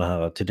har haft sådana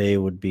här today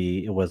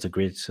was a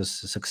great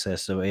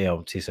success,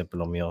 och till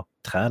exempel om jag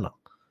tränar.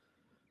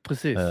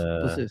 Precis.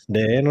 Det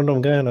är en av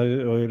de grejerna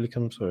och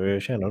liksom så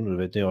jag känner, du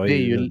vet, det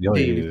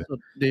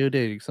är ju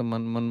det liksom,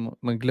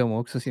 man glömmer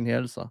också sin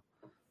hälsa.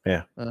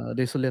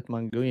 Det är så lätt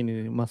man går in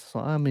i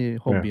massa med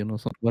hobbyn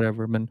och sånt,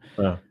 whatever, men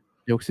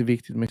det är också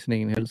viktigt med sin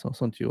egen hälsa och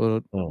sånt,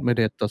 och med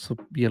detta så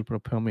hjälper det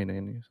att påminna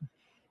in.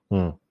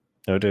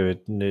 Ja, det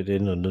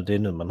är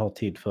nu man har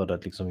tid för det,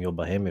 att liksom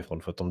jobba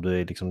hemifrån, för att om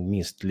du är liksom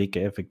minst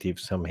lika effektiv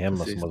som hemma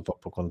som att vara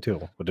på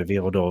kontor, och det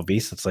har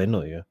visat sig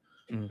nu ju.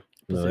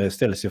 Nu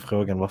ställs ju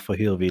frågan, varför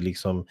hyr vi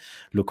liksom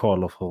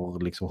lokaler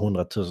för liksom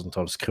 100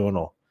 000-tals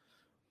kronor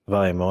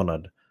varje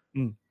månad.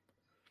 Mm.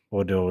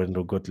 Och då har det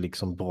ändå gått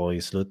liksom bra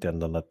i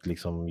slutändan att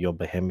liksom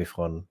jobba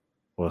hemifrån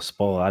och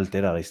spara allt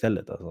det där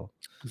istället. Alltså.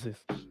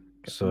 Precis.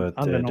 Så att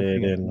Använda det är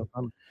pengar till en... något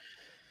annat.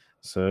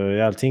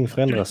 Så allting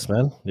förändras,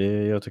 men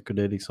jag tycker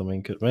det är liksom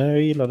en kul. Men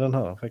jag gillar den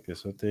här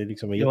faktiskt. Så att det är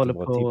liksom en Jag håller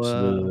jättebra på,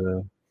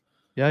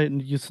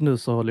 tips. just nu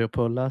så håller jag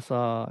på att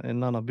läsa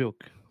en annan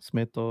bok som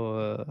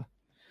heter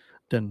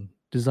den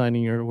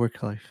Designing Your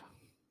Work Life.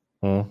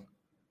 Mm.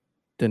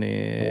 Den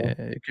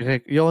är,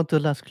 jag har inte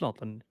läst klart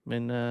den,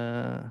 men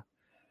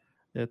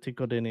jag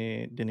tycker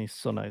den är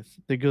så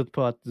nice. Det går ut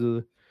på att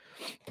du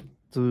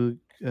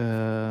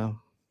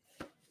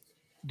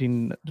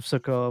du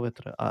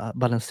försöker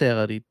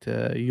balansera ditt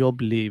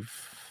jobbliv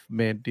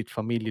med ditt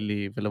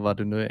familjeliv eller vad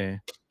det nu är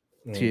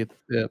till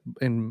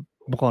en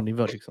bra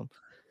nivå liksom.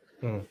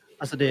 Mm.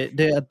 Alltså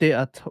det är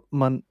att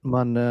man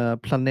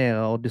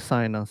planerar och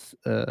designar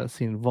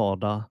sin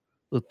vardag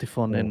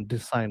utifrån en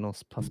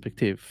designers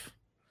perspektiv.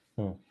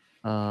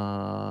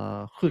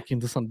 Sjukt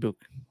intressant bok.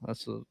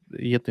 Alltså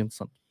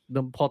jätteintressant.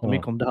 De pratar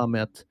mycket om det här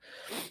med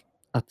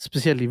att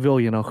speciellt i vår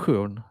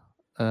generation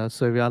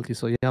så är vi alltid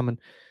så, men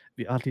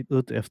vi är alltid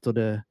ute efter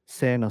det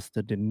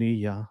senaste, det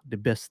nya, det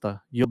bästa,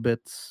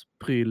 jobbet,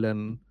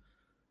 prylen,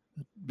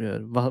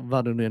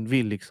 vad du nu än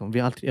vill liksom. Vi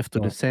är alltid efter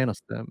det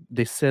senaste.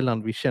 Det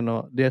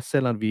är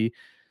sällan vi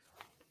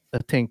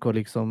tänker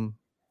liksom,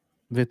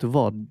 vet du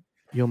vad,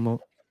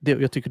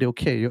 jag tycker det är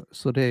okej,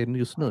 så det är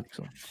just nu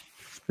liksom.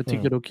 Jag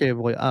tycker det är okej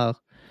var jag är.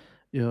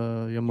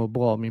 Jag mår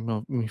bra,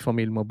 min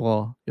familj mår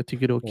bra. Jag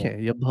tycker det är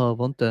okej. Jag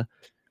behöver inte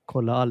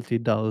kolla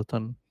alltid där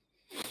utan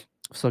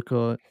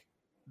försöka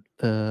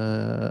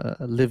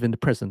live in the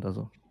present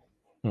alltså.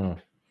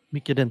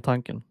 Mycket den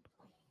tanken.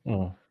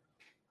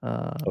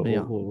 Men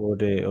ja.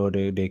 Och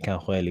det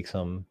kanske är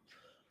liksom...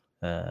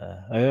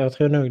 jag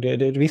tror nog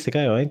vissa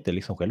grejer är inte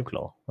liksom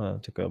självklar,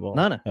 tycker jag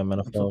bara. Nej. Jag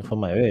menar för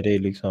mig är det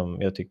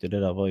liksom, jag tyckte det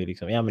där var ju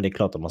liksom, ja men det är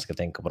klart att man ska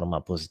tänka på de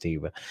här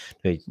positiva.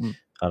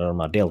 Alla de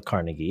här Dale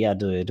Carnegie,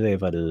 du är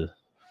vad du...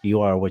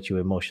 You are what you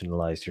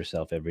emotionalize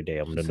yourself every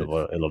day. Om det nu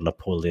var, eller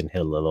Napoleon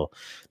Hill, eller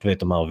du vet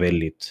de här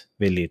väldigt,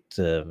 väldigt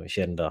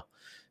kända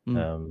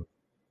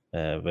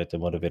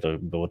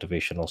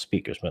motivational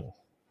speakers. Men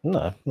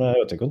nej,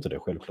 jag tycker inte det är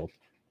självklart.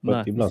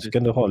 Nej, ibland så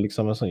kan du ha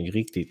liksom en sån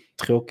riktigt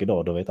tråkig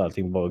dag, då vet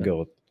allting bara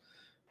går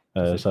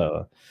så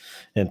här,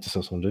 inte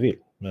så som du vill.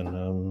 Men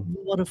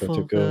var det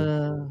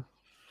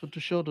för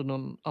du körde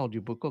någon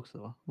audiobook också,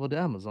 va? Var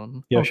det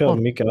Amazon? Jag kör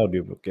mycket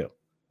audiobook, ja.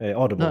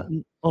 Audible.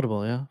 Nej,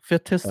 Audible, ja. För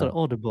jag testade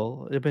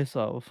Audible. Jag blev så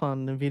här,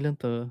 fan, jag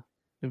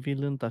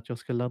vill inte att jag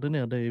ska ladda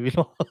ner det jag vill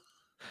ha.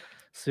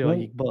 Så jag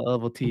gick bara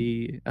över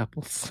till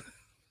Apples.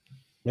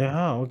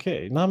 Jaha,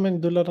 okej. Nej,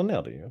 men du laddar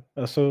ner det ju.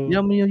 Alltså...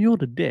 Ja, men jag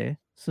gjorde det.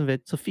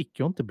 Så fick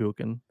jag inte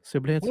boken. Så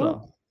jag blev så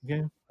här,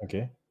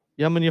 okej.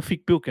 Ja, men jag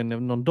fick boken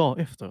någon dag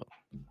efter.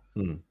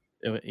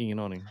 Jag har ingen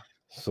aning.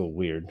 Så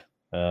weird.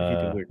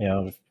 Weird.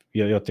 Ja,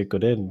 jag tycker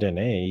den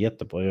är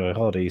jättebra. Jag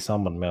har det i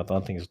samband med att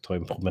antingen så tar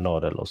jag en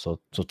promenad eller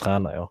så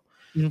tränar jag.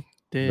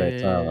 Det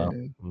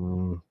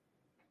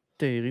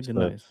är riktigt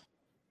nice.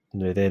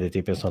 Det är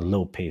typ en sån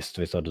low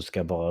pace, du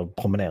ska bara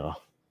promenera.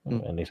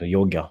 Liksom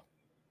jogga.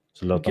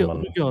 Så låter man...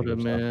 Hur går det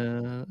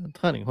med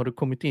träning? Har du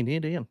kommit in i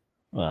det igen?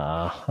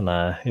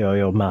 Nej,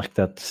 jag har märkt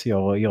att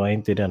jag är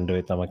inte i den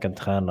där man kan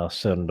träna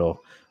sönder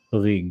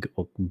rygg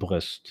och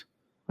bröst.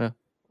 Ja.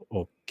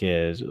 Och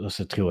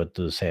så tror jag att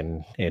du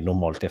sen är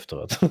normalt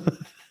efteråt.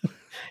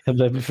 Jag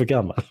blir för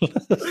gammal.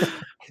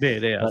 Det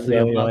är det. Alltså,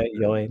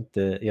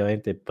 jag är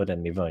inte på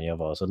den nivån jag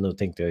var. Så nu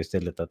tänkte jag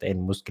istället att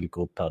en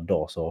muskelgrupp per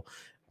dag, så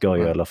går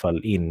jag i alla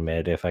fall in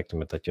med det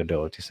faktumet att jag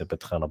då till exempel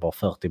tränar bara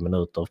 40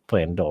 minuter på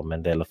en dag,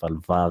 men det är i alla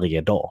fall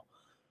varje dag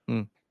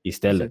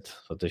istället.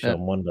 Precis. Så att du kör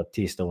måndag,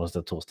 tisdag,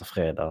 onsdag, torsdag,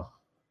 fredag.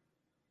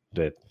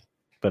 Du vet,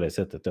 på det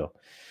sättet då.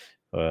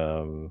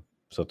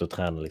 Så att du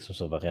tränar liksom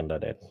så varenda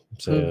del.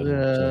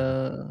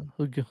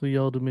 Hur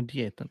gör du med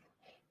dieten?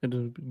 Är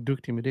du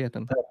duktig med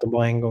dieten? Jag äter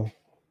bara en gång.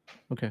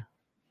 Okej.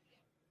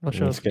 Vad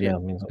kör du för diet?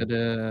 Är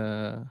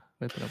det...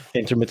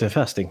 Intermittent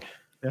fasting.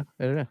 Ja,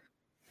 är det det?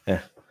 Ja.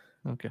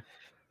 Okej.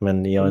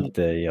 Men jag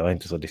är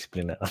inte så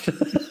disciplinerad.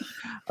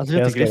 Alltså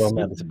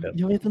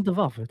jag vet inte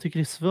varför. Jag tycker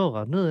det är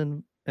svårare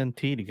nu än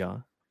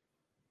tidigare.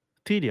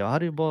 Tidigare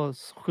hade jag bara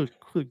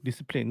sjuk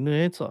disciplin. Nu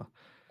är det så.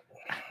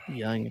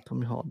 Jag har inget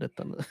om jag har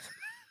detta nu.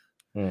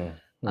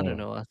 I don't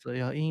know. Alltså,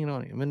 jag har ingen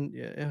aning. Men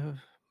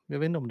jag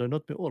vet inte om det är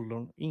något med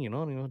åldern. Ingen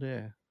aning vad det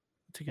är.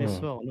 Jag tycker det är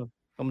svårare nu.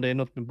 Om det är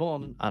något med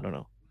barnen. I don't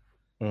know.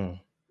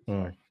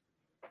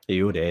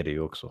 Jo, det är det ju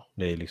också.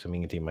 Det är liksom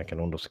ingenting man kan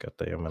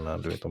underskatta. Jag menar,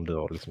 du vet, om du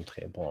har liksom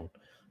 3 barn.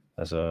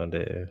 Alltså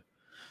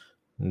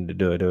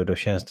då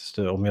känns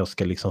det, om jag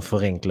ska liksom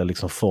förenkla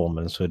liksom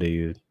formeln, så är det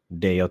ju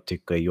det jag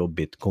tycker är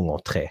jobbigt gånger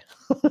 3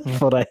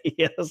 för dig.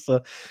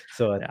 Alltså,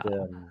 så att,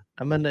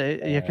 men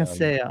jag kan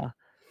säga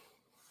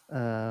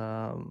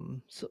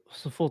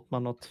så fort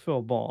man har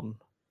 2 barn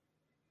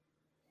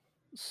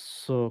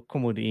så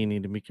kommer det in i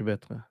det mycket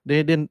bättre. Det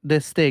är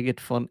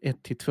steget från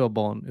 1 till 2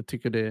 barn. Jag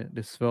tycker det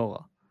är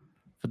svåra.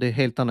 För det är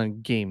helt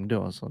annan game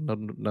då. Alltså,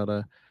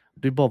 när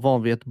Du är bara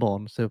van vid ett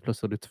barn, så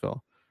plötsligt har du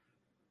 2.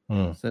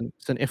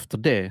 Sen efter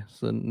det,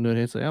 så nu är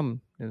det så,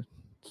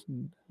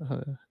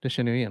 det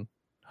känner jag igen.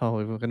 Här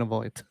har vi redan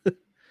varit.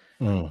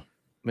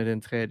 Med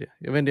den 3:e.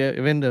 Jag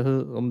vet inte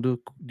om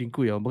din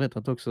kuja har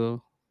berättat också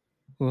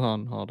hur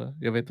han har det.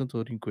 Jag vet inte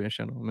hur din kuja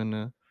känner,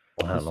 men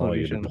han har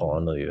ju det bra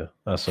nu ju.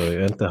 Alltså,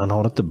 han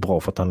har det inte bra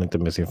för att han inte är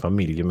med sin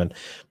familj, men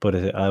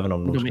även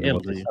om de skulle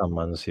vara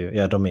tillsammans.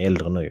 Ja, de är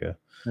äldre nu ju.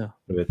 Ja.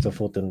 Du vet,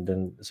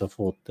 så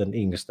fort den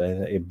yngsta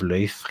är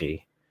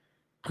blöjfri.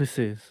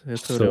 Precis, jag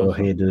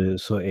tror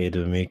så är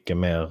du mycket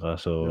mer,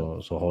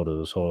 alltså,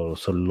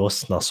 så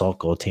lossnar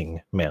saker och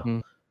ting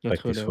mer.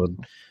 Faktiskt, för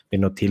vid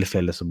något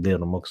tillfälle så blir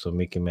de också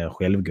mycket mer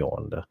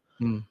självgående.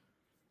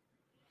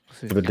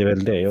 Det är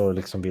väl det jag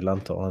liksom vill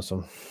anta.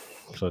 Alltså.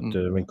 Så att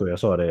min kuja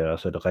sa det,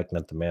 alltså, det räknar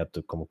inte med att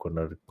du kommer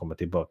kunna komma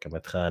tillbaka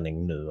med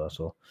träning nu.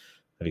 Alltså,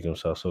 liksom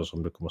så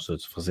som det kommer att se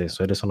ut. Precis,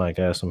 så är det sådana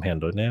grejer som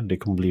händer. Nej, det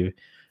kommer bli,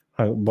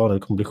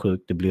 barnet kommer bli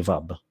sjukt, det blir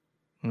vabb.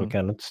 Då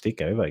kan du inte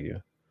sticka iväg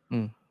ju.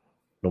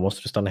 Då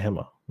måste du stanna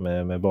hemma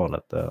med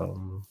barnet.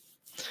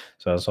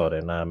 Så han sa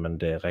det, nej men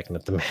det räknar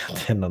inte med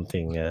att det är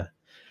någonting,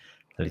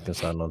 liksom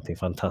så här, någonting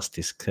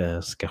fantastiskt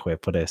ska ske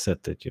på det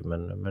sättet. Ju.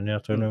 Men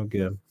jag tror nog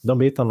de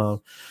bitarna,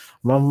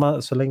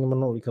 så länge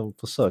man liksom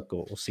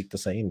försöker att sikta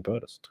sig in på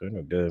det, så tror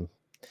jag nog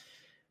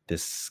det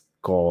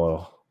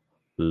ska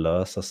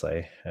lösa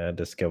sig.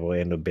 Det ska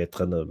vara ännu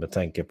bättre nu med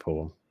tanke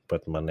på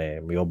att man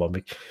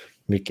jobbar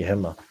mycket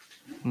hemma.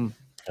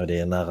 Och det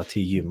är nära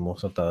till gym och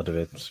sånt där, du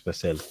vet,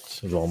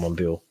 speciellt var man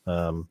bor.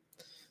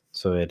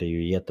 Så är det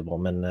ju jättebra.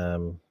 Men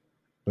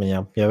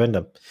ja, jag vet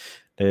inte.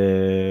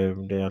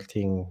 Det är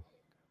allting,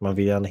 man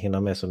vill gärna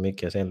hinna med så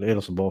mycket.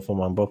 Eller så får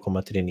man bara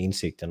komma till den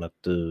insikten att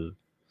du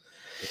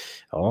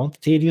har inte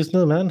tid just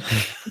nu, men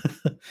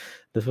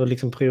du får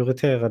liksom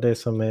prioritera det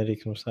som är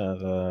liksom så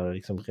här,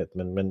 liksom rätt.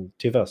 Men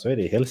tyvärr så är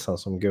det hälsan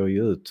som går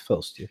ju ut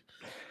först ju.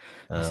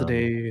 Alltså det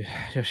är ju,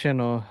 jag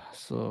känner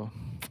så,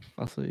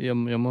 alltså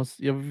jag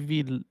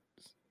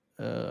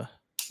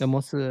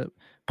måste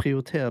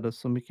prioritera det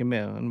så mycket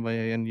mer än vad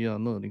jag än gör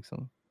nu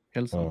liksom,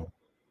 hälsan.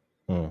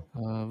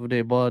 Det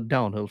är bara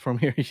downhill from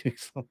here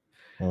liksom.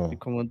 Det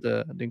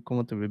kommer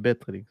inte bli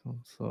bättre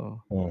liksom.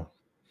 Så.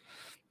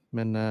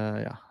 Men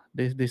ja,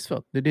 det är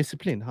svårt. Det är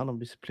disciplin, det handlar om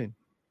disciplin.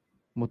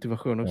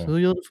 Motivation också. Hur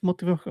gör du för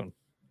motivation?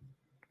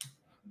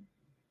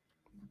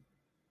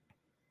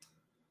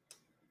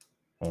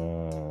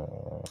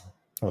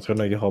 Jag tror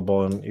nog jag har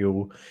bara en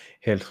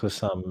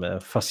ohälsosam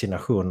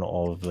fascination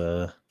av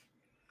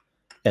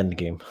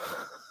Endgame.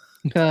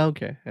 Ja,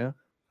 okej. Ja.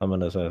 Men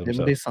det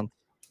är sant.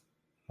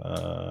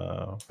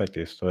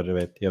 Faktiskt. Och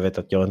jag vet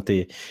att det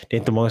är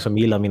inte många som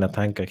gillar mina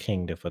tankar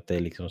kring det, för att det är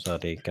liksom så här,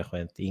 det är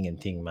kanske inte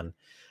ingenting, men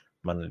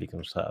man är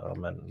liksom så här,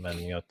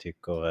 men jag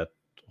tycker att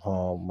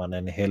har man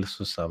en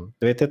hälsosam,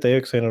 du vet, detta är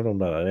också en av de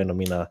där, en av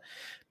mina,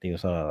 det är ju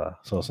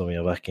så som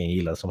jag verkligen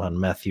gillar, som han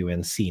Matthew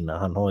Encina,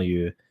 han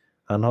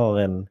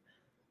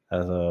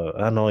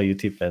har ju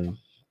typ en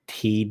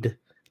tid,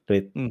 du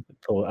vet,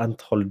 på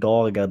antal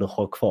dagar du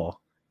har kvar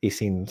i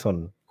sin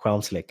sån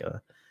skärmsläckare.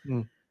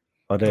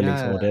 Och det är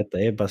liksom, och detta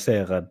är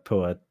baserat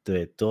på att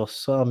du har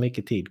så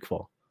mycket tid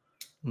kvar.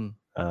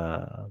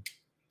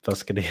 Vad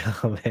ska du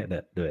göra med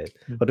det, du vet?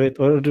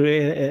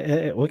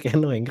 Och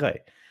ännu en grej.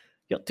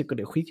 Jag tycker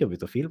det är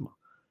skitjobbigt att filma.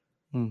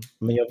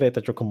 Men jag vet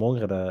att jag kommer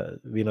ångra det.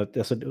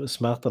 Alltså,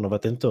 smärtan av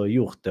att inte ha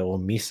gjort det och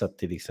missat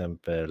till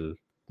exempel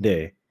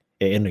det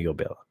är ännu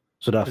jobbigare.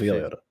 Så därför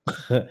gör jag det.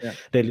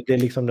 Det är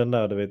liksom den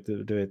där,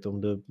 du vet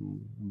om du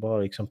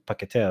bara liksom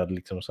paketerar det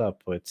liksom så här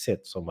på ett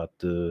sätt som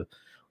att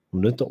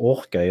om du inte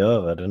orkar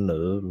göra det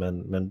nu,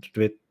 men du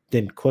vet,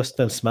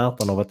 den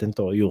smärtan av att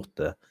inte ha gjort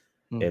det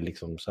är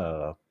liksom så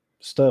här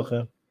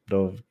större,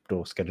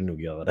 då ska du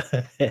nog göra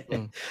det.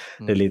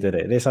 Det är lite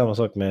det. Det är samma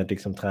sak med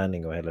liksom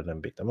träning och hela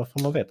den biten.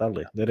 Man vet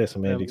aldrig. Det är det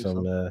som är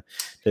liksom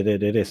det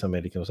är det som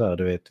är liksom så här,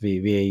 du vet,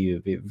 vi är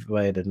ju,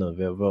 vad är det nu?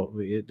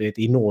 Det är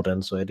i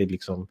Norden så är det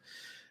liksom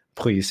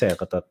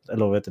projicerat att,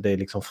 eller vet du, det är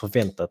liksom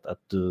förväntat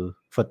att du,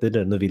 för att det är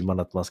det, nu vill man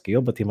att man ska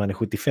jobba till man är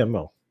 75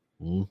 år.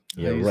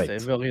 Just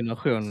det, vår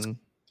generation.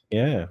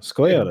 Ja,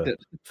 skojar du?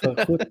 För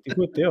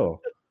 70 år.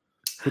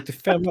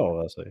 75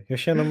 år alltså. Jag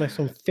känner mig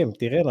som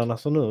 50 redan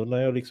alltså nu när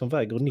jag liksom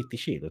väger 90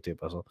 kilo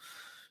typ alltså.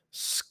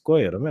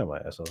 Skojar du med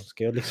mig alltså?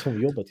 Ska jag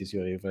liksom jobba tills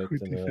jag är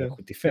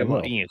 75 år? Jag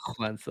har ingen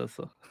chans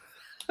alltså.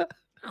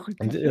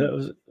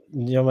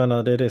 Jag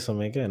menar, det är det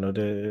som är grejen, och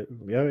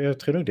jag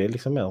tror nog det är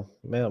liksom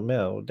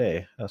mer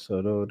det.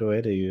 Alltså då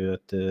är det ju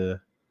att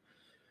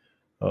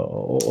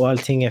och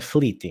allting är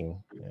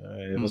fleeting.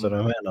 Så de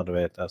menar, du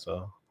vet,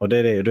 alltså. Och det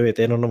är det, du vet,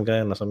 en av de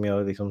grejerna som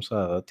jag liksom så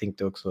här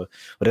tänkte också,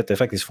 och detta är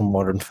faktiskt från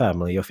Modern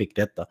Family, jag fick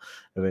detta.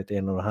 Jag vet,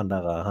 en av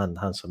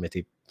han som är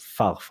typ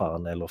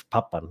farfaren eller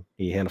pappan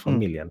i hela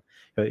familjen.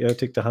 Jag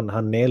tyckte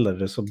han nailade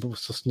det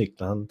så snyggt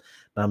när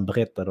han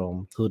berättade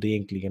om hur det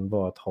egentligen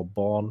var att ha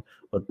barn,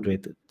 och du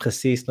vet,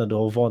 precis när du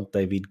har vant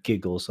dig vid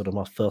giggles och de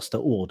här första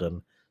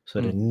orden, så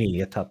är det en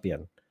ny etapp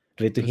igen.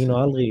 Du vet, du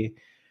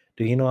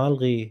hinner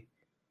aldrig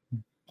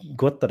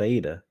gotta dig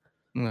i det.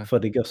 Nej. För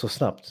det går så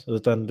snabbt.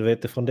 Utan du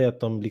vet, från det att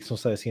de liksom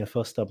säger sin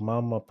första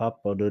mamma och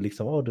pappa och du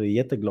liksom, du är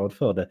jätteglad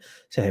för det.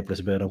 Sen helt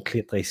plötsligt börjar de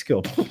klättra i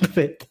skåp,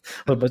 du vet.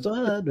 Och bara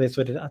så, du vet,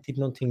 så är det alltid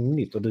någonting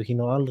nytt och du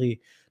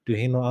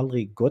hinner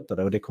aldrig gotta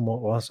det. Och det kommer,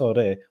 och han sa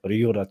det, och det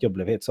gjorde att jag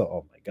blev helt så,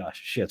 oh my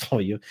gosh, shit,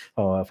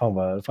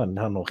 fan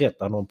han har rätt,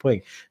 han har en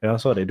poäng. Men han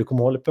sa det, du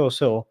kommer hålla på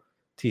så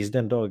tills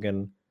den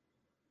dagen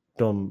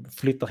de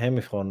flyttar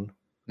hemifrån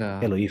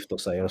eller gifter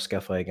sig och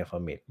skaffar egen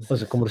familj. Och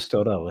så kommer du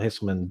stå där och är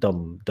som en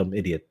dum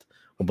idiot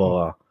och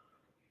bara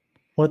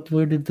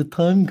where did the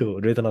time go?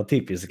 Du vet den här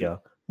typiska.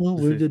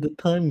 Where did the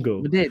time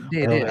go? Men det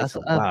är det.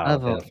 Alltså,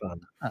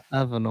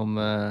 även om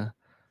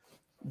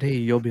det är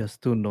jobbiga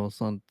stunder och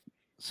sånt,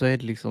 så är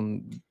det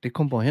liksom, det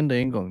kommer bara hända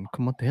en gång, det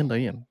kommer inte hända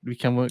igen. Vi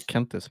kan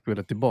inte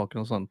spola tillbaka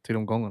och sånt till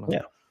de gångerna.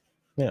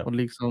 Ja. Och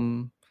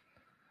liksom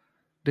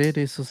det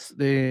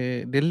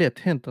är lätt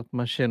hänt att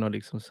man känner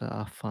liksom så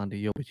här, fan det är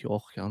jobbigt, jag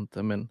orkar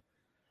inte, men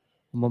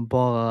om man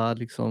bara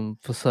liksom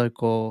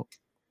försöker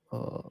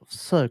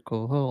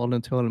ha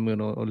den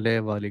tålamod och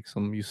leva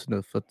liksom just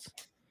nu, för att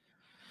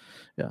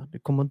det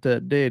kommer inte,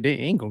 det är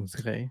en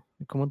engångsgrej,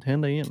 det kommer inte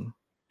hända igen.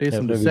 Det är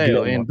som du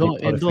säger,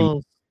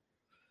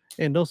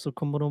 en dag så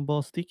kommer de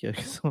bara sticka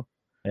liksom.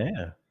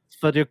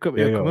 För att jag kommer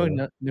ihåg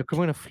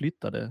när jag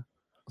flyttade,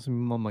 alltså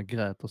min mamma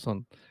grät och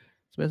sånt.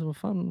 Så jag sa, vad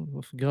fan,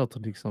 varför gråter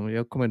du liksom?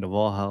 Jag kommer ändå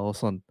vara här och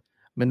sånt.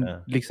 Men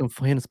liksom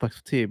för hennes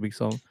perspektiv,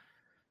 liksom,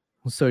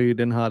 hon såg ju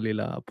den här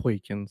lilla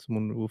pojken som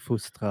hon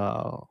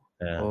uppfostrar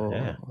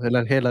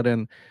och hela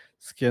den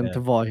ska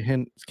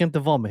inte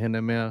vara med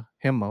henne mer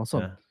hemma och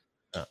sånt.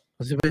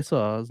 Alltså jag vet så,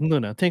 alltså, nu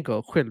när jag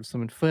tänker själv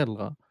som en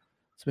förälder,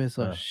 så är det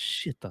så,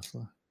 shit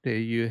alltså. Det är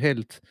ju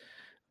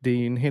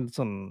en helt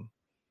sån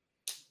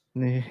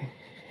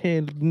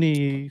helt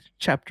ny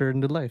chapter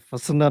in the life,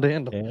 alltså när det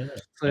händer.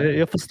 Så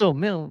jag förstår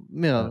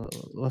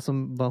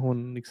mer vad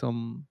hon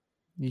liksom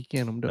gick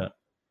igenom då.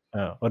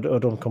 Ja, och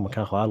de kommer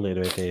kanske aldrig, du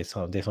vet, det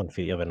är sånt,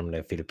 jag vet inte om det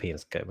är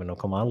filippinska, men de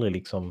kommer aldrig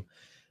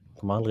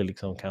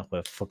liksom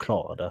kanske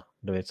förklara det.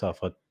 Du vet, så här,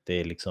 för att det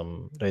är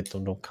liksom, du vet,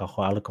 de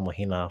kanske aldrig kommer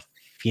hinna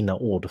finna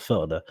ord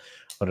för det.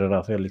 Och det är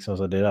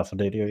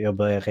därför jag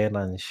börjar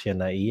redan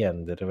känna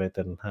igen det. Du vet,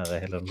 hela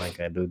den här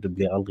grejen. Du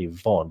blir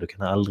aldrig van, du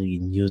kan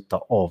aldrig njuta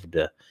av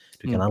det.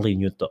 Du kan aldrig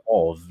njuta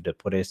av det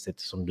på det sättet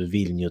som du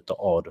vill njuta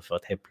av det, för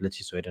att helt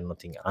plötsligt så är det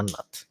någonting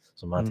annat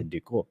som alltid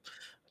dyker upp.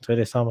 Jag tror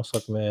det är samma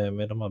sak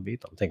med de här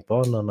bitarna. Tänk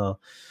bara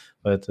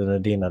när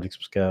dina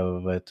liksom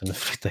ska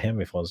flytta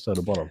hemifrån, så är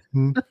det bara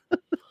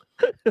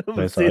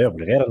jag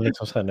blir redan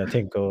liksom så här när jag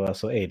tänker,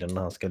 alltså Aiden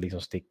när han ska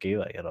liksom sticka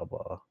iväg där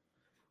bara.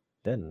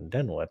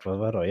 Den året,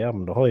 vadå? Ja,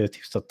 men då har jag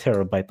typ så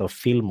terabyte av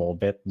filmer och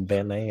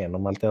bena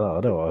igenom allt det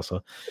där då.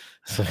 Alltså,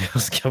 så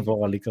jag ska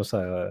bara liksom så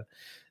här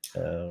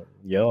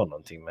göra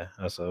någonting med.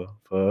 Alltså,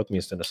 för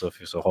åtminstone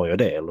så har jag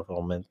det. Eller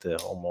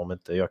om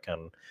inte jag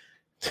kan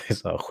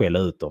så här, skälla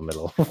ut dem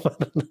eller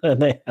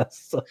nej,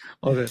 alltså.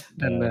 Och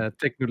den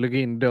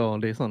teknologin då,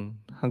 det är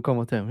sån, han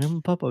kommer till mig,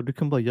 men pappa, du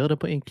kan bara göra det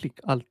på en klick,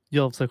 allt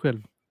gör av sig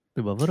själv.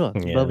 Du bara, vadå? Du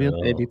behöver ju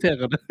inte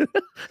editera det.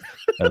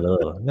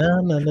 Eller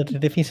nej,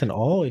 det finns en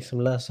AI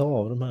som läser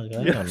av de här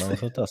grejerna och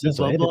sånt där. Sen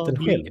så är det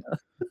den själv.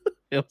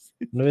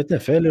 Du vet, den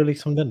följer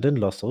liksom, den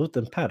löser ut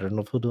en pattern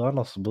av hur du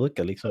annars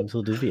brukar, liksom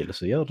hur du vill,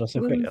 så gör den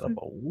sig själv. Jag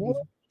bara,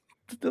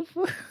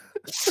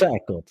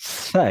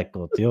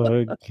 säkert. Jag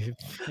är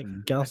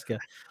ganska...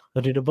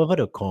 Och det är bara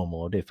vadå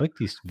kameror? Det är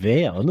faktiskt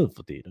VR nu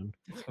för tiden.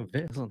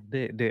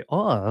 Det är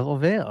AR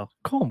och VR.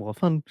 Kameror,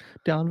 fan,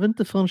 det använde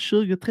inte förrän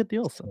 20-30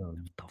 år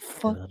sedan.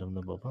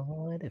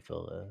 Vad är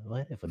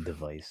det för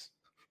device?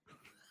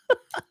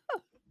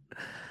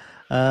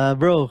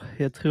 Bro,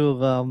 jag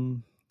tror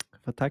jag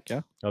får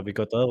tacka. Har vi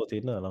gått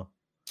övertid nu eller?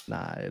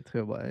 Nej, jag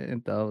tror bara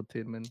inte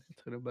övertid, men jag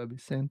tror det börjar bli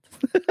sent.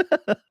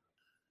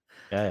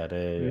 Ja, det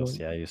är just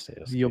det.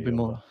 Jag ska jobb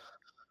imorgon.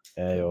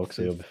 Ja, jag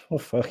också jobb.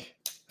 Fuck.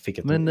 Fick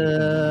ett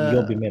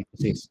jobb i med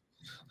precis.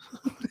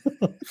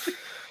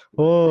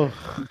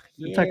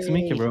 Tack så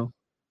mycket, bro.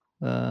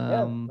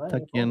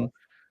 Tack igen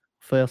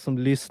för er som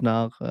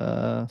lyssnar.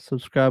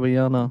 Subscribe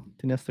gärna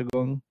till nästa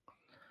gång.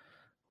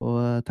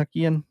 Och tack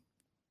igen.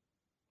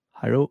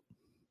 Hej då.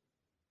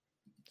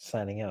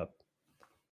 Signing out.